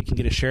outright. Bowie can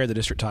get a share of the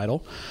district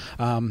title.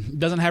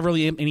 Doesn't have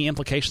really any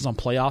implications on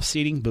playoff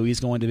seeding.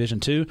 Bowie's going Division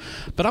 2,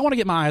 but I want to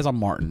get my eyes on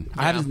Martin.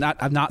 Yeah.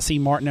 I've not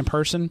seen Martin in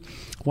person.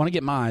 Want to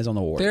get my eyes on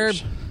the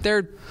Warriors.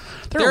 They're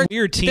a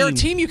weird team. They're a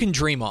team you can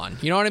dream on.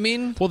 You know what I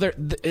mean? Well,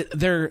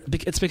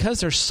 it's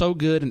because they're so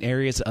good in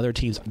areas that other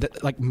teams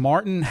like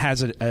Martin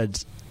has a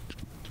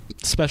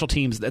special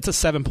teams. That's a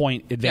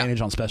 7-point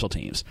advantage on special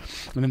teams,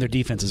 and then their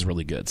defense is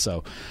really good.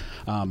 So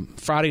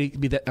Thursday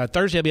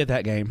I'll be at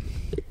that game.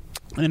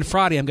 And then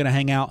Friday, I'm going to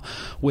hang out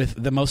with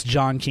the most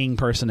John King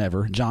person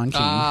ever, John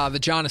King. The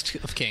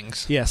Johnest of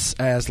Kings. Yes,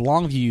 as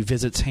Longview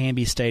visits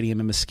Hamby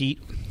Stadium in Mesquite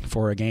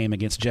for a game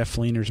against Jeff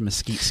Fleener's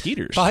Mesquite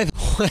Skeeters. By the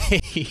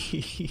way,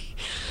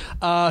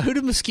 who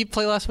did Mesquite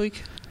play last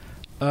week?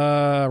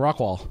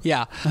 Rockwall.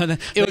 Yeah.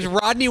 It was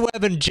Rodney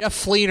Webb and Jeff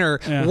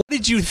Fleener. Yeah. What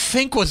did you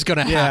think was going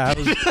to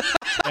happen?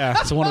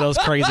 It's one of those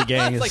crazy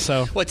games. Like,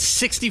 so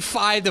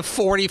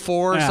 65-44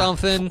 or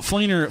something?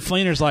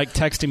 Fleener's like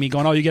texting me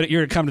going, you're going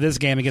to come to this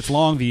game against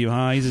Longview,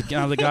 huh? He's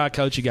like, God,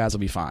 coach, you guys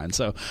will be fine.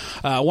 So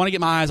I want to get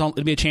my eyes on,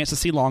 it'll be a chance to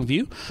see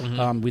Longview.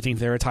 Mm-hmm. We think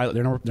they're a title.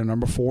 They're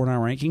number 4 in our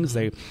rankings.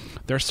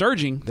 They're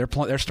surging.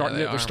 They're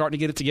starting to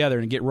get it together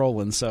and get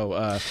rolling. So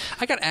I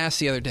got asked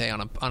the other day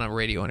on a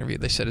radio interview.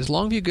 They said, is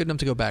Longview good enough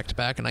to go back to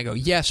back? And I go,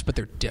 yes, but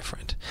they're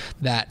different.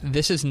 That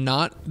this is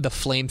not the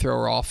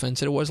flamethrower offense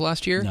that it was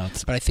last year,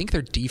 but I think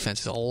their defense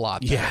is a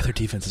lot better. Yeah, their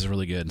defense is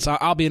really good. So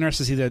I'll be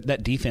interested to see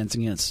that defense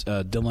against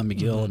Dylan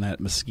McGill and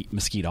that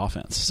Mesquite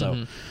offense.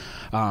 So,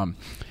 and then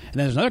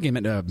there's another game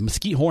at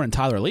Mesquite Horn and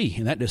Tyler Lee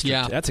in that district.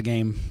 Yeah. That's a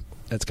game.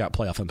 that's got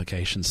playoff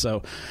implications.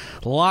 So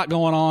a lot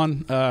going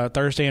on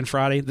Thursday and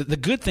Friday. The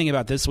good thing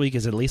about this week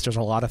is at least there's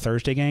a lot of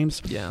Thursday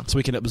games. Yeah. So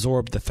we can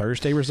absorb the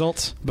Thursday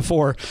results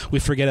before we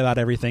forget about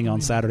everything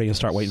on Saturday and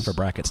start waiting for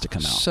brackets to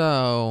come out.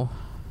 So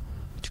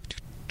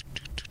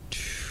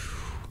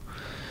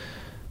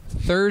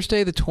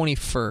Thursday the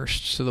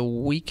 21st. So the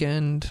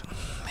weekend.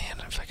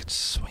 Man, if I could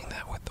swing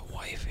that with the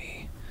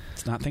wifey.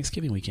 It's not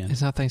Thanksgiving weekend.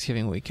 It's not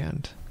Thanksgiving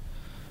weekend.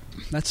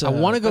 That's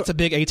a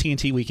big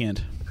AT&T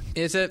weekend.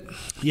 Is it?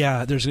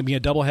 Yeah, there's going to be a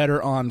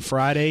doubleheader on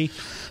Friday.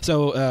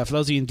 So for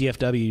those of you in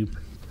DFW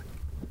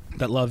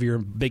that love your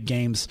big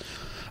games,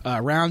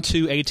 Round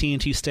 2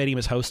 AT&T Stadium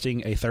is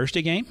hosting a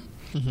Thursday game,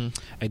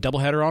 a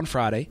doubleheader on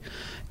Friday,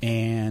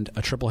 and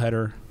a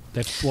tripleheader.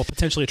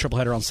 Potentially a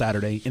tripleheader on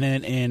Saturday,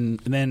 and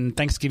then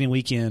Thanksgiving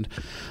weekend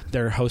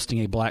they're hosting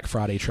a Black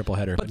Friday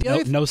tripleheader.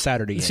 But no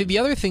Saturday game. See, the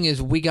other thing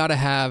is we got to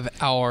have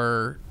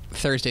our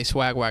Thursday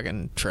swag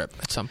wagon trip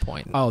at some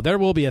point. Oh, there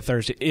will be a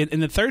Thursday,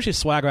 and the Thursday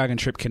swag wagon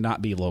trip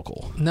cannot be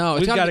local. No,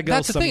 we've got to go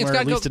that's the thing. It's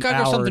got to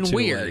go something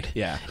weird. Away.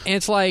 Yeah, and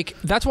it's like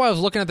that's why I was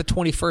looking at the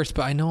 21st,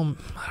 but I don't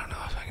know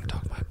if I can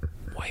talk my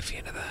wifey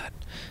into that.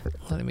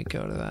 Letting me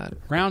go to that.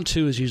 Round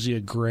 2 is usually a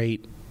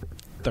great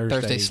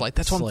Thursday slate.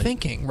 That's what I'm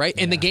thinking, right?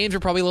 Yeah. And the games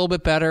are probably a little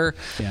bit better.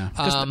 Yeah,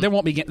 there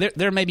won't be.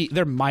 There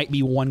might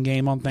be one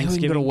game on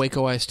Thanksgiving. We can go to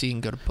Waco ISD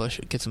and go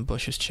to get some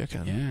Bush's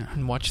chicken. Yeah,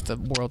 and watch the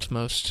world's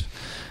most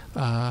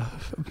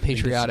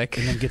patriotic,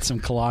 and then get some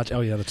collage.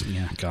 Oh yeah,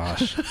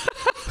 gosh.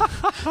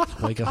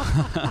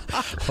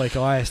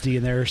 Waco ISD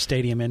and their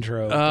stadium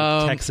intro,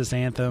 the Texas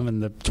anthem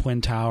and the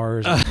Twin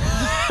Towers.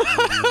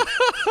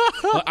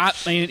 Well, I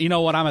mean, you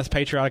know what? I'm as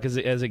patriotic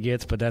as it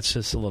gets, but that's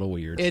just a little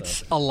weird.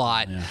 It's a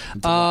lot. Yeah.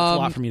 It's a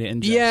lot for me to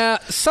ingest. Yeah.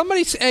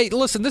 Hey,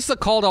 listen, this is a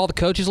call to all the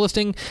coaches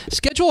listening.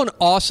 Schedule an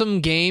awesome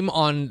game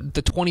on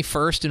the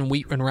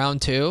 21st in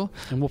round 2.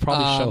 And we'll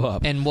probably show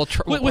up. And we'll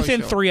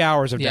within 3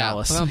 hours of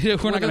Dallas. Well,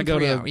 we're not going to go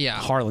to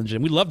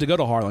Harlingen. We'd love to go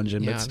to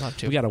Harlingen,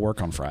 but we got to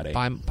work on Friday.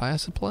 Buy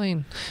us a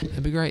plane.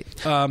 It'd be great.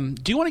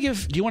 Do you want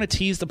to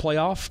tease the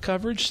playoff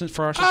coverage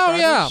for our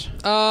subscribers?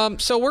 Oh, yeah.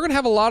 So we're going to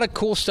have a lot of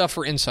cool stuff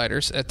for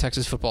insiders at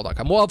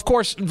TexasFootball.com. Well, of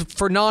course,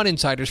 for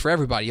non-insiders, for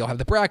everybody, you'll have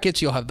the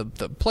brackets, you'll have the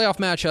playoff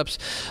matchups,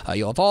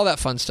 you'll have all that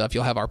fun stuff.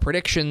 You'll have our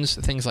predictions,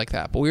 things like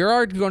that. But we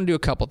are going to do a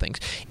couple things.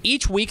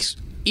 Each week,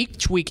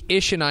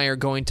 Ish and I are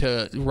going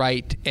to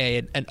write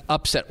an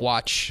upset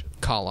watch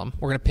column.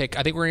 We're going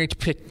to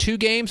pick 2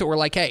 games that we're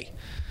like, hey,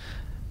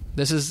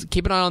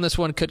 keep an eye on this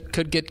one.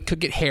 Could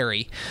get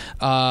hairy.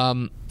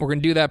 We're going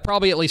to do that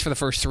probably at least for the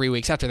first 3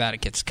 weeks. After that,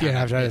 it gets kind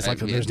of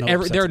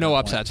there are no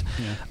upsets.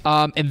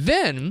 Yeah. And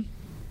then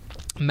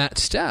Matt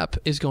Stepp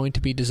is going to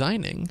be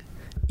designing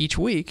each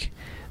week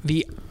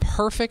the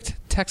perfect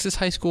Texas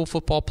high school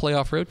football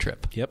playoff road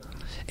trip. Yep.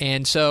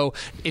 And so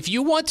if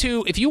you want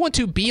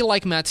to be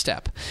like Matt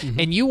Stepp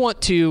and you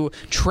want to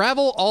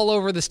travel all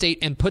over the state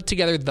and put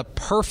together the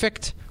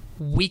perfect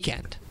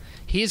weekend,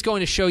 he is going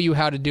to show you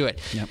how to do it.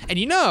 Yep. And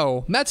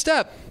Matt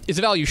Stepp is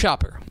a value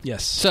shopper.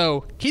 Yes.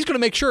 So he's going to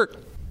make sure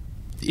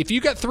if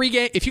you got 3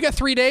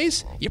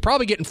 days, you're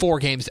probably getting 4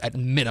 games at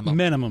minimum.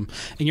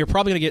 And you're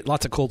probably going to get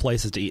lots of cool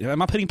places to eat.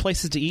 Am I putting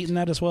places to eat in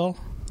that as well?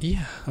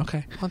 Yeah.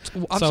 Okay.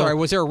 I'm sorry.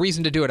 Was there a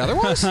reason to do it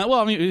otherwise? Well,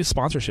 I mean,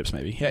 sponsorships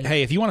maybe.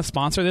 Hey, if you want to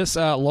sponsor this,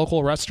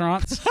 local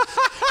restaurants,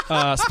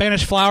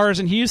 Spanish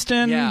Flowers in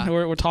Houston,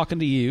 we're talking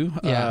to you.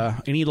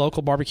 Any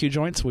local barbecue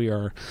joints, we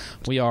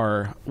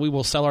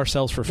will sell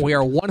ourselves for food. We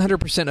are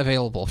 100%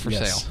 available for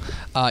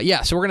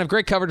sale. So we're gonna have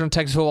great coverage on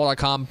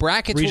TexasFootball.com.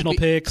 Brackets, regional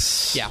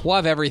picks. Yeah, we'll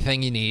have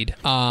everything you need.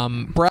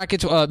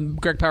 Brackets.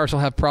 Greg Powers will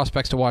have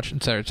prospects to watch,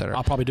 et cetera, et cetera.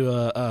 I'll probably do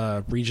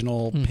a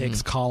regional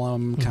picks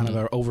column, kind of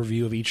an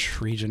overview of each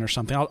region or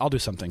something. I'll do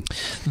something.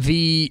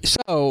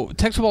 So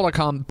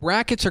TexasFootball.com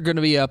brackets are going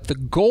to be up. The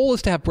goal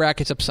is to have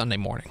brackets up Sunday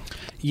morning.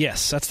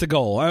 Yes, that's the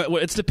goal.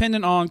 It's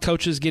dependent on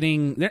coaches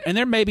getting, and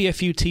there may be a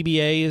few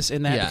TBAs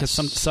in that because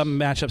some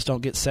matchups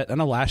don't get set. I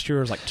know last year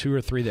there was like 2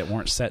 or 3 that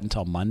weren't set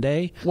until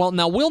Monday. Well,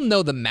 now we'll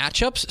know the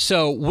matchups,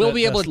 so we'll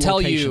be able to tell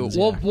you.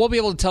 We'll be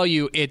able to tell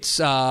you it's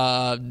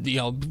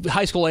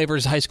high school A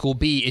versus high school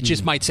B. It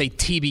just might say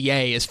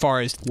TBA as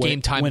far as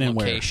game time and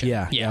location.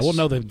 Yeah, we'll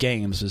know the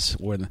games is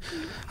when.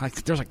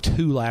 There's like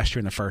 2 last year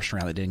in the first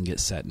round that didn't get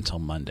set until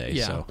Monday.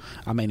 Yeah. So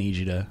I may need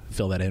you to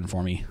fill that in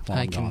for me while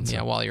I'm gone.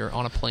 Yeah, while you're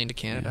on a plane to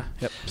Canada.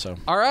 Yeah. Yep. So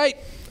all right,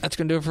 that's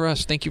going to do it for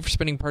us. Thank you for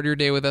spending part of your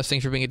day with us.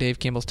 Thanks for being a Dave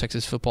Campbell's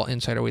Texas Football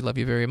Insider. We love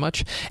you very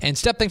much. And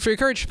Stepp, thanks for your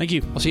courage. Thank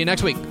you. We'll see you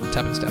next week.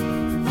 Tap and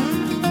Stepp.